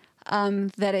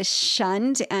 That is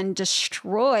shunned and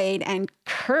destroyed and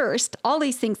cursed. All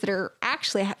these things that are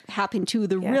actually happen to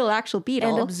the real actual beetle.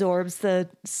 And absorbs the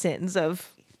sins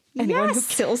of anyone who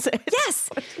kills it. Yes.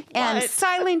 And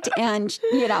silent and,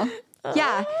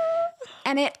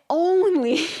 And it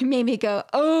only made me go,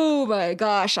 oh my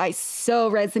gosh, I so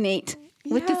resonate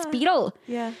with this beetle.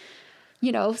 Yeah.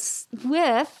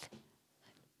 With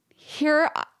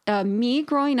me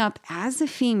growing up as a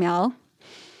female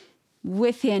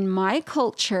within my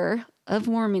culture of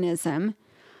Mormonism,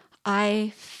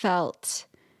 I felt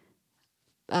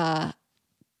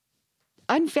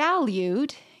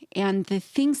unvalued, and the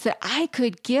things that I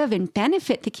could give and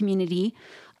benefit the community,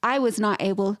 I was not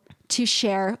able to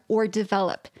share or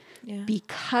develop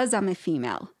because I'm a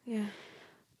female. Yeah.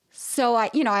 So I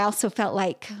also felt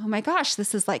like, oh my gosh,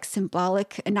 this is like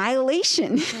symbolic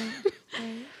annihilation.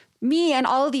 Right. Me and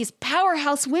all of these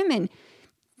powerhouse women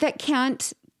that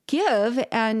can't give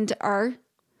and are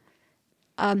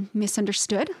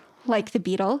misunderstood, like the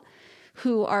beetle,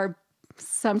 who are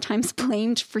sometimes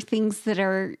blamed for things that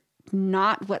are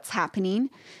not what's happening,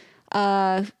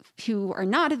 who are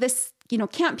not of this,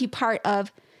 can't be part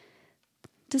of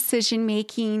decision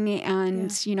making,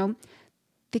 and,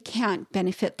 they can't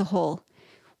benefit the whole,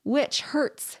 which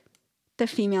hurts the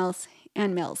females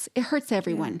and males. It hurts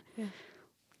everyone. Yeah.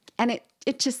 And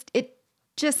it just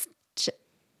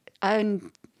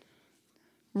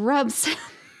rubs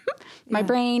my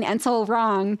brain and soul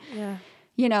wrong. Yeah.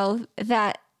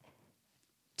 That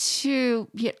to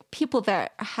people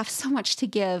that have so much to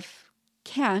give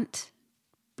can't,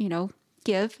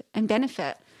 give and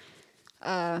benefit.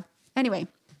 Anyway,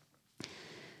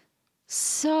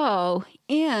 so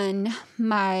in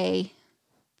my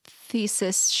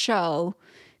thesis show,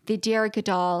 the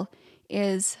Derrigadal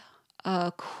is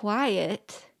a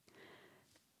quiet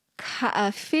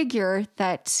figure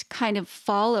that kind of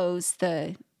follows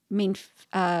the main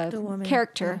The woman,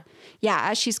 character. Yeah,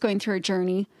 as she's going through her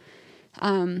journey.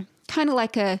 Kind of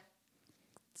like a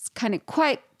kind of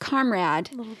quiet comrade.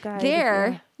 Little guide,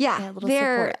 there. yeah, little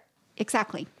there. support.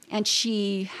 Exactly. And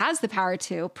she has the power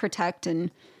to protect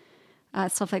and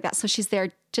stuff like that. So she's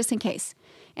there just in case.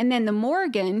 And then the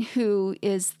Morgan, who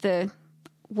is the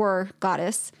war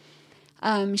goddess,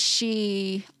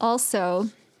 she also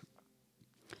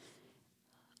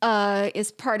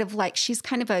is part of she's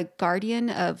kind of a guardian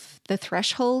of the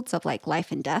thresholds of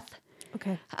life and death.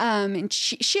 Okay. And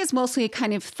she is mostly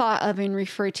kind of thought of and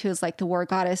referred to as the war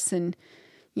goddess, and,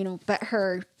 but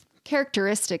her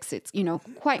characteristics, it's,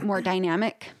 quite more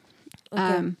dynamic.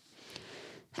 Okay.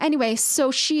 Anyway,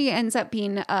 so she ends up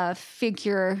being a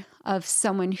figure of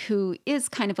someone who is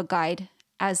kind of a guide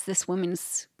as this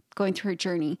woman's going through her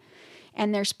journey.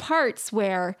 And there's parts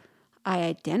where I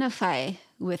identify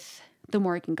with the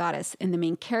Morgan goddess, and the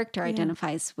main character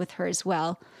identifies with her as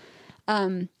well.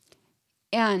 And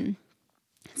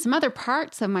some other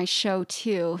parts of my show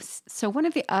too. So one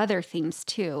of the other themes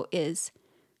too is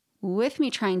with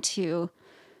me trying to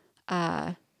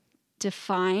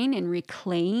define and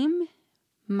reclaim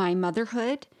my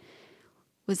motherhood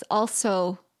was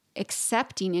also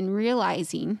accepting and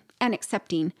realizing and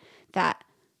accepting that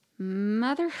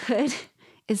motherhood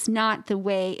is not the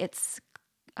way it's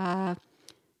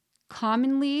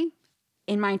commonly,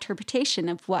 in my interpretation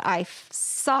of what I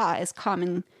saw as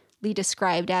commonly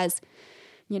described as,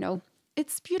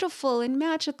 it's beautiful and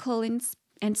magical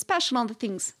and special, all the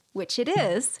things, which it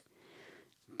is,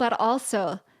 but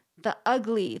also the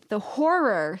ugly, the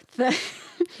horror, the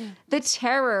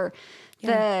terror,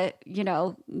 the,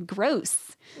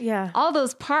 gross. Yeah. All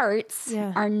those parts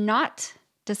are not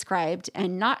described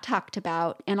and not talked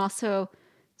about, and also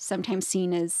sometimes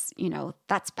seen as,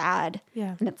 that's bad.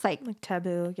 Yeah. And it's like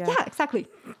taboo. Yeah. Yeah, exactly.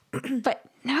 But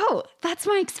no, that's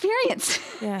my experience.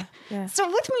 Yeah. Yeah. So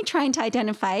with me trying to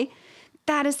identify,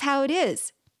 that is how it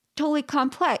is. Totally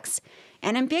complex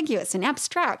and ambiguous and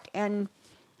abstract and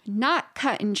not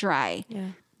cut and dry. Yeah.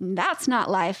 That's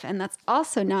not life. And that's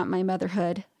also not my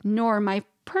motherhood, nor my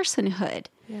personhood.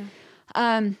 Yeah.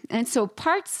 And so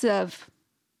parts of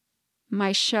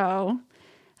my show,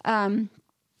 the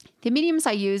mediums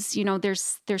I use,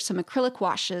 there's some acrylic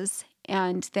washes,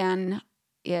 and then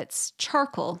it's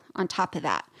charcoal on top of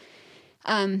that.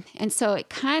 And so it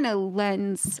kind of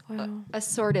lends a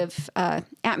sort of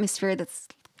atmosphere that's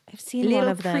I've seen one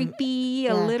of them. Creepy,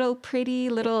 a little pretty,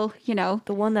 little, The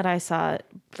one that I saw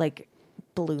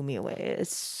blew me away.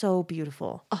 It's so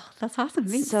beautiful. Oh, that's awesome.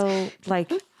 Thanks. So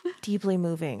deeply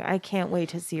moving. I can't wait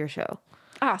to see your show.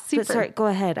 Ah, super. But sorry, go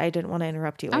ahead. I didn't want to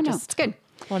interrupt you. Oh, no, it's good.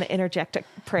 Want to interject a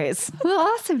praise. Well,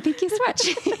 awesome. Thank you so much.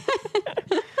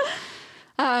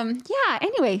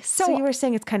 Anyway, so you were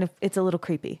saying it's a little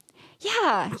creepy.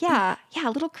 Yeah.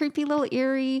 A little creepy, a little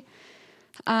eerie.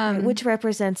 Which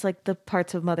represents the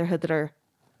parts of motherhood that are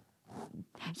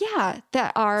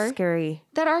that are scary.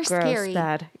 That are gross, scary.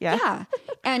 Bad. Yeah. Yeah.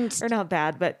 And or not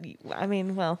bad, but I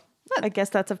mean, I guess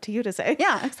that's up to you to say.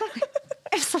 Yeah, exactly.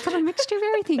 It's a little mixture of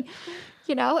everything,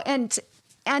 and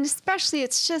especially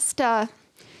it's just and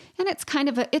it's kind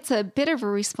of it's a bit of a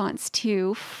response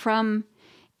too from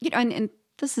and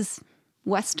this is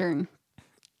Western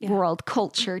world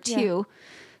culture too,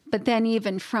 but then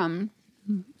even from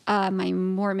my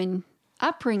Mormon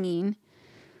upbringing,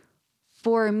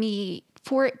 for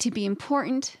it to be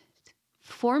important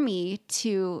for me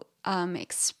to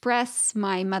express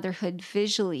my motherhood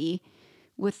visually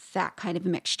with that kind of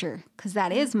mixture, because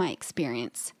that is my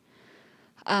experience.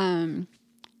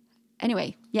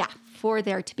 Anyway, for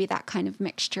there to be that kind of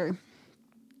mixture.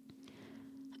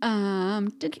 Yeah,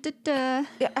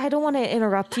 I don't want to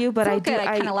interrupt you, but Good.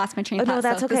 I kind of lost my train of thought. No,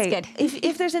 that's so okay. This is good.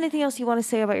 If there's anything else you want to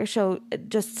say about your show,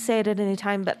 just say it at any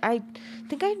time. But I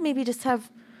think I'd maybe just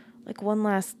have like one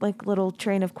last like little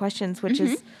train of questions, which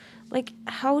is like,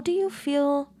 how do you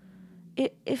feel?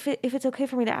 If it's okay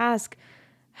for me to ask,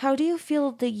 how do you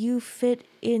feel that you fit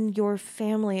in your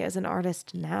family as an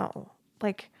artist now?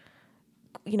 Like,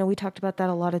 you know, we talked about that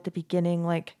a lot at the beginning.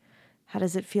 Like, how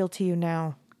does it feel to you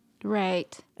now?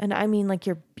 Right. And I mean, like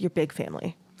your big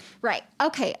family. Right.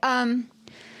 Okay.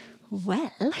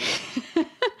 Well,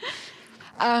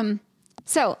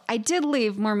 so I did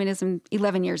leave Mormonism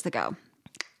 11 years ago.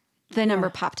 The number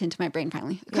popped into my brain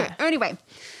finally. Okay. Yeah. Anyway,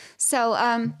 so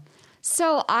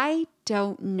I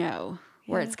don't know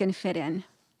where it's going to fit in.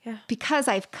 Yeah. Because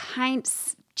I've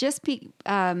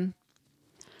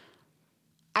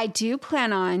I do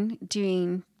plan on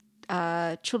doing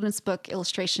children's book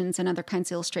illustrations and other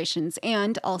kinds of illustrations.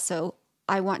 And also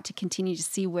I want to continue to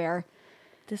see where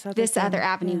this other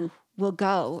avenue will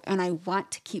go. And I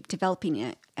want to keep developing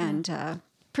it and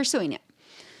pursuing it.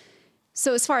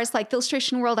 So as far as like the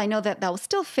illustration world, I know that will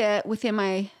still fit within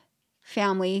my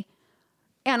family.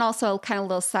 And also kind of a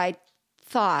little side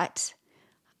thought,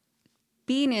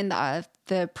 being in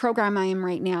the program I am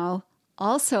right now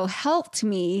also helped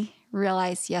me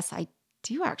realize, yes, I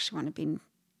do actually want to be an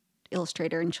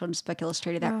illustrator and children's book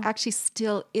illustrator. That actually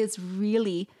still is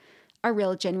really a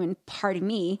real genuine part of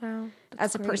me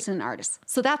as a person and artist.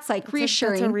 So that's like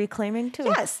reassuring. That's a reclaiming too.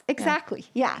 Yes, exactly.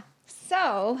 Yeah.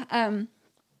 So,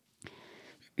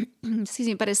 excuse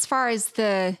me, but as far as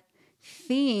the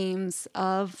themes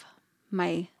of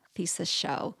my thesis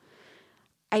show,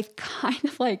 I've kind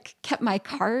of like kept my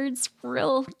cards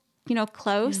real,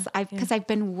 close. Because I've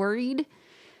been worried,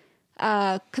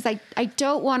 because I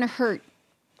don't want to hurt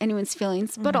anyone's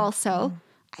feelings, but also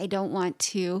I don't want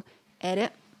to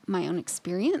edit my own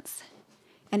experience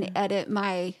and edit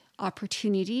my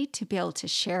opportunity to be able to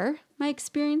share my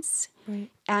experience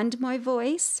and my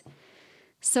voice.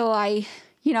 So I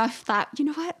thought, you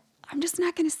know what? I'm just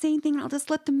not going to say anything. I'll just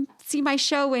let them see my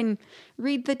show and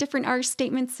read the different art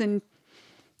statements and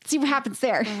see what happens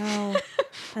there. Wow.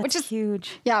 That's which is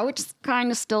huge. Yeah, which is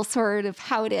kind of still sort of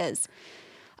how it is.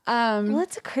 Well,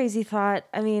 it's a crazy thought.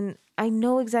 I mean, I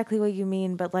know exactly what you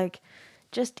mean, but like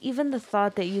just even the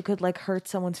thought that you could like hurt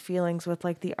someone's feelings with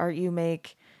like the art you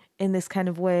make in this kind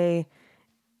of way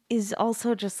is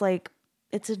also just like,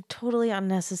 it's a totally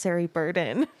unnecessary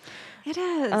burden. It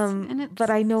is. And it's but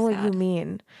I know sad. what you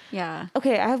mean. Yeah.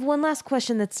 Okay, I have one last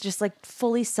question that's just like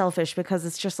fully selfish because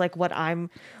it's just like what I'm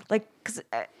like, because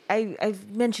I've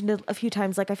mentioned it a few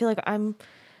times. Like I feel like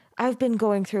I've been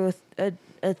going through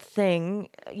a thing,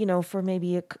 for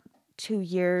maybe 2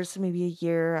 years, maybe a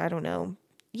year. I don't know.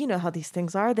 You know how these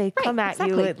things are. They come at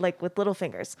you with little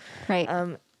fingers. Right.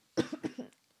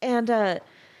 And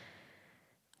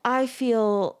I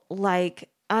feel like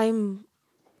I'm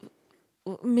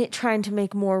trying to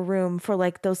make more room for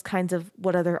like those kinds of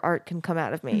what other art can come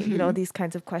out of me, these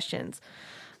kinds of questions.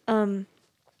 And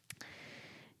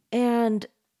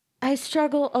I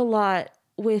struggle a lot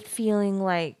with feeling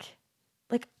like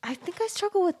I think I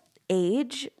struggle with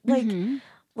age.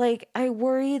 Like I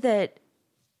worry that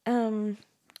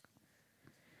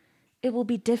it will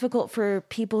be difficult for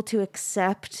people to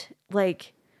accept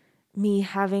like me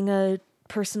having a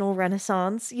personal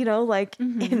renaissance, in my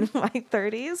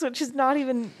 30s, which is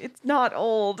it's not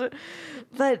old,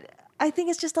 but I think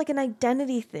it's just like an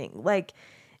identity thing. Like,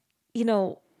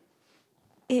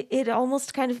 it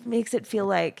almost kind of makes it feel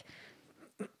like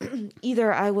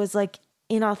either I was like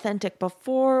inauthentic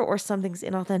before or something's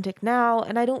inauthentic now.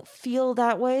 And I don't feel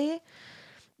that way,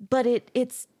 but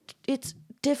it's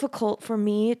difficult for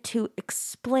me to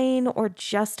explain or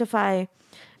justify.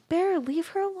 Bear, leave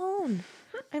her alone.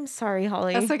 I'm sorry,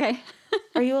 Holly. That's okay.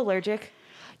 Are you allergic?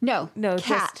 No, Dogs.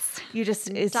 cats.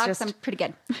 I'm pretty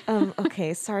good.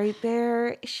 Okay, sorry,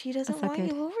 Bear. She doesn't That's want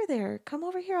okay. you over there. Come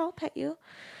over here. I'll pet you.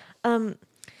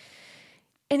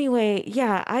 Anyway,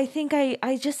 yeah, I think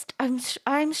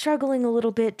I'm struggling a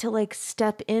little bit to like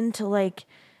step into like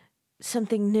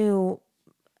something new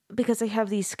because I have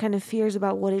these kind of fears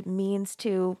about what it means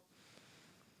to,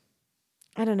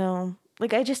 I don't know.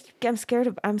 Like I'm scared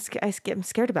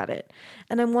about it.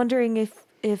 And I'm wondering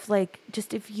if like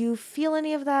just if you feel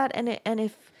any of that and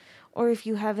if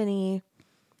you have any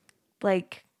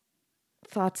like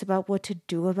thoughts about what to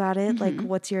do about it, like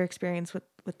what's your experience with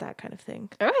that kind of thing?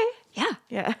 Okay. Yeah.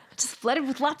 Yeah. Just flooded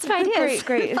with lots of ideas.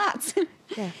 Great. Thoughts.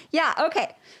 Yeah. Yeah.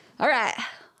 Okay. All right.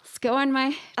 Let's go on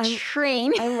my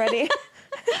train. I'm ready.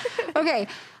 Okay.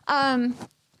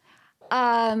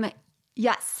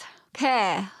 Yes.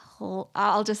 Okay.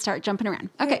 I'll just start jumping around.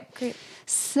 Okay. Great.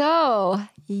 So,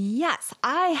 yes,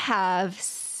 I have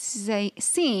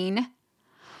seen,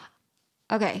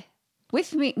 okay,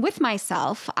 with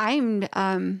myself, I'm,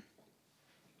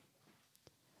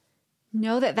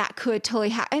 know that could totally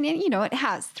happen. And, it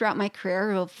has throughout my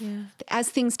career as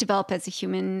things develop as a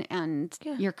human and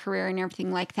your career and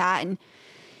everything like that.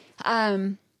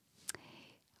 And,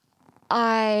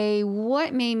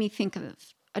 what made me think of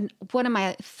one of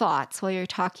my thoughts while you're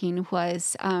talking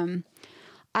was,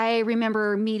 I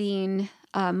remember meeting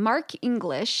Mark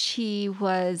English. He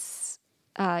was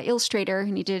illustrator,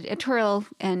 and he did editorial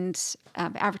and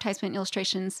advertisement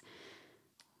illustrations.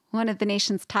 One of the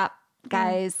nation's top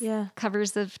guys,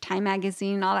 covers of Time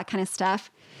magazine, all that kind of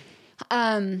stuff.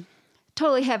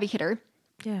 Totally heavy hitter.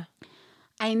 Yeah.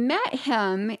 I met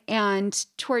him, and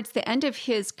towards the end of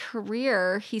his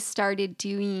career, he started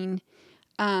doing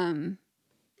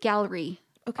gallery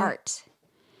art.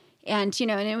 And,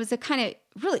 and it was a kind of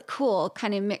really cool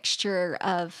kind of mixture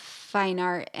of fine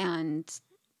art and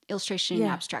illustration and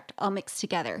abstract all mixed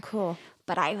together. Cool.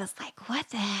 But I was like, what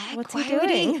the heck? What's he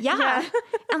doing? Yeah.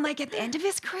 I'm like, at the end of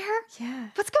his career? Yeah.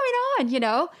 What's going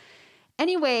on,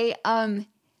 Anyway,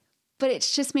 but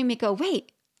it's just made me go,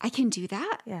 wait, I can do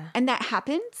that? Yeah. And that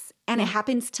happens? And it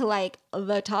happens to like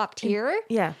the top tier?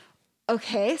 Yeah.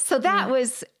 Okay. So that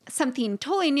was something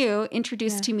totally new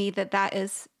introduced to me that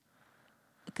is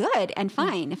good and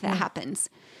fine if that happens.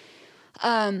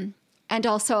 And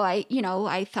also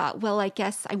I thought, well, I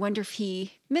wonder if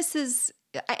he misses.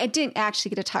 I didn't actually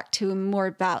get to talk to him more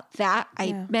about that.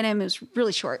 I met him, it was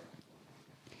really short.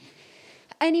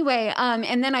 Anyway,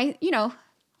 and then I,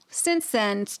 since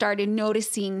then started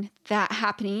noticing that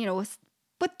happening, with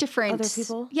different other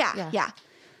people. Yeah.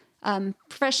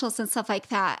 Professionals and stuff like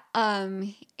that.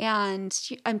 And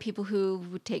people who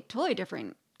would take totally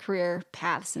different career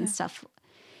paths and stuff.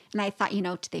 And I thought,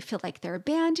 do they feel like they're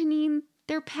abandoning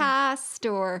their past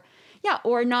or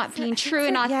not being true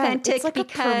and authentic? It's like a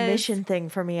permission thing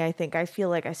for me, I think. I feel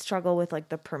like I struggle with like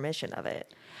the permission of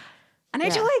it. And I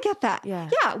totally get that. Yeah.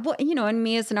 Yeah. Well, and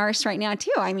me as an artist right now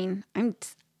too. I mean,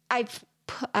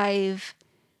 I've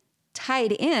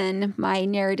tied in my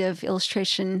narrative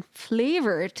illustration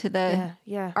flavor to the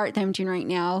art that I'm doing right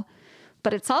now.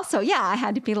 But it's also, I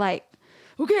had to be like,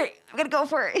 okay, I'm going to go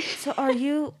for it. So are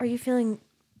you feeling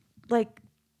like,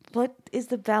 what is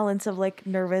the balance of like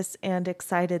nervous and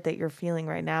excited that you're feeling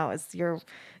right now as you're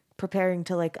preparing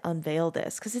to like unveil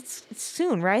this? Because it's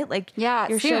soon, right? Like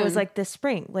your show is like this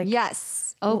spring. Like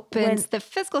yes, opens. The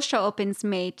physical show opens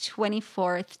May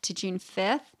 24th to June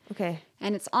 5th. Okay.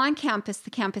 And it's on campus,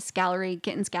 the campus gallery,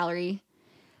 Gittins Gallery,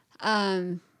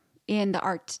 in the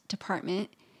art department.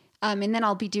 And then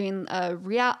I'll be doing a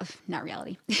a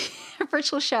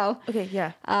virtual show. Okay,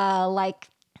 yeah. Like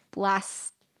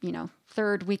last,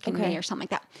 third week in May or something like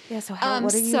that. Yeah, so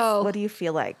what do you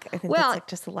feel like? I think that's like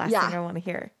just the last thing I want to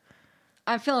hear.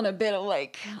 I'm feeling a bit of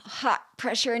like hot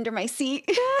pressure under my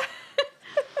seat.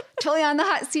 Totally on the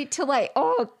hot seat to like,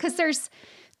 because there's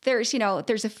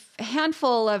a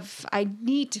handful of, I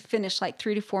need to finish like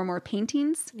 3 to 4 more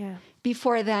paintings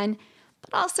before then.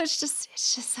 But also it's just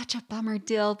such a bummer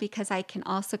deal because I can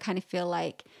also kind of feel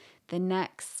like the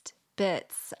next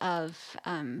bits of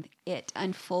it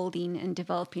unfolding and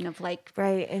developing of like.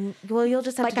 Right. And well, you'll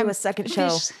just have to do a second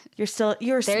show. What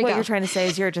you're trying to say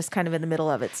is you're just kind of in the middle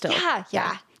of it still.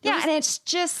 Yeah. And it's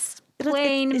just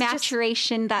plain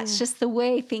maturation. That's just the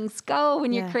way things go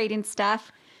when you're creating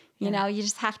stuff. You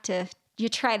just have to,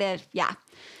 try to,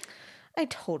 I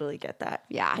totally get that.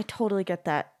 Yeah. I totally get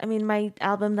that. I mean, my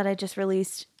album that I just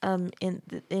released in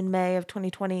May of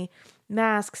 2020,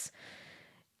 Masks,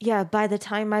 by the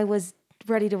time I was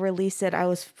ready to release it, I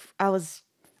was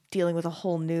dealing with a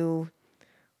whole new,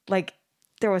 like,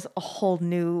 there was a whole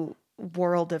new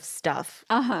world of stuff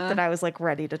that I was like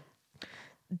ready to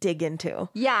dig into.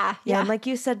 Yeah. And like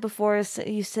you said before,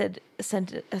 you said a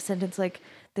sentence like,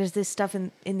 there's this stuff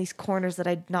in these corners that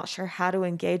I'm not sure how to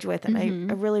engage with. And I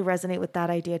really resonate with that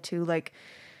idea too. Like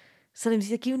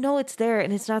sometimes like, it's there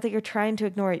and it's not that you're trying to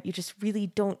ignore it. You just really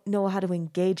don't know how to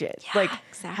engage it. Yeah, like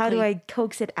exactly. How do I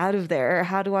coax it out of there? Or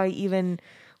how do I even,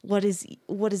 what is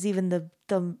even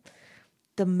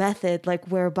the method like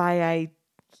whereby I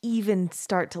even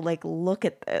start to like look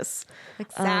at this?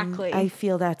 Exactly. I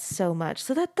feel that so much.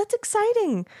 So that's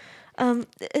exciting.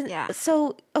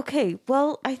 So, okay,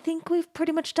 well, I think we've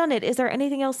pretty much done it. Is there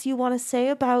anything else you want to say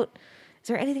is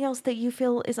there anything else that you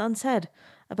feel is unsaid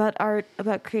about art,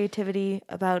 about creativity,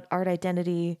 about art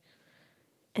identity?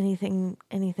 Anything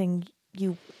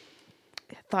you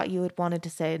thought you had wanted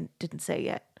to say and didn't say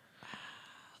yet?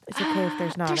 It's okay if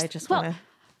there's not. I just want to.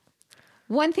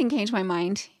 one thing came to my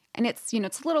mind, and it's,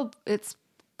 it's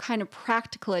kind of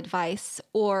practical advice,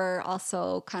 or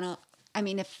also kind of, I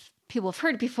mean, if people have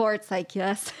heard it before, it's like,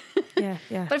 yes. Yeah.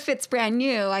 But if it's brand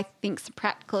new, I think some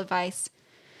practical advice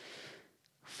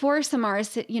for some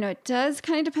artists, it does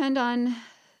kind of depend on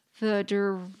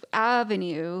the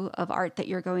avenue of art that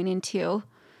you're going into.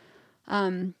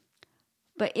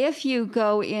 But if you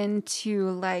go into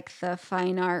like the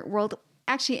fine art world,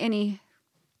 actually any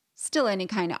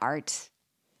kind of art,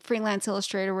 freelance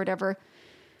illustrator, whatever,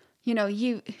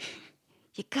 you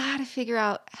got to figure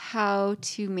out how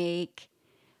to make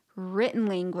written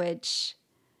language.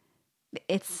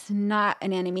 It's not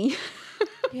an enemy.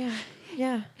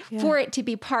 Yeah. For it to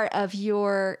be part of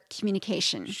your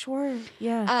communication. Sure.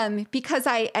 Yeah. Because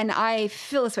I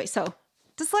feel this way. So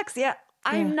dyslexia,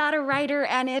 I'm not a writer,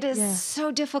 and it is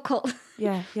so difficult.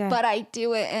 Yeah. But I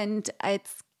do it, and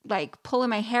it's like pulling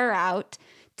my hair out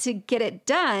to get it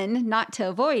done, not to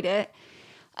avoid it.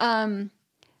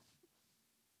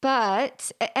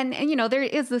 But there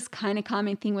is this kind of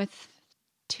common thing with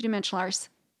two-dimensional arts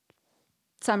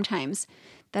sometimes,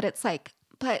 that it's like,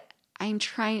 but I'm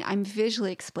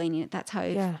visually explaining it. That's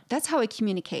how I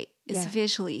communicate, is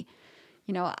visually.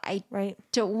 I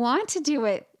don't want to do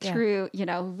it through,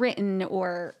 written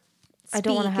or speak. I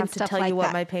don't want to have to tell like you what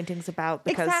that. my painting's about,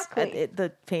 because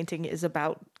the painting is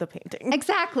about the painting.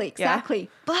 Exactly. Yeah.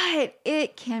 But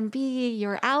it can be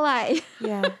your ally.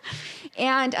 Yeah.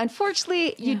 And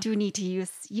unfortunately, you do need to you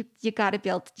got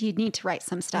to you need to write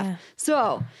some stuff. Yeah.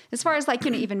 So as far as like,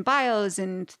 even bios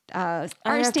and I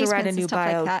art have to write a statements new and stuff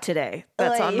bio like that. today.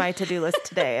 That's on my to-do list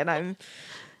today. And I'm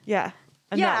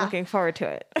not looking forward to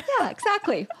it. Yeah,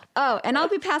 exactly. Oh, and I'll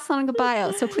be passing along a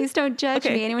bio, so please don't judge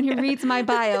me, anyone who reads my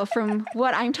bio, from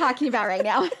what I'm talking about right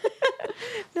now.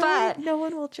 No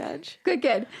one will judge.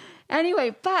 Good.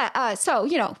 Anyway, but so,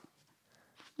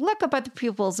 look up other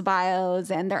people's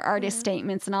bios and their artist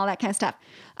statements and all that kind of stuff.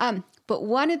 But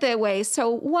one of the ways,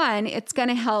 it's going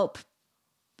to help.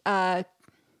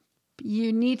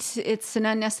 It's an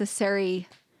unnecessary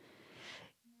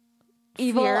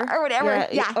evil or whatever.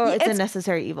 It's a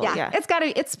necessary evil. Yeah. It's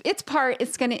part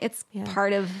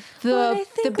of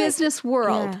the business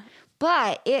world,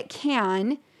 but it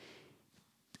can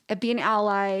be an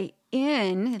ally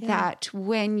in that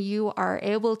when you are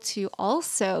able to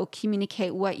also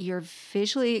communicate what you're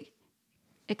visually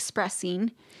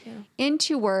expressing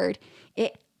into word,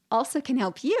 it also can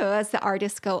help you as the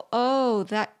artist go, oh,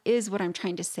 that is what I'm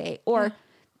trying to say. Or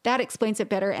that explains it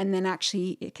better. And then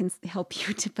actually it can help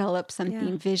you develop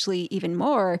something visually even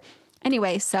more.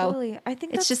 Anyway, so totally. I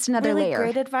think it's that's just another really layer.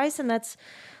 Great advice. And that's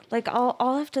like,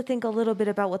 I'll have to think a little bit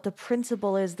about what the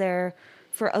principle is there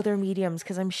for other mediums.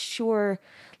 Cause I'm sure,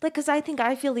 like, cause I think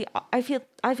I feel the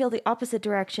opposite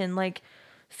direction, like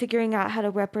figuring out how to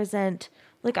represent,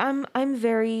 like I'm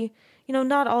very,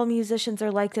 not all musicians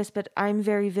are like this, but I'm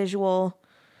very visual.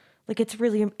 Like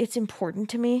it's important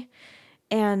to me.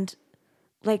 And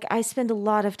like, I spend a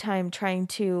lot of time trying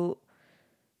to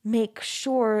make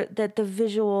sure that the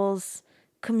visuals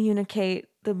communicate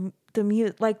the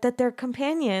like that they're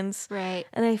companions. Right.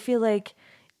 And I feel like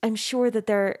I'm sure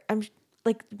that I'm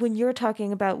like, when you're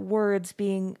talking about words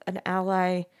being an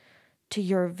ally to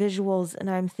your visuals, and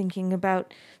I'm thinking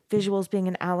about visuals being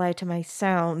an ally to my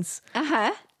sounds.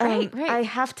 Right. I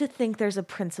have to think there's a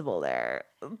principle there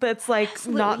that's like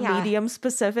not medium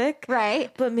specific.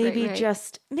 Right. But maybe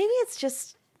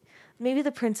maybe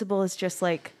the principle is just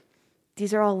like,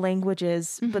 these are all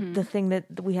languages, but the thing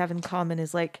that we have in common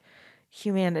is like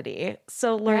humanity.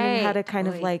 So learning how to kind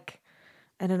of like,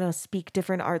 I don't know, speak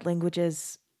different art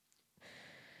languages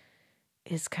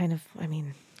is kind of, I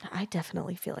mean, I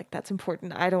definitely feel like that's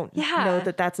important. I don't know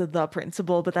that that's the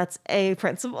principle, but that's a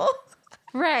principle.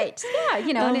 Right.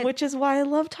 Yeah. Which is why I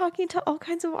love talking to all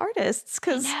kinds of artists,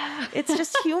 because it's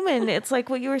just human. It's like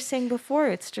what you were saying before.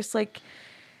 It's just like,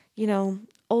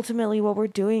 ultimately what we're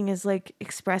doing is like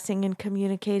expressing and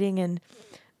communicating, and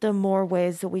the more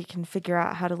ways that we can figure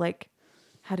out how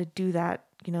to do that,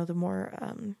 the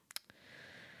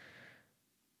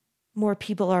more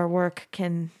people our work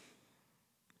can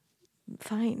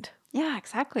find. Yeah,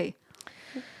 exactly.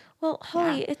 Well,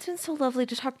 Holly, it's been so lovely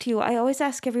to talk to you. I always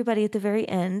ask everybody at the very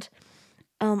end,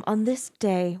 on this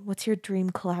day, what's your dream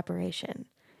collaboration?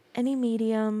 Any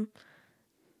medium,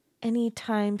 any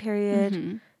time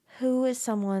period, who is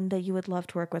someone that you would love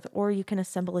to work with? Or you can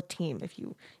assemble a team if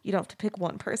you don't have to pick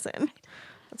one person.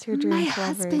 What's your dream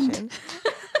collaboration?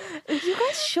 You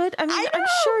guys should. I mean, I'm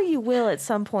sure you will at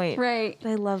some point. Right.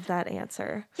 I love that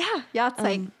answer. Yeah. It's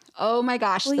like, oh my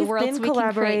gosh, the worlds we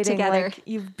can create together. Like,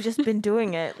 you've just been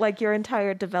doing it. Like your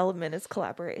entire development is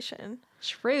collaboration.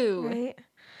 True. Right.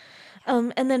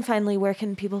 And then finally, where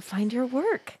can people find your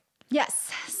work?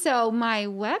 Yes. So my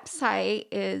website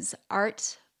is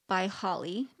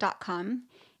artbyholly.com.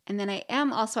 And then I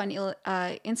am also on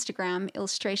Instagram,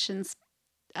 illustrations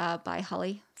by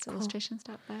Holly. So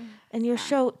illustrations.by. And your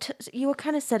show, you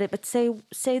kind of said it, but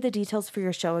say the details for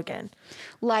your show again.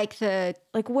 Like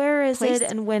where is place? it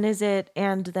and when is it?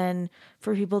 And then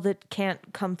for people that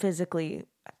can't come physically,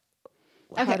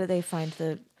 how do they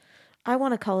find I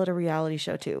want to call it a reality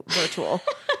show too, virtual.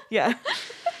 Yeah.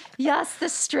 Yes,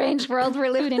 this strange world we're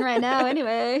living in right now.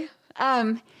 Anyway,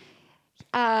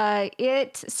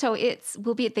 it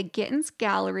will be at the Gittins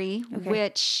Gallery,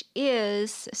 which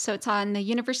is it's on the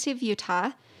University of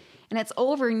Utah, and it's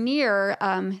over near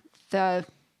the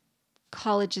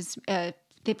college's.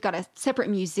 They've got a separate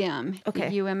museum,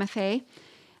 UMFA.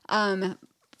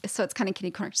 So it's kind of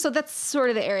kitty corner. So that's sort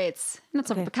of the area. It's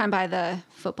kind of by the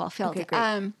football field. Okay,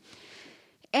 great.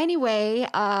 Anyway,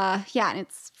 and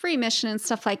it's free admission and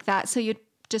stuff like that. So you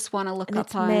just want to look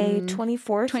up on May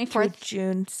 24th through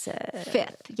June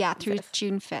 5th. Yeah, through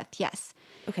June 5th. Yes.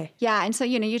 Okay. Yeah, and so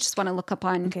you just want to look up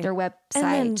on their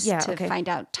website to find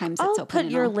out times it's open. I'll put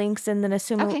your links and then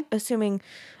assuming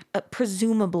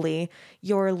presumably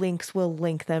your links will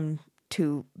link them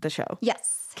to the show.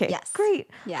 Yes. Okay. Yes. Great.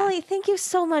 Yeah. Holly, thank you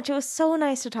so much. It was so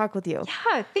nice to talk with you.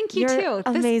 Yeah, thank you You're too.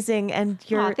 Amazing. And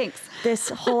thanks. This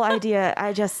whole idea,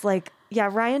 I just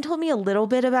Ryan told me a little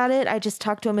bit about it. I just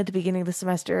talked to him at the beginning of the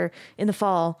semester in the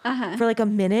fall for a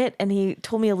minute, and he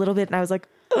told me a little bit, and I was like,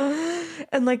 ugh.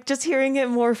 And just hearing it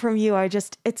more from you,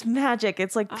 it's magic.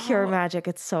 It's pure magic.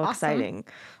 It's so exciting.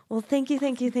 Well, thank you.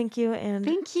 And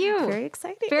thank you. Very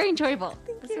exciting. Very enjoyable.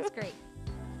 This is great.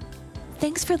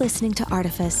 Thanks for listening to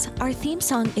Artifice. Our theme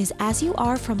song is As You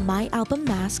Are from my album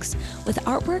Masks, with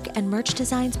artwork and merch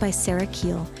designs by Sarah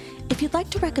Keel. If you'd like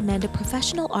to recommend a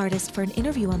professional artist for an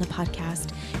interview on the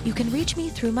podcast, you can reach me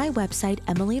through my website,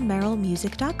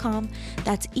 emilymerrillmusic.com.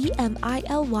 That's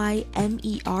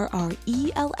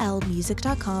EMILYMERRELL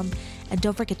music.com. And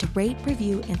don't forget to rate,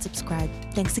 review, and subscribe.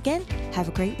 Thanks again. Have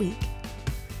a great week.